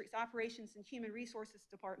our district's operations and human resources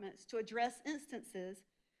departments, to address instances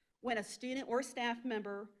when a student or staff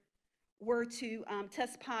member were to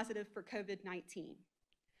test positive for COVID-19.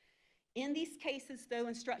 In these cases, though,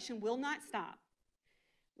 instruction will not stop.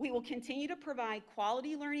 We will continue to provide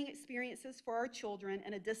quality learning experiences for our children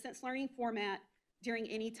in a distance learning format during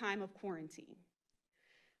any time of quarantine.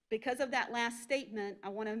 Because of that last statement, I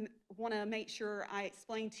want to make sure I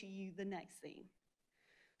explain to you the next thing.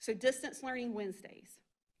 So distance learning Wednesdays.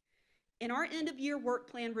 In our end-of-year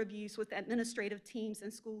work plan reviews with administrative teams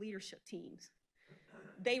and school leadership teams,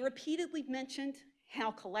 they repeatedly mentioned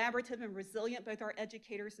how collaborative and resilient both our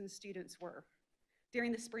educators and students were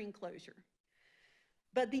during the spring closure.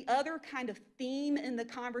 But the other kind of theme in the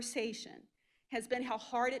conversation has been how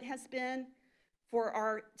hard it has been for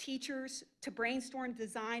our teachers to brainstorm,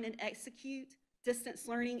 design, and execute distance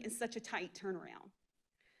learning in such a tight turnaround.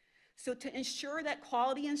 So to ensure that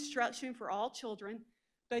quality instruction for all children,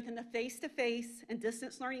 both in the face-to-face and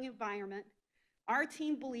distance learning environment, our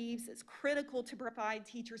team believes it's critical to provide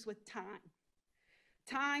teachers with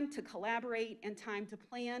time to collaborate and time to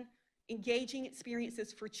plan engaging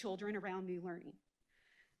experiences for children around new learning.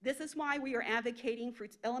 This is why we are advocating for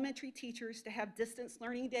elementary teachers to have distance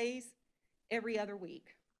learning days every other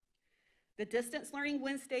week. The distance learning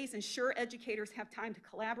Wednesdays ensure educators have time to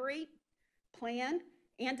collaborate, plan,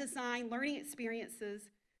 and design learning experiences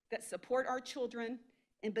that support our children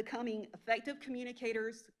in becoming effective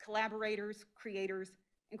communicators, collaborators, creators,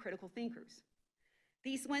 and critical thinkers.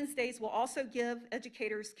 These Wednesdays will also give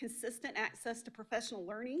educators consistent access to professional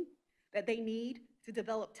learning that they need to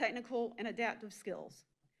develop technical and adaptive skills.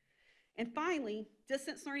 And finally,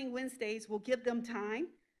 distance learning Wednesdays will give them time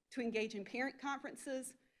to engage in parent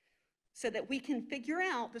conferences so that we can figure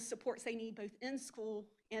out the supports they need both in school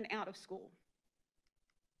and out of school.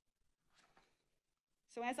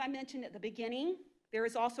 So as I mentioned at the beginning, there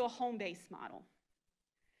is also a home-based model.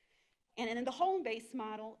 And in the home-based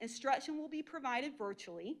model, instruction will be provided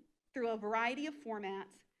virtually through a variety of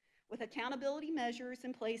formats with accountability measures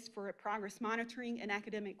in place for progress monitoring and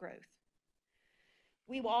academic growth.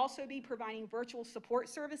 We will also be providing virtual support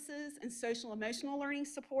services and social emotional learning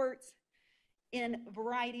supports in a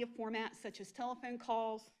variety of formats such as telephone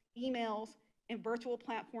calls, emails, and virtual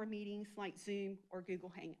platform meetings like Zoom or Google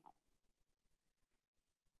Hangout.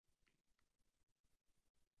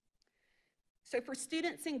 So for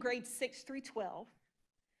students in grades 6 through 12,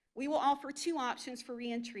 we will offer 2 options for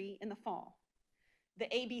reentry in the fall: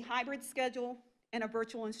 the AB hybrid schedule and a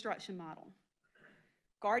virtual instruction model.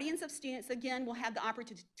 Guardians of students, again, will have the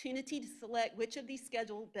opportunity to select which of these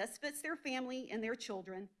schedules best fits their family and their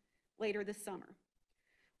children later this summer.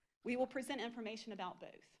 We will present information about both,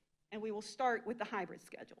 and we will start with the hybrid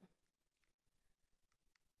schedule.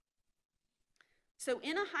 So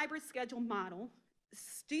in a hybrid schedule model,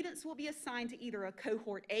 students will be assigned to either a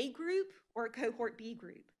cohort A group or a cohort B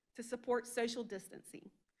group to support social distancing.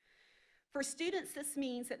 For students, this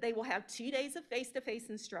means that they will have 2 days of face-to-face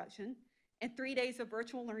instruction and 3 days of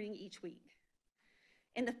virtual learning each week.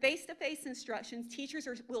 In the face-to-face instructions, teachers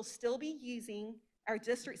will still be using our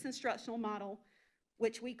district's instructional model,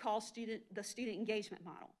 which we call the student engagement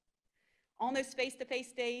model. On those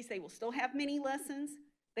face-to-face days, they will still have mini lessons,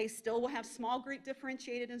 they still will have small group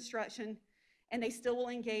differentiated instruction, and they still will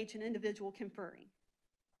engage in individual conferring.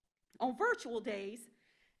 On virtual days,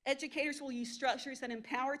 educators will use structures that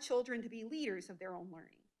empower children to be leaders of their own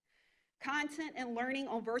learning. Content and learning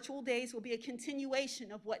on virtual days will be a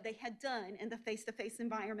continuation of what they had done in the face-to-face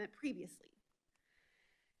environment previously.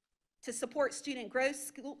 To support student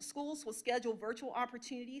growth, schools will schedule virtual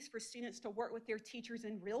opportunities for students to work with their teachers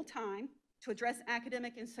in real time to address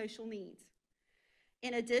academic and social needs.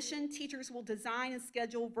 In addition, teachers will design and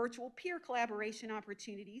schedule virtual peer collaboration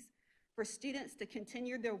opportunities for students to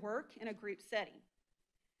continue their work in a group setting.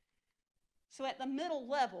 So at the middle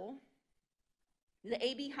level, the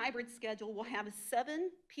AB hybrid schedule will have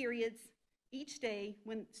 7 periods each day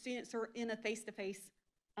when students are in a face-to-face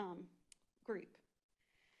group.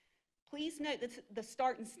 Please note that the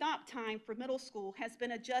start and stop time for middle school has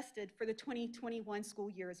been adjusted for the 2021 school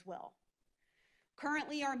year as well.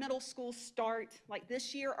 Currently, our middle schools start, like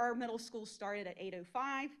this year, our middle schools started at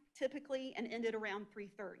 8:05 typically and ended around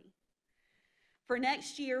 3:30. For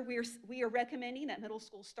next year, we are recommending that middle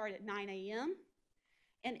schools start at 9 a.m.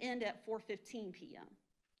 and end at 4:15 p.m.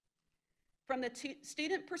 From the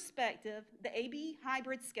student perspective, the AB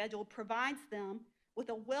hybrid schedule provides them with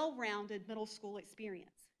a well-rounded middle school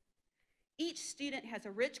experience. Each student has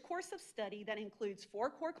a rich course of study that includes 4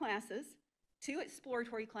 core classes, 2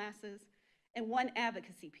 exploratory classes, and 1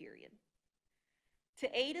 advocacy period.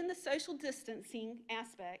 To aid in the social distancing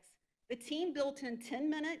aspects, the team built in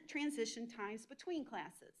 10-minute transition times between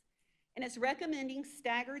classes and is recommending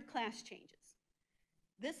staggered class changes.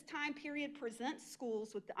 This time period presents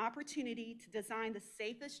schools with the opportunity to design the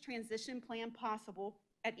safest transition plan possible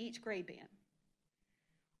at each grade band.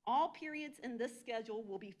 All periods in this schedule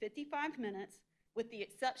will be 55 minutes, with the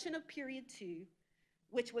exception of period 2,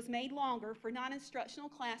 which was made longer for non-instructional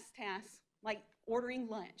class tasks like ordering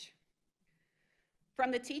lunch.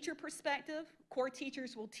 From the teacher perspective, core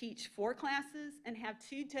teachers will teach 4 classes and have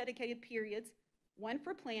 2 dedicated periods, 1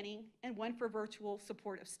 for planning and 1 for virtual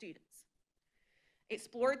support of students.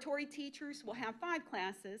 Exploratory teachers will have 5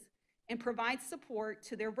 classes and provide support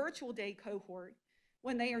to their virtual day cohort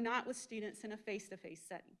when they are not with students in a face-to-face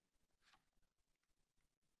setting.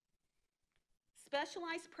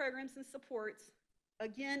 Specialized programs and supports,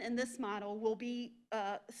 again in this model, will be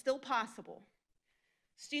still possible.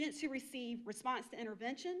 Students who receive response to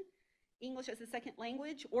intervention, English as a second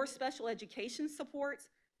language, or special education supports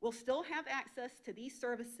will still have access to these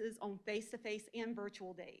services on face-to-face and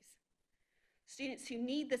virtual days. Students who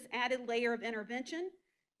need this added layer of intervention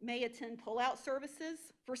may attend pull-out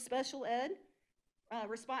services for special ed,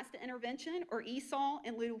 response to intervention, or ESOL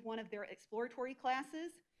in lieu of one of their exploratory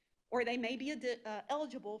classes, or they may be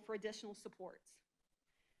eligible for additional supports.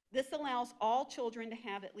 This allows all children to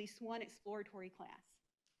have at least 1 exploratory class.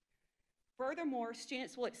 Furthermore,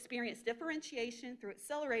 students will experience differentiation through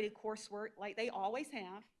accelerated coursework like they always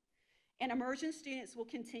have, and immersion students will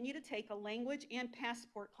continue to take a language and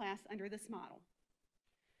passport class under this model.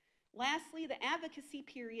 Lastly, the advocacy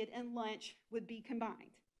period and lunch would be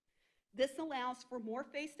combined. This allows for more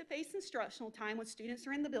face-to-face instructional time when students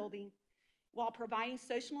are in the building, while providing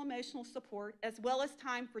social and emotional support, as well as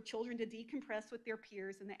time for children to decompress with their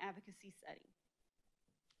peers in the advocacy setting.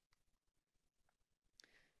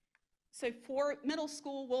 So for middle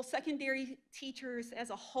school, secondary teachers as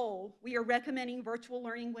a whole, we are recommending virtual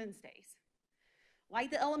learning Wednesdays.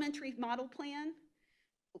 Like the elementary model plan,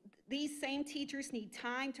 these same teachers need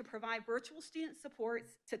time to provide virtual student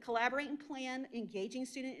supports, to collaborate and plan engaging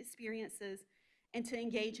student experiences, and to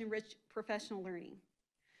engage in rich professional learning.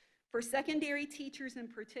 For secondary teachers in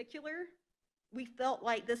particular, we felt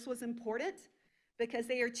like this was important because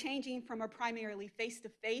they are changing from a primarily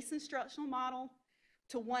face-to-face instructional model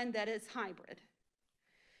to one that is hybrid.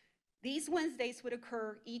 These Wednesdays would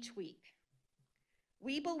occur each week.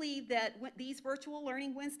 We believe that these virtual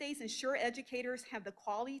learning Wednesdays ensure educators have the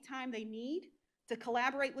quality time they need to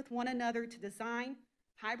collaborate with one another to design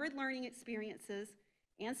hybrid learning experiences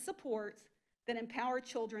and supports that empower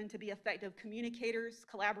children to be effective communicators,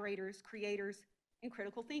 collaborators, creators, and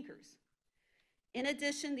critical thinkers. In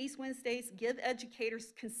addition, these Wednesdays give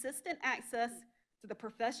educators consistent access to the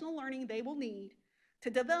professional learning they will need to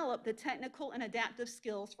develop the technical and adaptive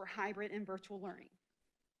skills for hybrid and virtual learning.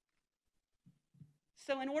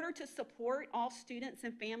 So in order to support all students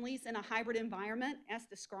and families in a hybrid environment as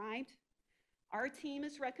described, our team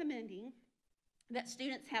is recommending that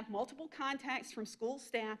students have multiple contacts from school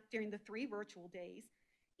staff during the 3 virtual days,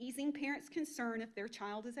 easing parents' concern if their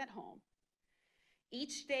child is at home.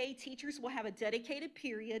 Each day, teachers will have a dedicated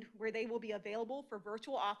period where they will be available for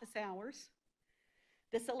virtual office hours.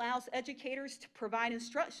 This allows educators to provide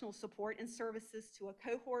instructional support and services to a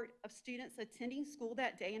cohort of students attending school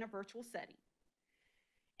that day in a virtual setting.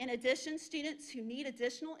 In addition, students who need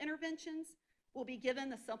additional interventions will be given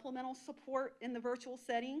the supplemental support in the virtual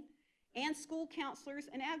setting, and school counselors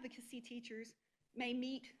and advocacy teachers may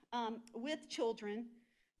meet with children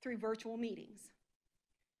through virtual meetings.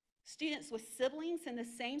 Students with siblings in the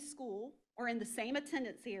same school or in the same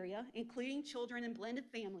attendance area, including children in blended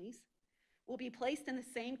families, will be placed in the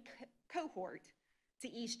same cohort to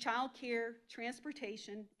ease childcare,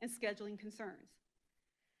 transportation, and scheduling concerns.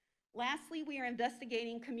 Lastly, we are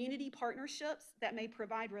investigating community partnerships that may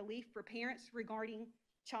provide relief for parents regarding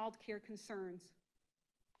childcare concerns.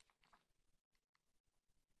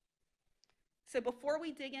 So before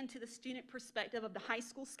we dig into the student perspective of the high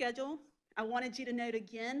school schedule, I wanted you to note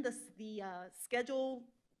again the schedule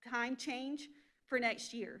time change for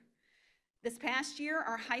next year. This past year,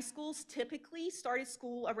 our high schools typically started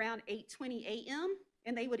school around 8:20 a.m.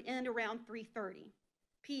 and they would end around 3:30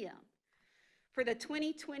 p.m. For the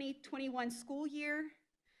 2020-21 school year,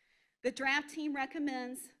 the draft team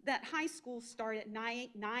recommends that high schools start at 9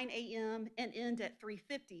 a.m. and end at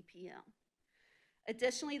 3:50 p.m.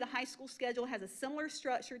 Additionally, the high school schedule has a similar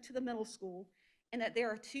structure to the middle school in that there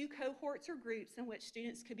are 2 cohorts or groups in which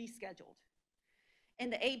students could be scheduled. In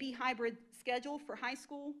the AB hybrid schedule for high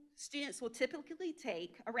school, students will typically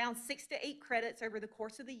take around 6 to 8 credits over the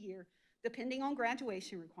course of the year, depending on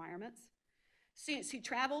graduation requirements. Students who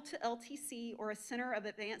travel to LTC or a center of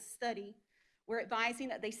advanced study, we're advising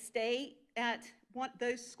that they stay at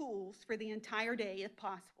those schools for the entire day if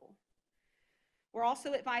possible. We're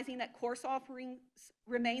also advising that course offerings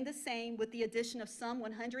remain the same with the addition of some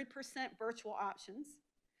 100% virtual options.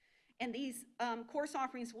 And these course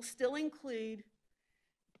offerings will still include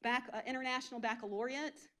international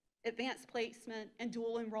baccalaureate, advanced placement, and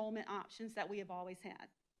dual enrollment options that we have always had.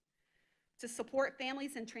 To support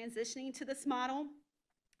families in transitioning to this model,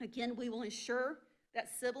 again, we will ensure that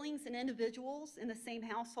siblings and individuals in the same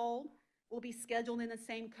household will be scheduled in the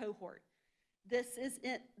same cohort. This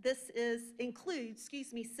includes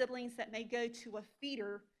siblings that may go to a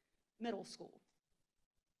feeder middle school.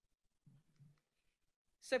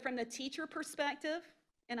 So from the teacher perspective,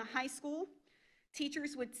 in a high school,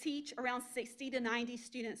 teachers would teach around 60 to 90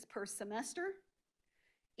 students per semester.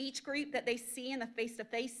 Each group that they see in the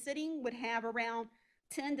face-to-face sitting would have around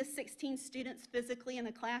 10 to 16 students physically in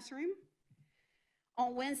the classroom.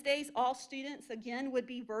 On Wednesdays, all students, again, would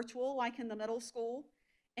be virtual like in the middle school,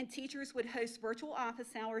 and teachers would host virtual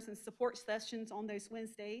office hours and support sessions on those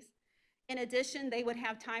Wednesdays. In addition, they would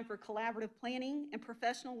have time for collaborative planning and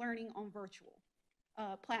professional learning on virtual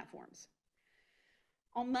platforms.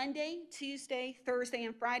 On Monday, Tuesday, Thursday,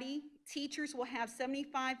 and Friday, teachers will have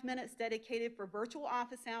 75 minutes dedicated for virtual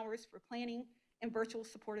office hours for planning and virtual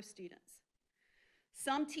support of students.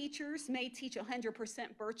 Some teachers may teach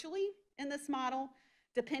 100% virtually in this model,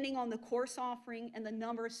 depending on the course offering and the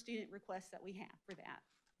number of student requests that we have for that.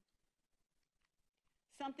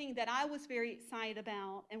 Something that I was very excited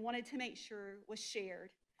about and wanted to make sure was shared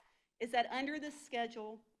is that under this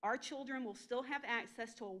schedule, our children will still have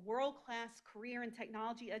access to a world-class career and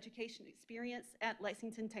technology education experience at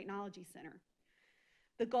Lexington Technology Center.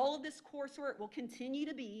 The goal of this coursework will continue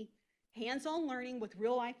to be hands-on learning with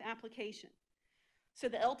real-life application. So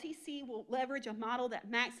the LTC will leverage a model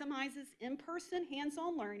that maximizes in-person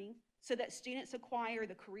hands-on learning so that students acquire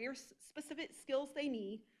the career-specific skills they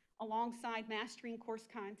need alongside mastering course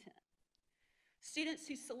content. Students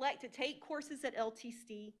who select to take courses at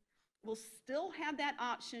LTC will still have that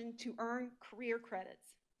option to earn career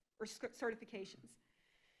credits or certifications.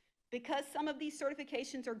 Because some of these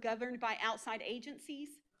certifications are governed by outside agencies,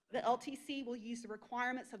 the LTC will use the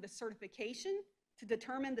requirements of the certification to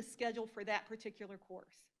determine the schedule for that particular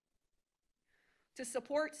course. To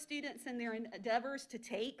support students in their endeavors to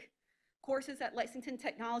take courses at Lexington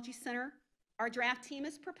Technology Center, our draft team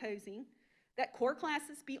is proposing that core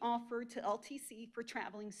classes be offered to LTC for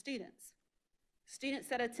traveling students. Students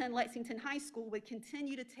that attend Lexington High School would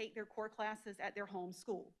continue to take their core classes at their home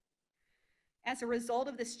school. As a result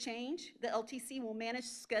of this change, the LTC will manage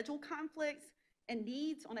schedule conflicts and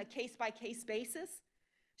needs on a case-by-case basis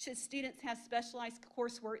should students have specialized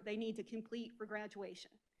coursework they need to complete for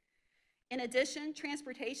graduation. In addition,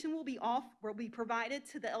 transportation will be provided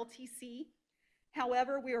to the LTC.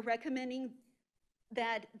 However, we are recommending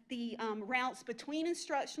that the routes between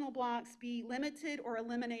instructional blocks be limited or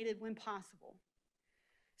eliminated when possible.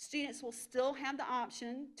 Students will still have the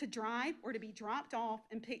option to drive or to be dropped off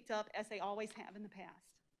and picked up as they always have in the past.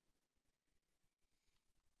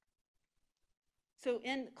 So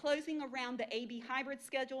in closing around the AB hybrid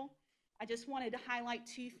schedule, I just wanted to highlight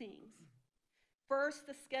 2 things. First,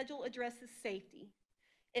 the schedule addresses safety.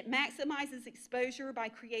 It maximizes exposure by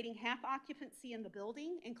creating half occupancy in the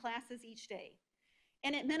building and classes each day.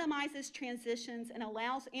 And it minimizes transitions and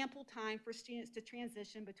allows ample time for students to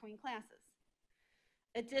transition between classes.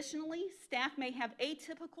 Additionally, staff may have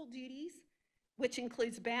atypical duties, which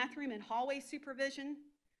includes bathroom and hallway supervision,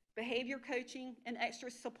 behavior coaching, and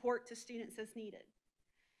extra support to students as needed.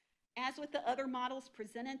 As with the other models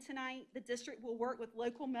presented tonight, the district will work with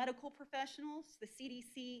local medical professionals, the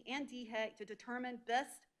CDC, and DHEC to determine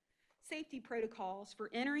best safety protocols for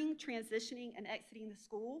entering, transitioning, and exiting the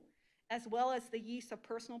school, as well as the use of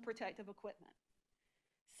personal protective equipment.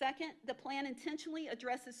 Second, the plan intentionally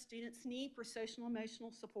addresses students' need for social and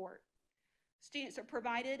emotional support. Students are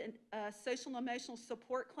provided a social and emotional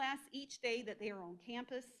support class each day that they are on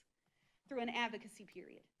campus through an advocacy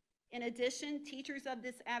period. In addition, teachers of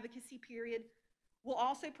this advocacy period will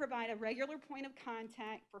also provide a regular point of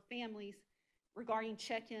contact for families regarding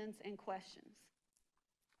check-ins and questions.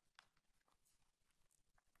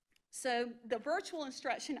 So the virtual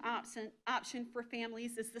instruction option for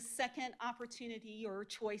families is the second opportunity or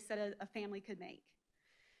choice that a family could make.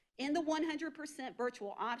 In the 100%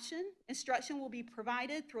 virtual option, instruction will be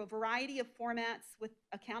provided through a variety of formats with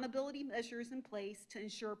accountability measures in place to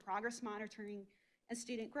ensure progress monitoring and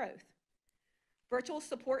student growth. Virtual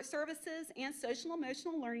support services and social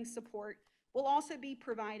emotional learning support will also be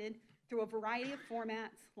provided through a variety of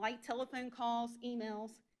formats like telephone calls,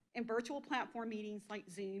 emails, and virtual platform meetings like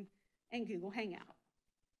Zoom and Google Hangout.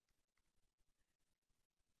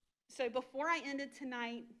 So before I ended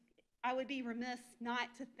tonight, I would be remiss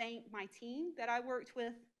not to thank my team that I worked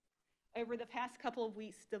with over the past couple of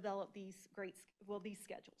weeks to develop these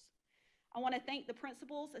schedules. I want to thank the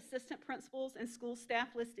principals, assistant principals, and school staff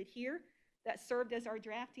listed here that served as our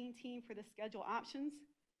drafting team for the schedule options.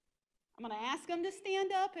 I'm going to ask them to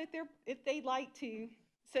stand up if they'd like to,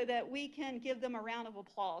 so that we can give them a round of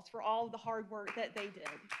applause for all of the hard work that they did.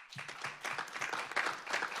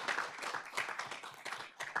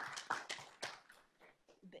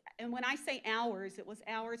 And when I say hours, it was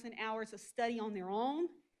hours and hours of study on their own,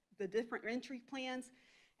 the different entry plans,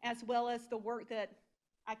 as well as the work that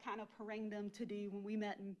I kind of harangued them to do when we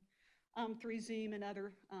met through Zoom and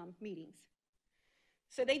other meetings.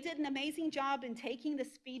 So they did an amazing job in taking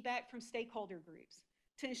this feedback from stakeholder groups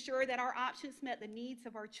to ensure that our options met the needs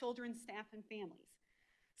of our children, staff, and families.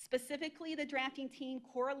 Specifically, the drafting team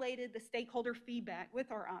correlated the stakeholder feedback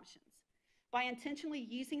with our options. By intentionally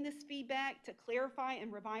using this feedback to clarify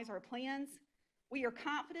and revise our plans, we are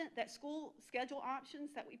confident that school schedule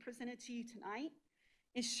options that we presented to you tonight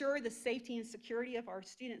ensure the safety and security of our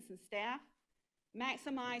students and staff,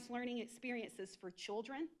 maximize learning experiences for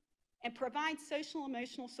children, and provide social and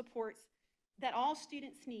emotional supports that all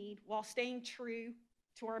students need while staying true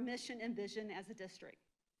to our mission and vision as a district.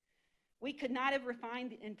 We could not have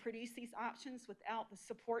refined and produced these options without the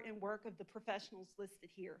support and work of the professionals listed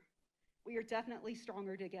here. We are definitely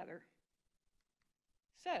stronger together.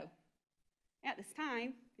 So, at this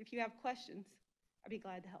time, if you have questions, I'd be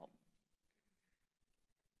glad to help.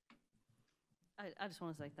 I just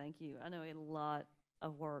want to say thank you. I know a lot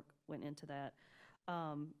of work went into that.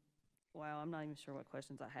 Wow, I'm not even sure what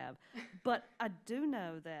questions I have. But I do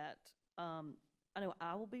know that, I know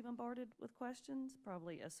I will be bombarded with questions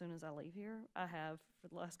probably as soon as I leave here. I have for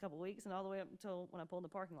the last couple of weeks and all the way up until when I pull in the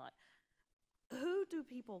parking lot. Who do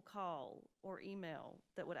people call or email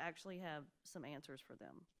that would actually have some answers for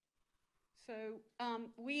them? So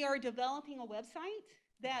we are developing a website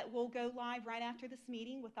that will go live right after this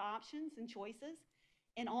meeting with the options and choices.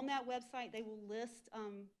 And on that website, they will list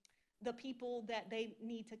the people that they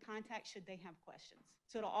need to contact should they have questions.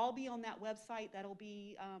 So it'll all be on that website that'll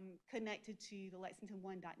be connected to the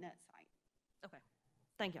lexington1.net site. Okay,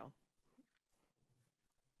 thank y'all.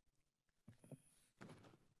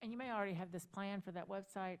 And you may already have this plan for that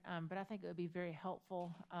website, but I think it would be very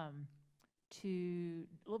helpful to,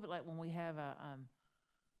 a little bit like when we have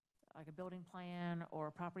like a building plan or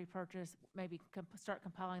a property purchase, maybe start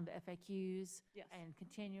compiling the FAQs. Yes. And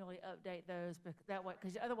continually update those, that way,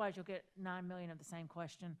 because otherwise you'll get 9 million of the same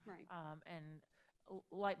question. Right. And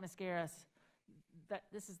like Ms. Garris,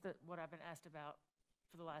 this is what I've been asked about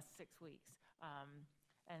for the last 6 weeks.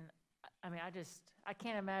 And I mean, I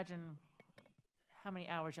can't imagine how many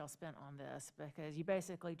hours y'all spent on this, because you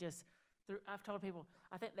basically just, I've told people,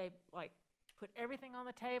 I think they like put everything on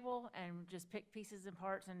the table and just pick pieces and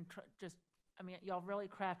parts and I mean, y'all really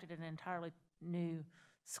crafted an entirely new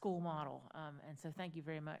school model. And so thank you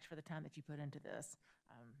very much for the time that you put into this.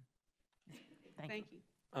 Thank you.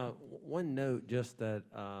 One note, just that,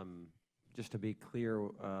 just to be clear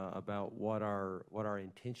about what our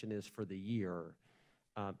intention is for the year.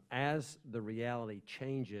 As the reality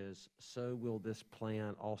changes, so will this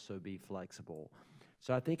plan also be flexible.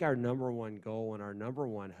 So I think our number one goal and our number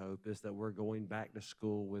one hope is that we're going back to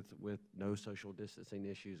school with no social distancing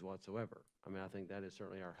issues whatsoever. I mean, I think that is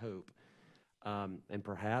certainly our hope. And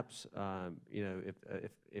perhaps, you know,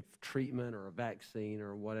 if treatment or a vaccine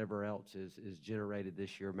or whatever else is generated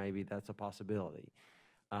this year, maybe that's a possibility.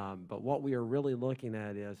 But what we are really looking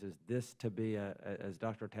at is this to be, as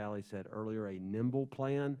Dr. Talley said earlier, a nimble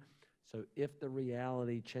plan. So if the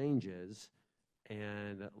reality changes,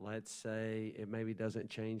 and let's say it maybe doesn't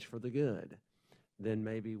change for the good, then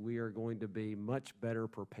maybe we are going to be much better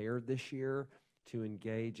prepared this year to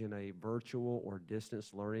engage in a virtual or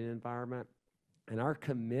distance learning environment. And our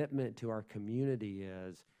commitment to our community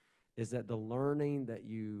is that the learning that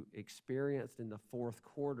you experienced in the fourth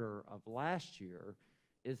quarter of last year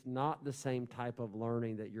is not the same type of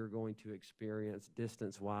learning that you're going to experience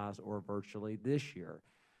distance-wise or virtually this year.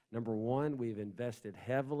 Number one, we've invested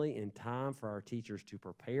heavily in time for our teachers to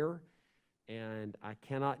prepare, and I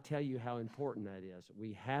cannot tell you how important that is.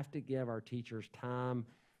 We have to give our teachers time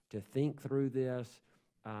to think through this.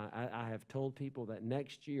 I have told people that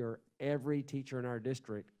next year, every teacher in our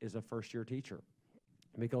district is a first-year teacher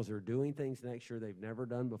because they're doing things next year they've never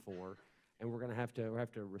done before, and we're going to have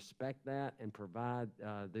to respect that and provide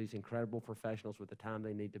these incredible professionals with the time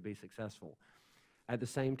they need to be successful. At the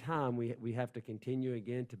same time, we have to continue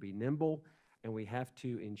again to be nimble, and we have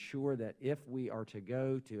to ensure that if we are to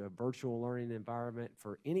go to a virtual learning environment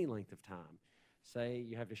for any length of time, say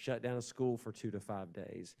you have to shut down a school for 2 to 5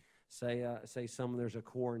 days, say there's a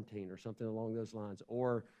quarantine or something along those lines,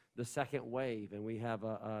 or the second wave and we have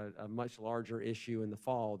a much larger issue in the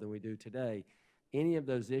fall than we do today, any of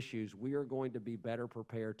those issues, we are going to be better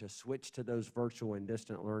prepared to switch to those virtual and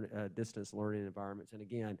distance learning environments. And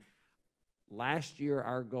again, last year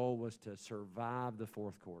our goal was to survive the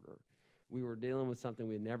fourth quarter. We were dealing with something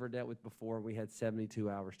we had never dealt with before. We had 72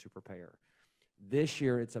 hours to prepare. This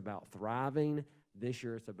year it's about thriving. This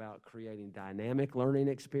year it's about creating dynamic learning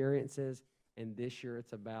experiences. And this year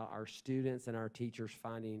it's about our students and our teachers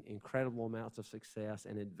finding incredible amounts of success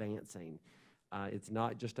and advancing. It's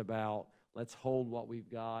not just about let's hold what we've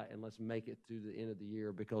got and let's make it through the end of the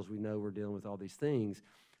year because we know we're dealing with all these things.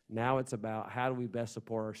 Now it's about how do we best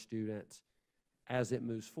support our students as it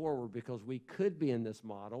moves forward, because we could be in this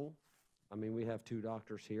model. I mean, we have 2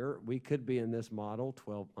 doctors here. We could be in this model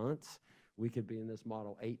 12 months. We could be in this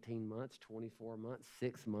model 18 months, 24 months,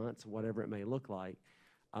 6 months, whatever it may look like.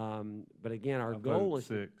 But again, our goal is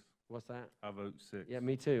 6. What's that? I vote 6. Yeah,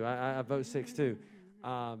 me too. I vote 6 too.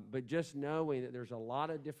 But just knowing that there's a lot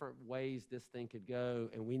of different ways this thing could go,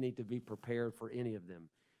 and we need to be prepared for any of them.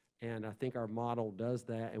 And I think our model does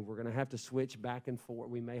that, and we're going to have to switch back and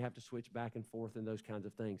forth. We may have to switch back and forth in those kinds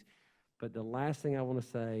of things. But the last thing I want to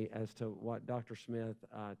say as to what Dr. Smith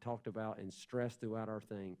talked about and stressed throughout our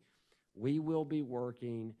thing, we will be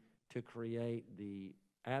working to create the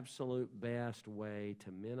absolute best way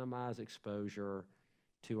to minimize exposure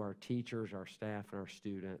to our teachers, our staff, and our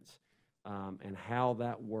students, and how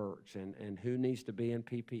that works, and who needs to be in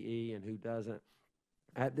PPE and who doesn't.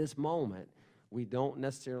 At this moment, we don't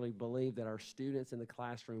necessarily believe that our students in the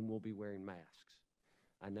classroom will be wearing masks.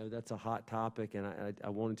 I know that's a hot topic, and I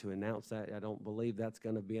wanted to announce that. I don't believe that's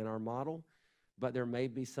going to be in our model, but there may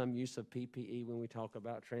be some use of PPE when we talk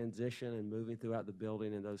about transition and moving throughout the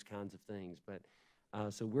building and those kinds of things. But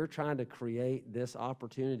so we're trying to create this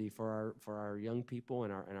opportunity for our young people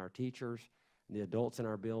and our teachers, and the adults in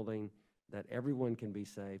our building, that everyone can be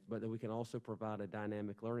safe, but that we can also provide a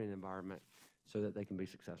dynamic learning environment so that they can be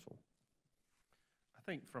successful. I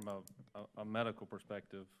think from a medical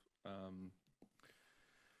perspective,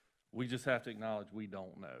 we just have to acknowledge we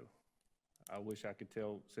don't know. I wish I could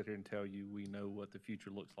sit here and tell you we know what the future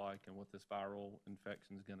looks like and what this viral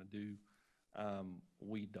infection is going to do.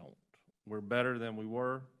 We don't. We're better than we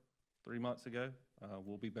were 3 months ago.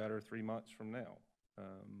 We'll be better 3 months from now.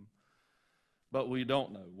 But we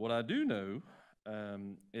don't know. What I do know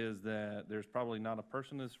is that there's probably not a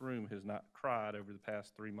person in this room who has not cried over the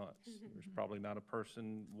past 3 months. There's probably not a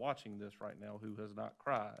person watching this right now who has not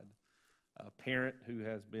cried. A parent who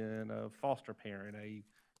has been a foster parent, a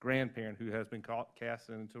grandparent who has been cast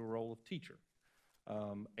into a role of teacher,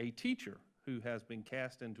 a teacher who has been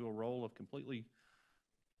cast into a role of completely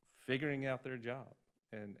figuring out their job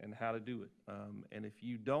and how to do it. And if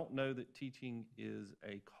you don't know that teaching is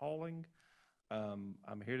a calling,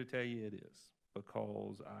 I'm here to tell you it is,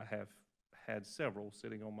 because I have had several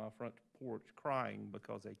sitting on my front porch crying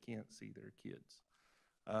because they can't see their kids.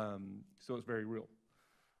 So it's very real.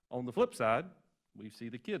 On the flip side, we see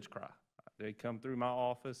the kids cry. They come through my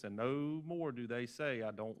office, and no more do they say,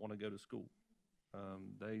 I don't want to go to school.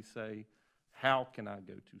 They say, how can I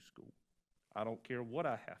go to school? I don't care what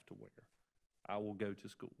I have to wear. I will go to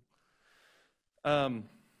school.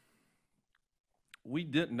 We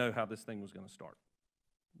didn't know how this thing was going to start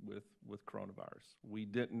with coronavirus. We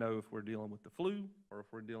didn't know if we're dealing with the flu or if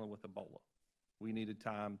we're dealing with Ebola. We needed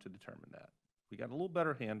time to determine that. We got a little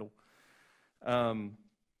better handle.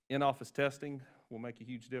 In-office testing will make a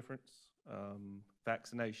huge difference.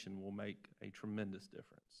 Vaccination will make a tremendous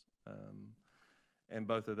difference. And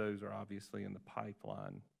both of those are obviously in the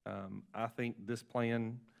pipeline. I think this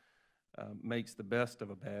plan makes the best of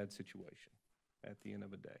a bad situation at the end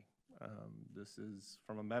of the day. This is,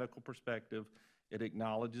 from a medical perspective, it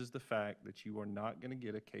acknowledges the fact that you are not going to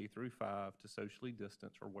get a K through 5 to socially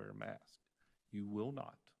distance or wear a mask. You will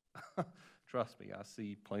not. Trust me, I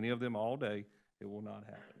see plenty of them all day. It will not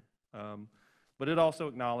happen. But it also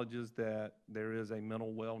acknowledges that there is a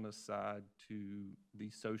mental wellness side to the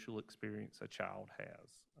social experience a child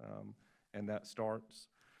has. And that starts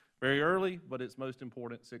very early, but it's most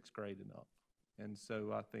important 6th grade and up. And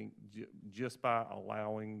so I think just by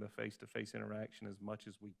allowing the face-to-face interaction as much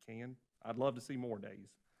as we can, I'd love to see more days.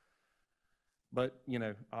 But, you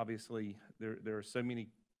know, obviously there are so many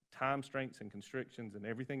time constraints and constrictions and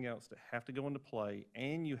everything else that have to go into play,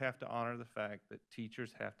 and you have to honor the fact that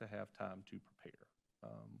teachers have to have time to prepare.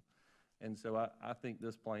 And so I think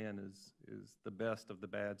this plan is the best of the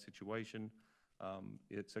bad situation.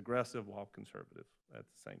 It's aggressive while conservative at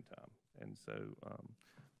the same time. And so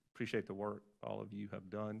appreciate the work all of you have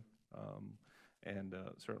done, and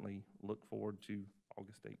certainly look forward to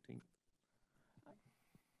August 18th.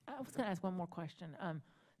 I was going to ask one more question.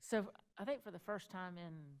 So I think for the first time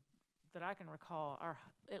that I can recall,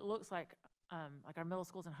 it looks like our middle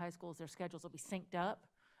schools and high schools, their schedules will be synced up.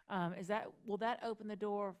 Will that open the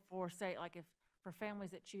door for, say, like for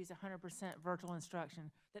families that choose 100% virtual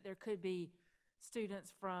instruction, that there could be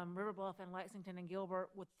students from River Bluff and Lexington and Gilbert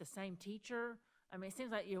with the same teacher? I mean, it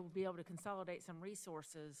seems like you'll be able to consolidate some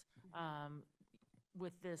resources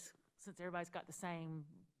with this, since everybody's got the same,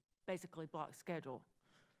 basically, block schedule.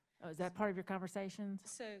 Is that part of your conversations?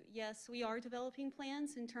 So yes, we are developing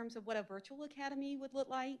plans in terms of what a virtual academy would look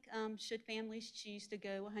like should families choose to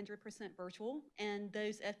go 100% virtual. And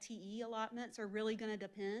those FTE allotments are really going to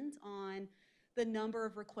depend on the number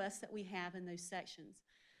of requests that we have in those sections.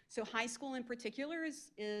 So high school in particular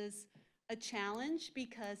is a challenge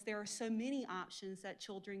because there are so many options that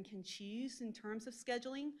children can choose in terms of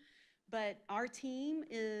scheduling. But our team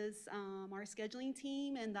is, our scheduling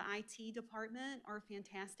team and the IT department are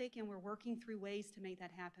fantastic, and we're working through ways to make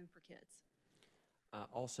that happen for kids.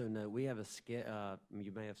 Also note, we have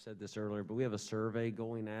you may have said this earlier, but we have a survey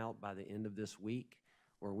going out by the end of this week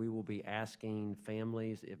where we will be asking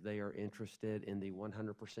families if they are interested in the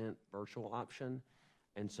 100% virtual option.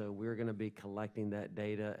 And so we're going to be collecting that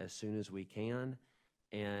data as soon as we can,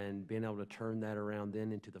 and being able to turn that around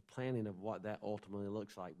then into the planning of what that ultimately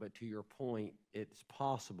looks like. But to your point, it's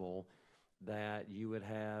possible that you would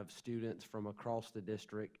have students from across the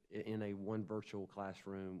district in one virtual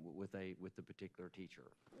classroom with the particular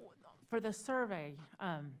teacher. For the survey,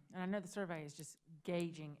 and I know the survey is just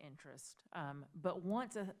gauging interest, but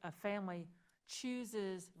once a family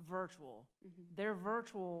chooses virtual, they're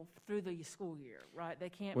virtual through the school year, right? They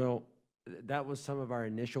can't. Well, that was some of our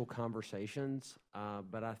initial conversations,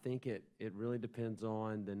 but I think it really depends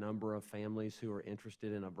on the number of families who are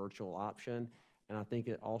interested in a virtual option, and I think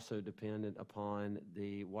it also depended upon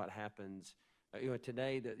what happens.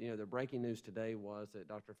 Today, the breaking news today was that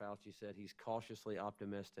Dr. Fauci said he's cautiously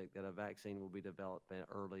optimistic that a vaccine will be developed in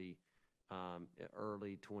early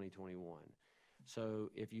 2021.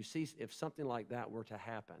 So if something like that were to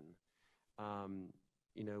happen,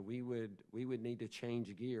 we would need to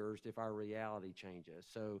change gears if our reality changes.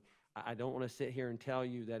 So I don't want to sit here and tell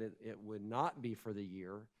you that it would not be for the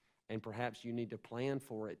year, and perhaps you need to plan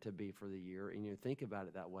for it to be for the year, and think about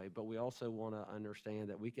it that way. But we also want to understand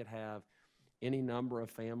that we could have any number of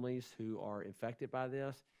families who are infected by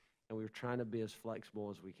this, and we're trying to be as flexible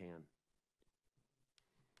as we can.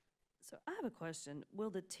 So I have a question. Will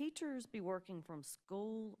the teachers be working from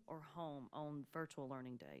school or home on virtual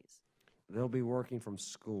learning days? They'll be working from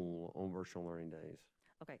school on virtual learning days.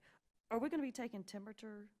 Okay. Are we going to be taking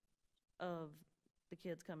temperature of the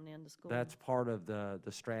kids coming into school? That's part of the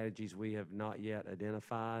strategies we have not yet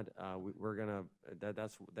identified.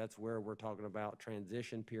 That's where we're talking about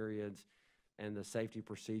transition periods and the safety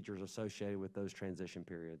procedures associated with those transition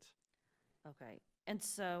periods. Okay. And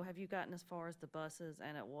so have you gotten as far as the buses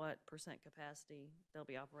and at what % capacity they'll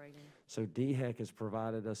be operating? So DHEC has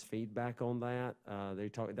provided us feedback on that.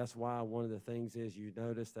 That's why one of the things is you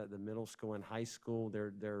notice that the middle school and high school,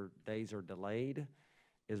 their days are delayed,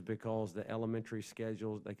 is because the elementary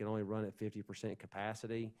schedules, they can only run at 50%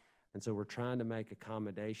 capacity. And so we're trying to make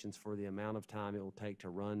accommodations for the amount of time it will take to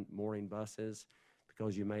run morning buses,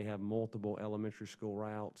 because you may have multiple elementary school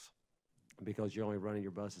routes because you're only running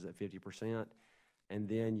your buses at 50%. And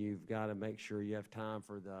then you've got to make sure you have time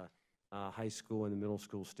for the high school and the middle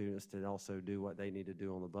school students to also do what they need to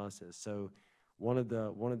do on the buses. So one of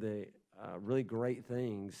the really great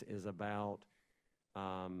things is about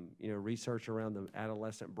research around the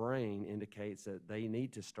adolescent brain indicates that they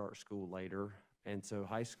need to start school later, and so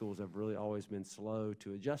high schools have really always been slow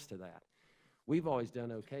to adjust to that. We've always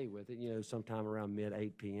done okay with it, sometime around mid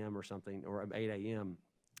 8 p.m. or something, or 8 a.m.,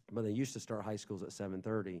 but they used to start high schools at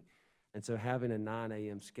 7:30. And so having a 9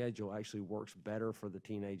 a.m. schedule actually works better for the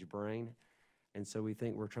teenage brain. And so we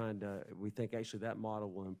think actually that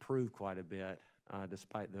model will improve quite a bit,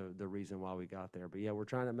 despite the reason why we got there. But yeah, we're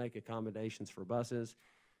trying to make accommodations for buses,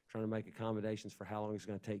 trying to make accommodations for how long it's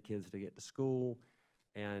going to take kids to get to school.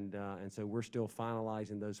 And so we're still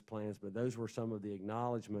finalizing those plans, but those were some of the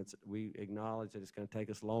acknowledgments. We acknowledge that it's going to take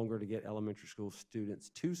us longer to get elementary school students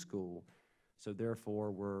to school. So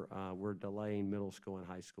therefore, we're delaying middle school and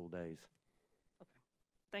high school days. Okay.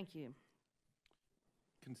 Thank you.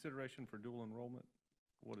 Consideration for dual enrollment,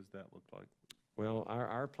 what does that look like? Well,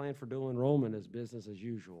 our plan for dual enrollment is business as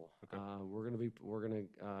usual. Okay. We're going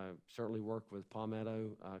to certainly work with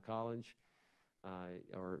Palmetto College,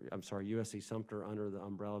 USC Sumter under the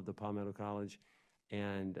umbrella of the Palmetto College,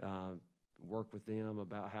 and work with them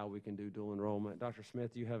about how we can do dual enrollment. Dr.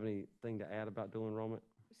 Smith, do you have anything to add about dual enrollment?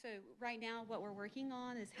 So right now, what we're working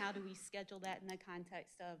on is how do we schedule that in the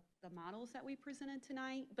context of the models that we presented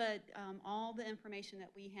tonight. But all the information that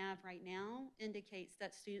we have right now indicates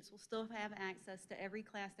that students will still have access to every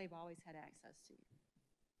class they've always had access to.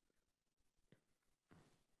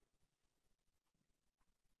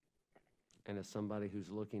 And as somebody who's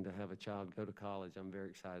looking to have a child go to college, I'm very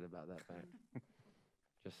excited about that fact.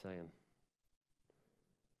 Just saying.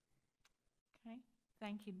 Okay,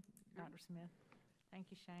 thank you, Dr. Smith. Thank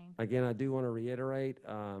you, Shane. Again, I do want to reiterate,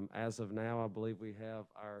 as of now, I believe we have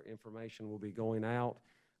our information will be going out.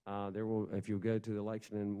 If you go to the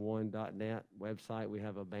lexington1.net website, we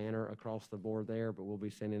have a banner across the board there, but we'll be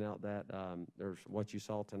sending out that, there's what you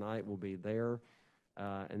saw tonight will be there.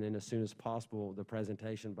 And then as soon as possible, the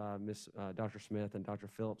presentation by Dr. Smith and Dr.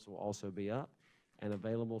 Phillips will also be up and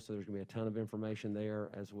available. So there's going to be a ton of information there,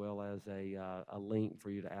 as well as a link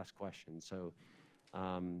for you to ask questions. So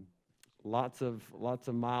lots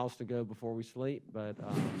of miles to go before we sleep, but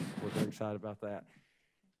we're very excited about that.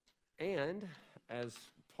 And as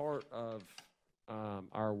part of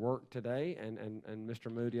our work today, and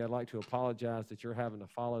Mr. Moody, I'd like to apologize that you're having to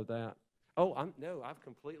follow that. Oh, I'm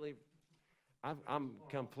completely off. I'm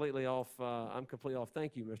completely off.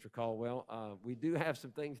 Thank you, Mr. Caldwell. We do have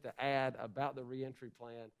some things to add about the reentry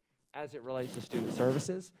plan as it relates to student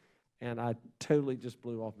services, and I totally just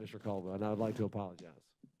blew off Mr. Caldwell, and I would like to apologize.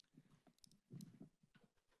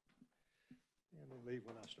 And then leave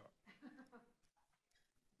when I start.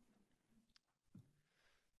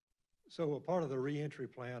 So a part of the reentry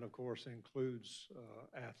plan, of course, includes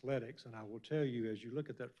athletics, and I will tell you, as you look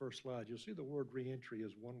at that first slide, you'll see the word reentry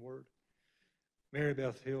is one word. Mary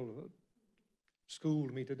Beth Hill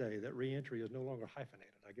schooled me today that reentry is no longer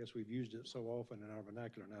hyphenated. I guess we've used it so often in our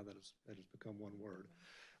vernacular now that it's become one word.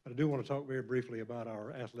 But I do want to talk very briefly about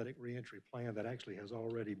our athletic reentry plan that actually has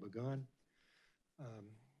already begun.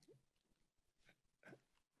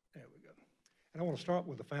 There we go. And I want to start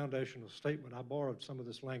with the foundational statement. I borrowed some of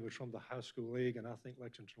this language from the High School League, and I think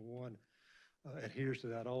Lexington 1 adheres to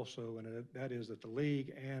that also, and that is that the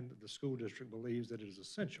league and the school district believes that it is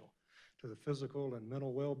essential to the physical and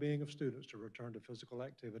mental well-being of students to return to physical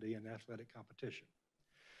activity and athletic competition.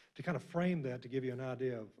 To kind of frame that, to give you an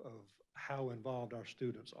idea of how involved our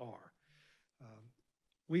students are,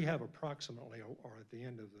 we have approximately, or at the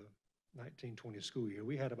end of the 1920 school year,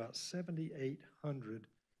 we had about 7,800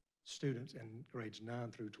 students in grades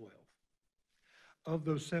 9 through 12. Of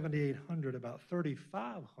those 7,800, about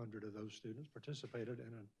 3,500 of those students participated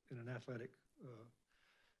in an athletic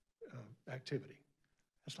activity.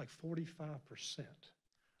 That's like 45%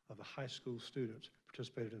 of the high school students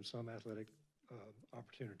participated in some athletic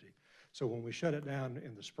opportunity. So when we shut it down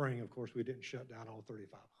in the spring, of course, we didn't shut down all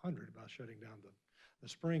 3,500 by shutting down the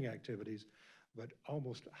spring activities, but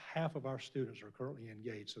almost half of our students are currently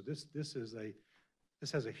engaged. So this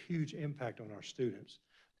has a huge impact on our students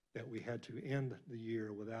that we had to end the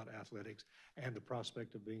year without athletics and the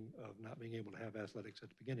prospect of not being able to have athletics at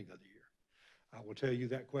the beginning of the year. I will tell you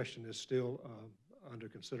that question is still under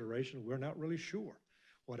consideration. We're not really sure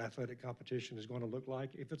what athletic competition is going to look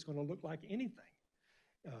like, if it's going to look like anything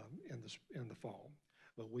in the fall.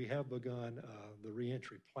 But we have begun the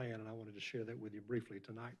reentry plan, and I wanted to share that with you briefly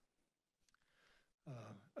tonight.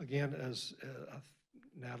 Again, as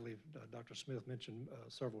Natalie, Dr. Smith mentioned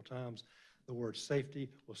several times, the word safety.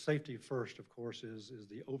 Well, safety first, of course, is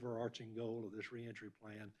the overarching goal of this reentry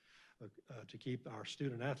plan. to keep our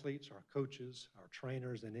student athletes, our coaches, our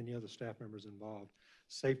trainers, and any other staff members involved.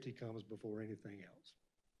 Safety comes before anything else.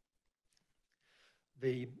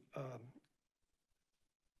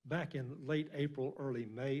 Back in late April, early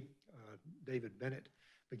May, David Bennett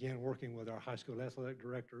began working with our high school athletic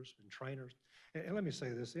directors and trainers. And let me say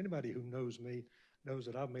this, anybody who knows me knows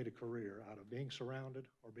that I've made a career out of being surrounded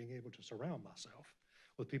or being able to surround myself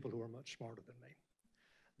with people who are much smarter than me.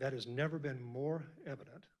 That has never been more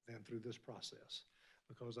evident than through this process,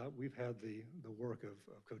 because we've had the work of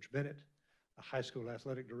Coach Bennett, the high school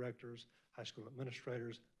athletic directors, high school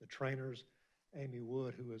administrators, the trainers, Amy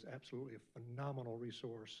Wood, who is absolutely a phenomenal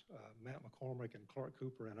resource, Matt McCormick and Clark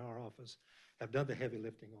Cooper in our office have done the heavy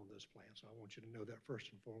lifting on this plan. So I want you to know that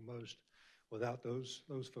first and foremost. Without those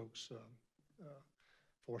folks'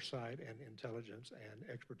 foresight and intelligence and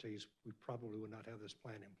expertise, we probably would not have this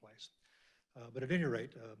plan in place. But at any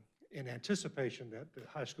rate, in anticipation that the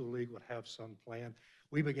high school league would have some plan,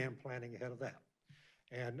 we began planning ahead of that.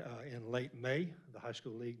 And in late May, the high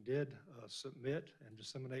school league did submit and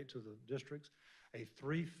disseminate to the districts a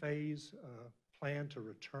 3-phase plan to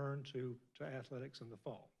return to athletics in the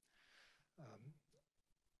fall.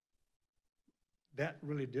 That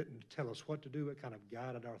really didn't tell us what to do. It kind of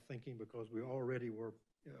guided our thinking, because we already were,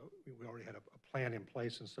 we already had a plan in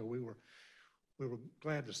place, and so we were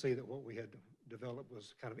glad to see that what we had developed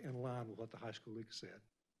was kind of in line with what the high school league said.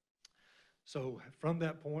 So from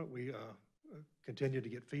that point, we continued to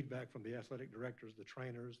get feedback from the athletic directors, the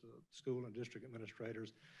trainers, the school and district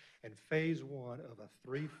administrators, and phase 1 of a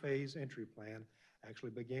 3-phase entry plan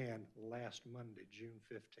actually began last Monday, June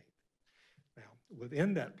 15th. Now,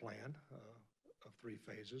 within that plan of 3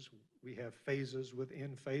 phases, we have phases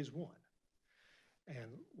within phase 1.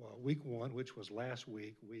 And week 1, which was last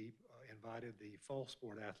week, we invited the fall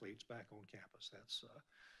sport athletes back on campus. That's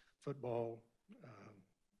football,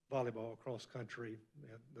 volleyball, cross country,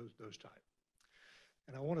 those type.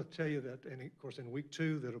 And I want to tell you that, and of course, in week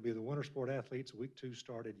 2, that'll be the winter sport athletes. Week 2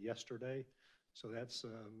 started yesterday, so that's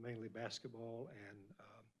mainly basketball and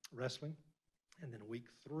wrestling. And then week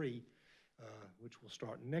 3, which will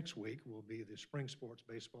start next week, will be the spring sports,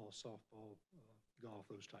 baseball, softball, golf,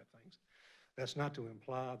 those type things. That's not to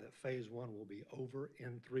imply that phase 1 will be over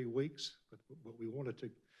in 3 weeks, but we wanted to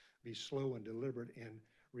be slow and deliberate in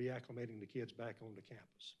reacclimating the kids back onto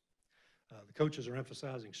campus. The coaches are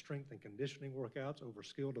emphasizing strength and conditioning workouts over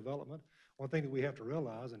skill development. One thing that we have to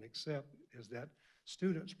realize and accept is that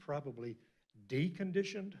students probably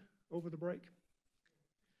deconditioned over the break.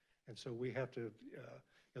 And so we have to,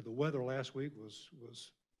 the weather last week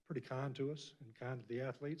was pretty kind to us and kind to the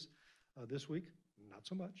athletes. This week, not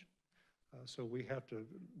so much. So we have to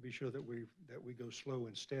be sure that we go slow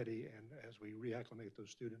and steady, and as we reacclimate those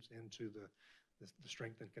students into the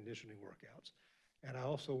strength and conditioning workouts. And I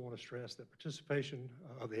also want to stress that participation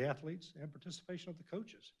of the athletes and participation of the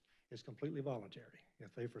coaches is completely voluntary.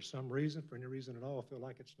 If they, for some reason, for any reason at all, feel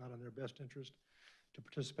like it's not in their best interest to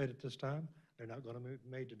participate at this time, they're not going to be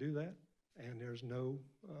made to do that, and there's no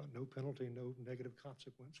penalty, no negative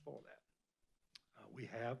consequence for that. We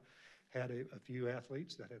have had a few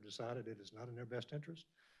athletes that have decided it is not in their best interest.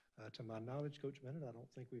 To my knowledge, Coach Bennett, I don't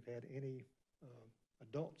think we've had any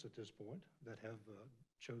adults at this point that have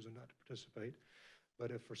chosen not to participate. But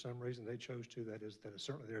if for some reason they chose to, that is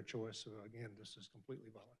certainly their choice. So again, this is completely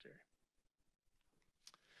voluntary.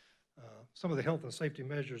 Some of the health and safety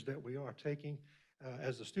measures that we are taking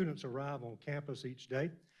as the students arrive on campus each day,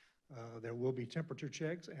 there will be temperature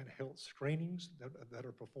checks and health screenings that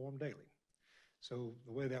are performed daily. So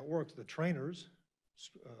the way that works, the trainers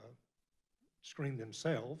screen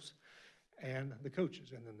themselves and the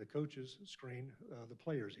coaches, and then the coaches screen the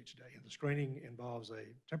players each day. And the screening involves a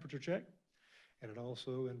temperature check, and it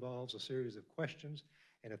also involves a series of questions.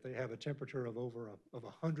 And if they have a temperature of over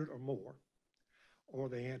 100 or more, or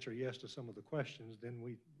they answer yes to some of the questions, then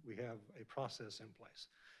we have a process in place.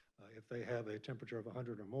 If they have a temperature of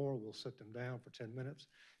 100 or more, we'll sit them down for 10 minutes,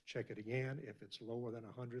 check it again. If it's lower than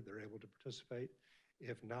 100, they're able to participate.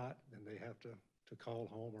 If not, then they have to call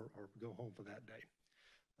home or go home for that day.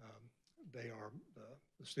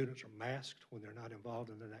 The students are masked when they're not involved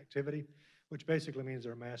in an activity, which basically means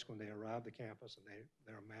they're masked when they arrive to campus, and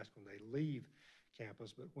they're masked when they leave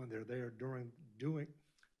campus. But when they're there doing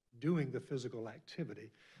the physical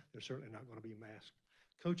activity, they're certainly not going to be masked.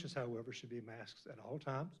 Coaches, however, should be masked at all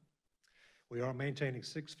times. We are maintaining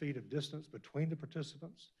 6 feet of distance between the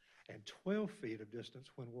participants and 12 feet of distance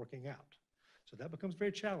when working out. So that becomes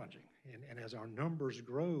very challenging. And as our numbers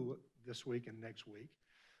grow this week and next week,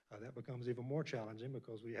 that becomes even more challenging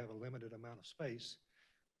because we have a limited amount of space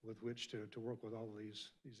with which to work with all of these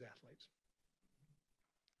athletes.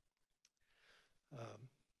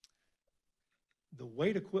 The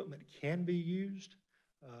weight equipment can be used,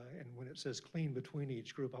 and when it says clean between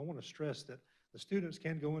each group, I want to stress that the students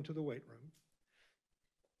can go into the weight room.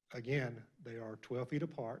 Again, they are 12 feet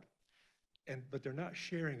apart, but they're not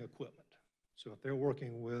sharing equipment. So if they're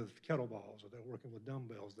working with kettlebells or they're working with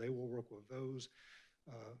dumbbells, they will work with those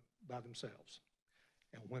by themselves.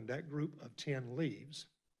 And when that group of 10 leaves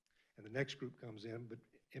and the next group comes in, but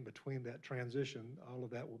in between that transition, all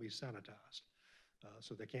of that will be sanitized.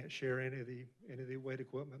 So they can't share any of the weight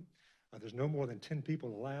equipment. There's no more than 10 people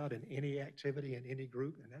allowed in any activity in any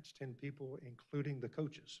group, and that's 10 people including the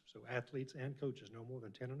coaches. So athletes and coaches, no more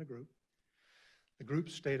than 10 in a group. The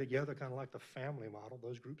groups stay together, kind of like the family model.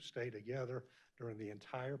 Those groups stay together during the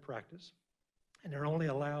entire practice, and they're only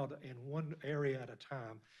allowed in one area at a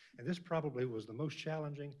time. And this probably was the most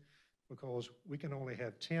challenging because we can only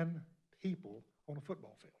have 10 people on a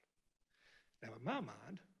football field. Now, in my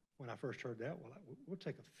mind, when I first heard that, well, we'll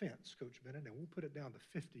take a fence, Coach Bennett, and we'll put it down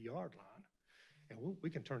the 50-yard line, and we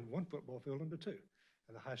can turn one football field into two.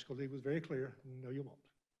 And the high school league was very clear, no, you won't.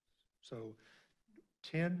 So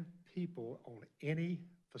 10 people on any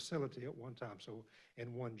facility at one time. So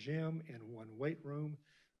in one gym, in one weight room,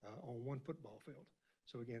 on one football field.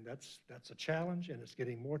 So again, that's a challenge, and it's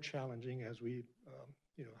getting more challenging as we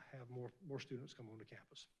have more students come onto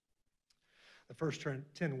campus. The first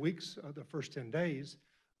 10 weeks, the first 10 days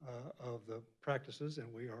of the practices,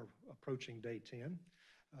 and we are approaching day 10.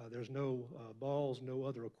 There's no balls, no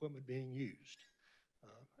other equipment being used.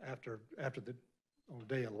 On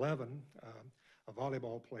day 11, a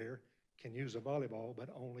volleyball player can use a volleyball, but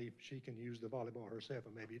only she can use the volleyball herself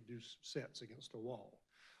and maybe do sets against a wall.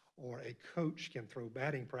 Or a coach can throw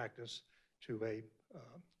batting practice to a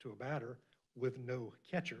batter with no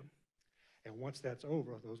catcher. And once that's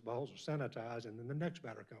over, those balls are sanitized, and then the next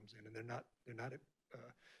batter comes in, and they're not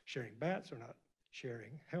sharing bats, they're not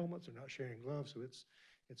sharing helmets, they're not sharing gloves. So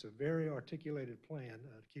it's a very articulated plan,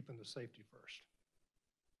 keeping the safety first.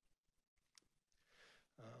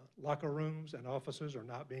 Locker rooms and offices are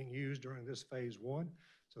not being used during this phase 1.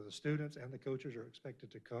 So the students and the coaches are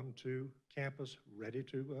expected to come to campus ready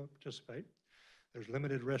to participate. There's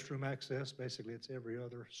limited restroom access. Basically, it's every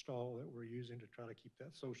other stall that we're using to try to keep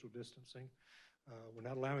that social distancing. We're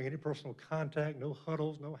not allowing any personal contact, no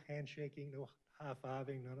huddles, no handshaking, no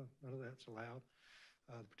high-fiving, none of that's allowed.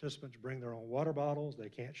 The participants bring their own water bottles. They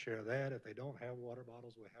can't share that. If they don't have water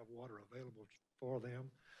bottles, we have water available for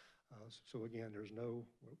them. So again,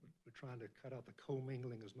 we're trying to cut out the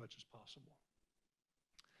commingling as much as possible.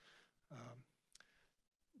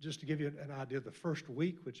 Just to give you an idea, the first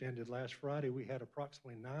week, which ended last Friday, we had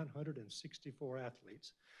approximately 964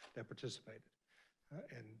 athletes that participated.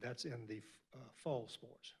 And that's in the fall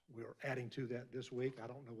sports. We are adding to that this week. I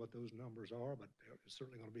don't know what those numbers are, but it's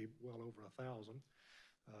certainly going to be well over 1,000.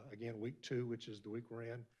 Again, week 2, which is the week we're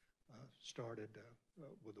in, started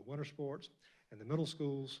with the winter sports. And the middle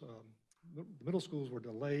schools were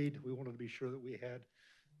delayed. We wanted to be sure that we had,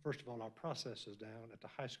 first of all, our processes down at the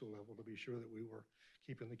high school level to be sure that we were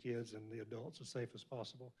keeping the kids and the adults as safe as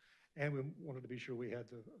possible. And we wanted to be sure we had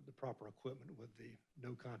the proper equipment with the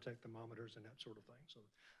no contact thermometers and that sort of thing. So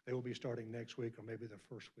they will be starting next week or maybe the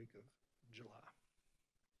first week of July.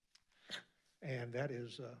 And that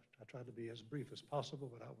is, I tried to be as brief as possible,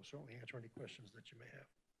 but I will certainly answer any questions that you may have.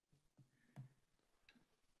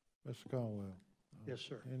 Mr. Conwell. Yes,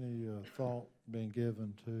 sir. Any thought being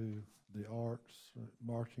given to the arts,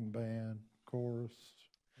 marching band, chorus,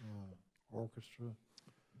 orchestra?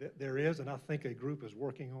 There is, and I think a group is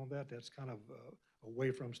working on that. That's kind of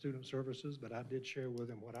away from student services, but I did share with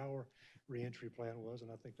them what our reentry plan was,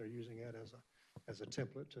 and I think they're using that as a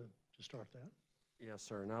template to start that. Yes,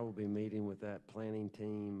 sir, and I will be meeting with that planning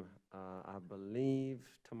team, I believe,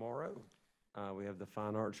 tomorrow. We have the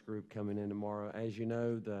fine arts group coming in tomorrow. As you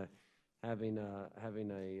know, having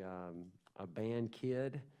a band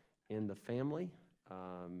kid in the family,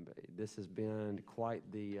 this has been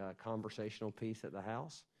quite the conversational piece at the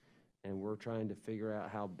house, and we're trying to figure out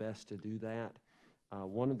how best to do that.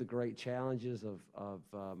 One of the great challenges of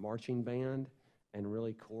marching band and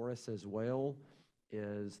really chorus as well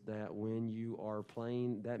is that when you are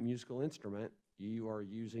playing that musical instrument, you are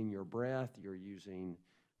using your breath, you're using,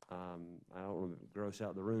 I don't want to gross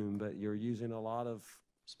out the room, but you're using a lot of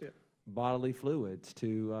spit, bodily fluids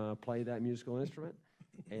to play that musical instrument.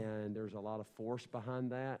 And there's a lot of force behind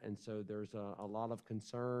that, and so there's a lot of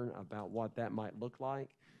concern about what that might look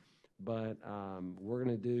like. But we're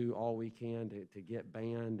going to do all we can to get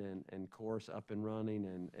band and chorus up and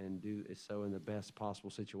running and do so in the best possible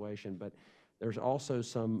situation. But there's also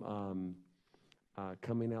some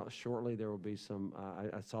coming out shortly. There will be some,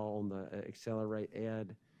 I saw on the Accelerate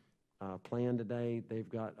Ed plan today, they've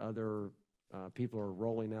got other, people are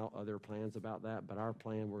rolling out other plans about that, but our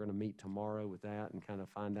plan, we're going to meet tomorrow with that and kind of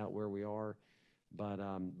find out where we are. But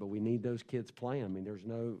we need those kids playing. I mean, there's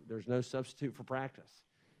no substitute for practice.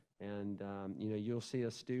 And, you know, you'll see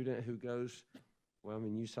a student who goes, well, I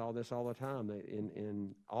mean, you saw this all the time.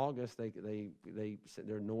 In August,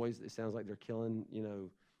 their noise, it sounds like they're killing, you know,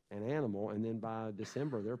 an animal, and then by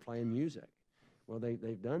December, they're playing music. Well,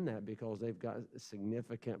 they've done that because they've got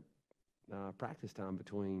significant practice time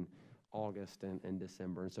between August and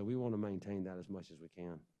December, and so we want to maintain that as much as we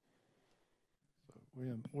can. So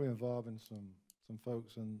we're involving some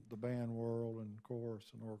folks in the band world and chorus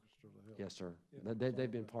and orchestra to help. Yes, sir.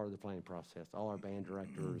 They've been part of the planning process, all our band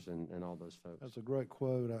directors and all those folks. That's a great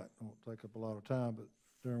quote. I won't take up a lot of time, but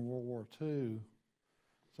during World War II,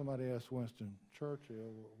 somebody asked Winston Churchill,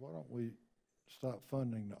 well, why don't we stop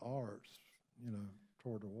funding the arts, you know,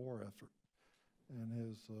 toward the war effort? And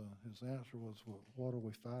his answer was, well, what are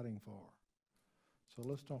we fighting for? So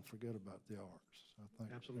let's don't forget about the arts. I think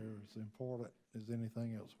they're as important as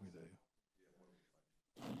anything else we do.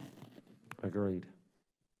 Agreed.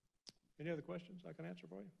 Any other questions I can answer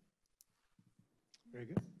for you? Very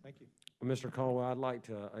good. Thank you. Mr. Caldwell, I'd like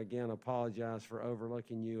to, again, apologize for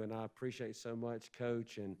overlooking you, and I appreciate so much,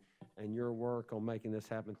 Coach, and your work on making this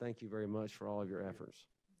happen. Thank you very much for all of your efforts.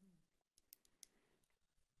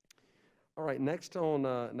 All right, next on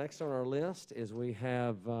our list is we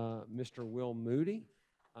have Mr. Will Moody.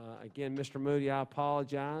 Again, Mr. Moody, I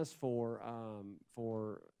apologize for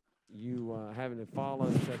you having to follow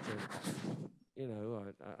such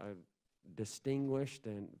a distinguished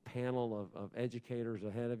and panel of educators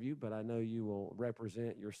ahead of you, but I know you will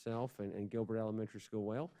represent yourself and Gilbert Elementary School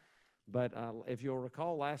well. But if you'll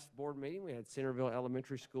recall, last board meeting, we had Centerville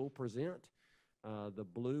Elementary School present the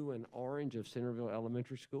blue and orange of Centerville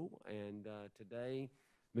Elementary School. And today,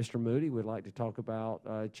 Mr. Moody would like to talk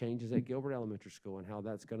about changes at Gilbert Elementary School and how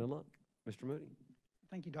that's going to look. Mr. Moody.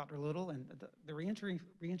 Thank you, Dr. Little. And the reentry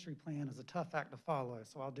plan is a tough act to follow,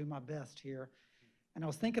 so I'll do my best here. And I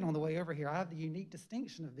was thinking on the way over here, I have the unique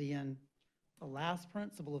distinction of being the last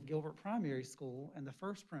principal of Gilbert Primary School and the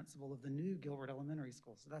first principal of the new Gilbert Elementary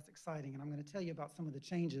School. So that's exciting. And I'm going to tell you about some of the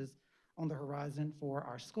changes on the horizon for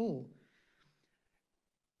our school.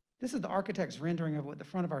 This is the architect's rendering of what the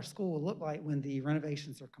front of our school will look like when the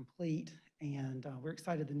renovations are complete. And we're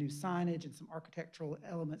excited the new signage and some architectural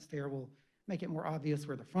elements there will make it more obvious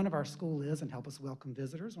where the front of our school is and help us welcome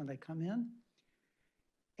visitors when they come in.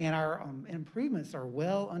 And our improvements are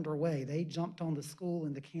well underway. They jumped on the school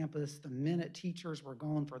and the campus the minute teachers were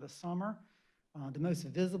gone for the summer. The most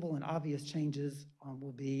visible and obvious changes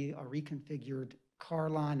will be a reconfigured car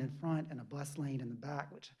line in front and a bus lane in the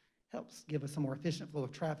back, which helps give us a more efficient flow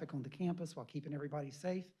of traffic on the campus while keeping everybody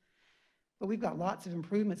safe. But we've got lots of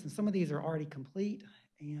improvements, and some of these are already complete,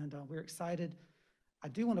 and we're excited. I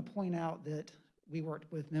do want to point out that we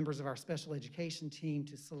worked with members of our special education team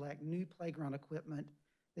to select new playground equipment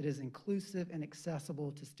that is inclusive and accessible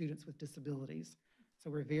to students with disabilities. So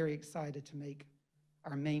we're very excited to make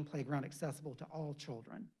our main playground accessible to all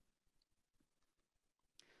children.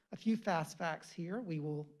 A few fast facts here. We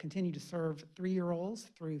will continue to serve 3-year-olds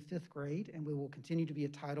through 5th grade, and we will continue to be a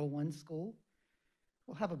Title I school.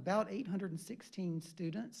 We'll have about 816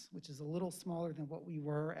 students, which is a little smaller than what we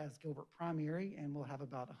were as Gilbert Primary, and we'll have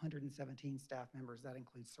about 117 staff members. That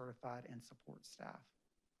includes certified and support staff.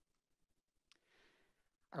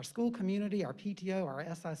 Our school community, our PTO, our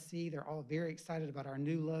SIC, they're all very excited about our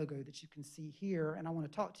new logo that you can see here, and I want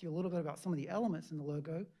to talk to you a little bit about some of the elements in the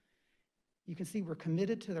logo. You can see we're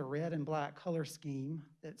committed to the red and black color scheme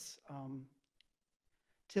that's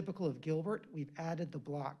typical of Gilbert. We've added the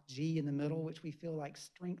block G in the middle, which we feel like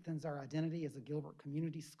strengthens our identity as a Gilbert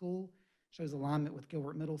community school, shows alignment with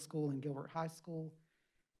Gilbert Middle School and Gilbert High School.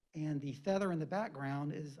 And the feather in the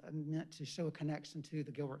background is meant to show a connection to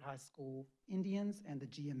the Gilbert High School Indians and the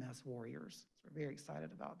GMS Warriors. So we're very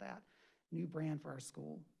excited about that. New brand for our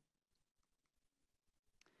school.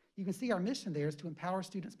 You can see our mission there is to empower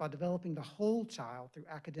students by developing the whole child through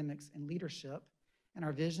academics and leadership. And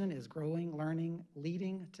our vision is growing, learning,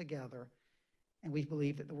 leading together. And we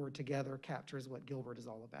believe that the word together captures what Gilbert is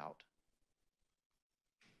all about.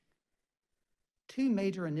 Two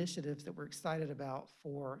major initiatives that we're excited about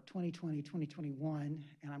for 2020-2021,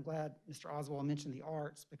 and I'm glad Mr. Oswald mentioned the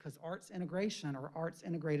arts, because arts integration or arts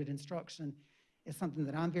integrated instruction is something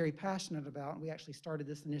that I'm very passionate about. And we actually started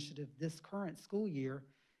this initiative this current school year,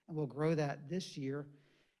 and we'll grow that this year.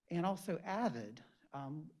 And also AVID.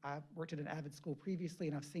 I worked at an AVID school previously,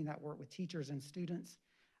 and I've seen that work with teachers and students.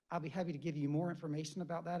 I'll be happy to give you more information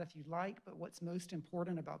about that if you'd like, but what's most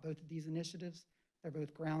important about both of these initiatives, they're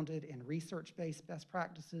both grounded in research-based best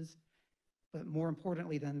practices, but more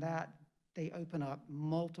importantly than that, they open up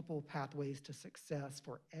multiple pathways to success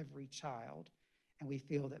for every child. And we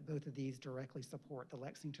feel that both of these directly support the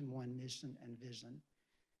Lexington One mission and vision.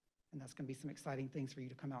 And that's going to be some exciting things for you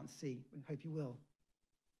to come out and see. We hope you will.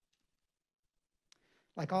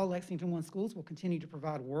 Like all Lexington One schools, we'll continue to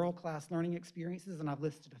provide world-class learning experiences, and I've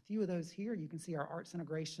listed a few of those here. You can see our arts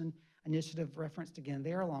integration initiative referenced again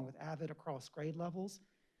there, along with AVID across grade levels.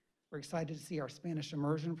 We're excited to see our Spanish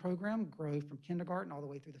immersion program grow from kindergarten all the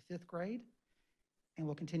way through the 5th grade. And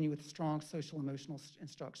we'll continue with strong social emotional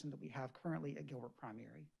instruction that we have currently at Gilbert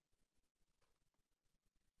Primary.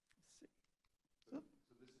 So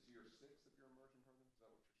this is year 6 of your immersion program? Is that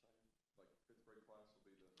what you're saying? Like 5th grade class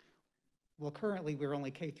will be the... Well, currently we're only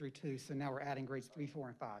K through 2, so now we're adding grades 3, 4,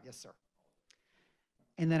 and 5. Yes, sir.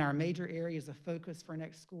 And then our major areas of focus for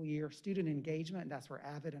next school year, student engagement, that's where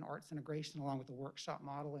AVID and arts integration, along with the workshop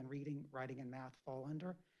model and reading, writing, and math fall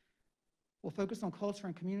under. We'll focus on culture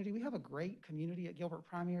and community. We have a great community at Gilbert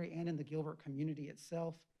Primary and in the Gilbert community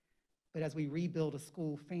itself. But as we rebuild a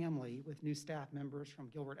school family with new staff members from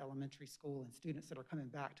Gilbert Elementary School and students that are coming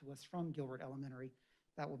back to us from Gilbert Elementary,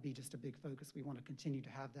 that will be just a big focus. We want to continue to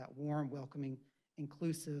have that warm, welcoming,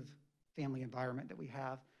 inclusive family environment that we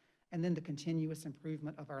have, and then the continuous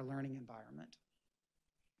improvement of our learning environment.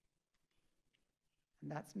 And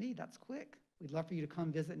that's me. That's quick. We'd love for you to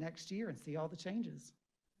come visit next year and see all the changes.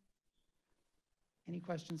 Any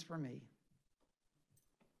questions for me?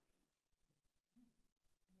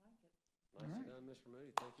 Nicely done, Mr.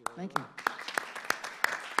 Moody. Thank you very Thank you.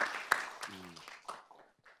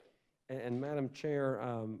 And Madam Chair,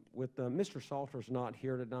 with Mr. Salters not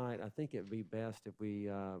here tonight, I think it'd be best if we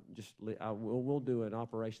we'll do an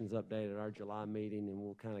operations update at our July meeting, and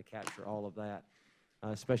we'll kind of capture all of that,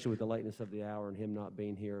 especially with the lateness of the hour and him not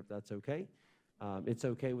being here, if that's okay. It's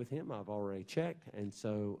okay with him. I've already checked, and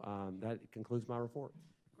so that concludes my report.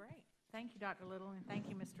 Great. Thank you, Dr. Little, and thank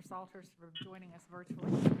you, Mr. Salters, for joining us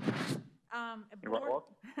virtually. Board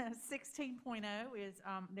 16.0 is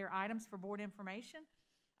their items for board information.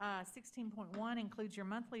 16.1 includes your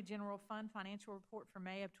monthly general fund financial report for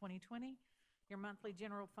May of 2020, your monthly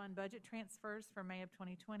general fund budget transfers for May of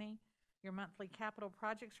 2020, your monthly capital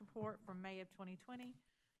projects report for May of 2020,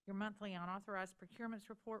 your monthly unauthorized procurements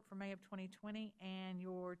report for May of 2020, and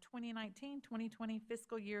your 2019-2020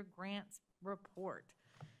 fiscal year grants report.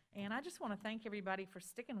 And I just want to thank everybody for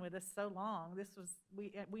sticking with us so long. This was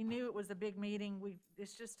we knew it was a big meeting.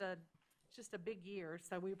 It's just a big year,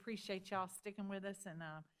 so we appreciate y'all sticking with us. And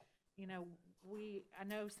you know, I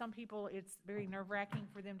know some people it's very nerve-wracking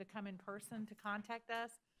for them to come in person to contact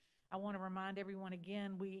us. I want to remind everyone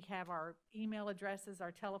again, we have our email addresses,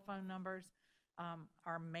 our telephone numbers,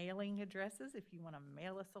 our mailing addresses if you want to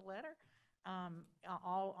mail us a letter,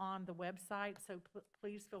 all on the website. So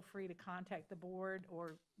please feel free to contact the board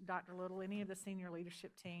or Dr. Little, any of the senior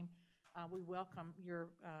leadership team. We welcome your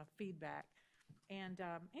feedback. And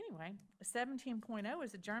anyway, 17.0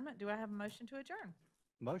 is adjournment. Do I have a motion to adjourn?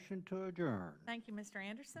 Motion to adjourn. Thank you, Mr.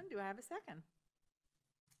 Anderson. Do I have a second?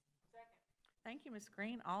 Second. Thank you, Ms.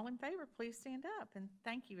 Green. All in favor, please stand up. And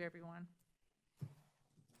thank you, everyone.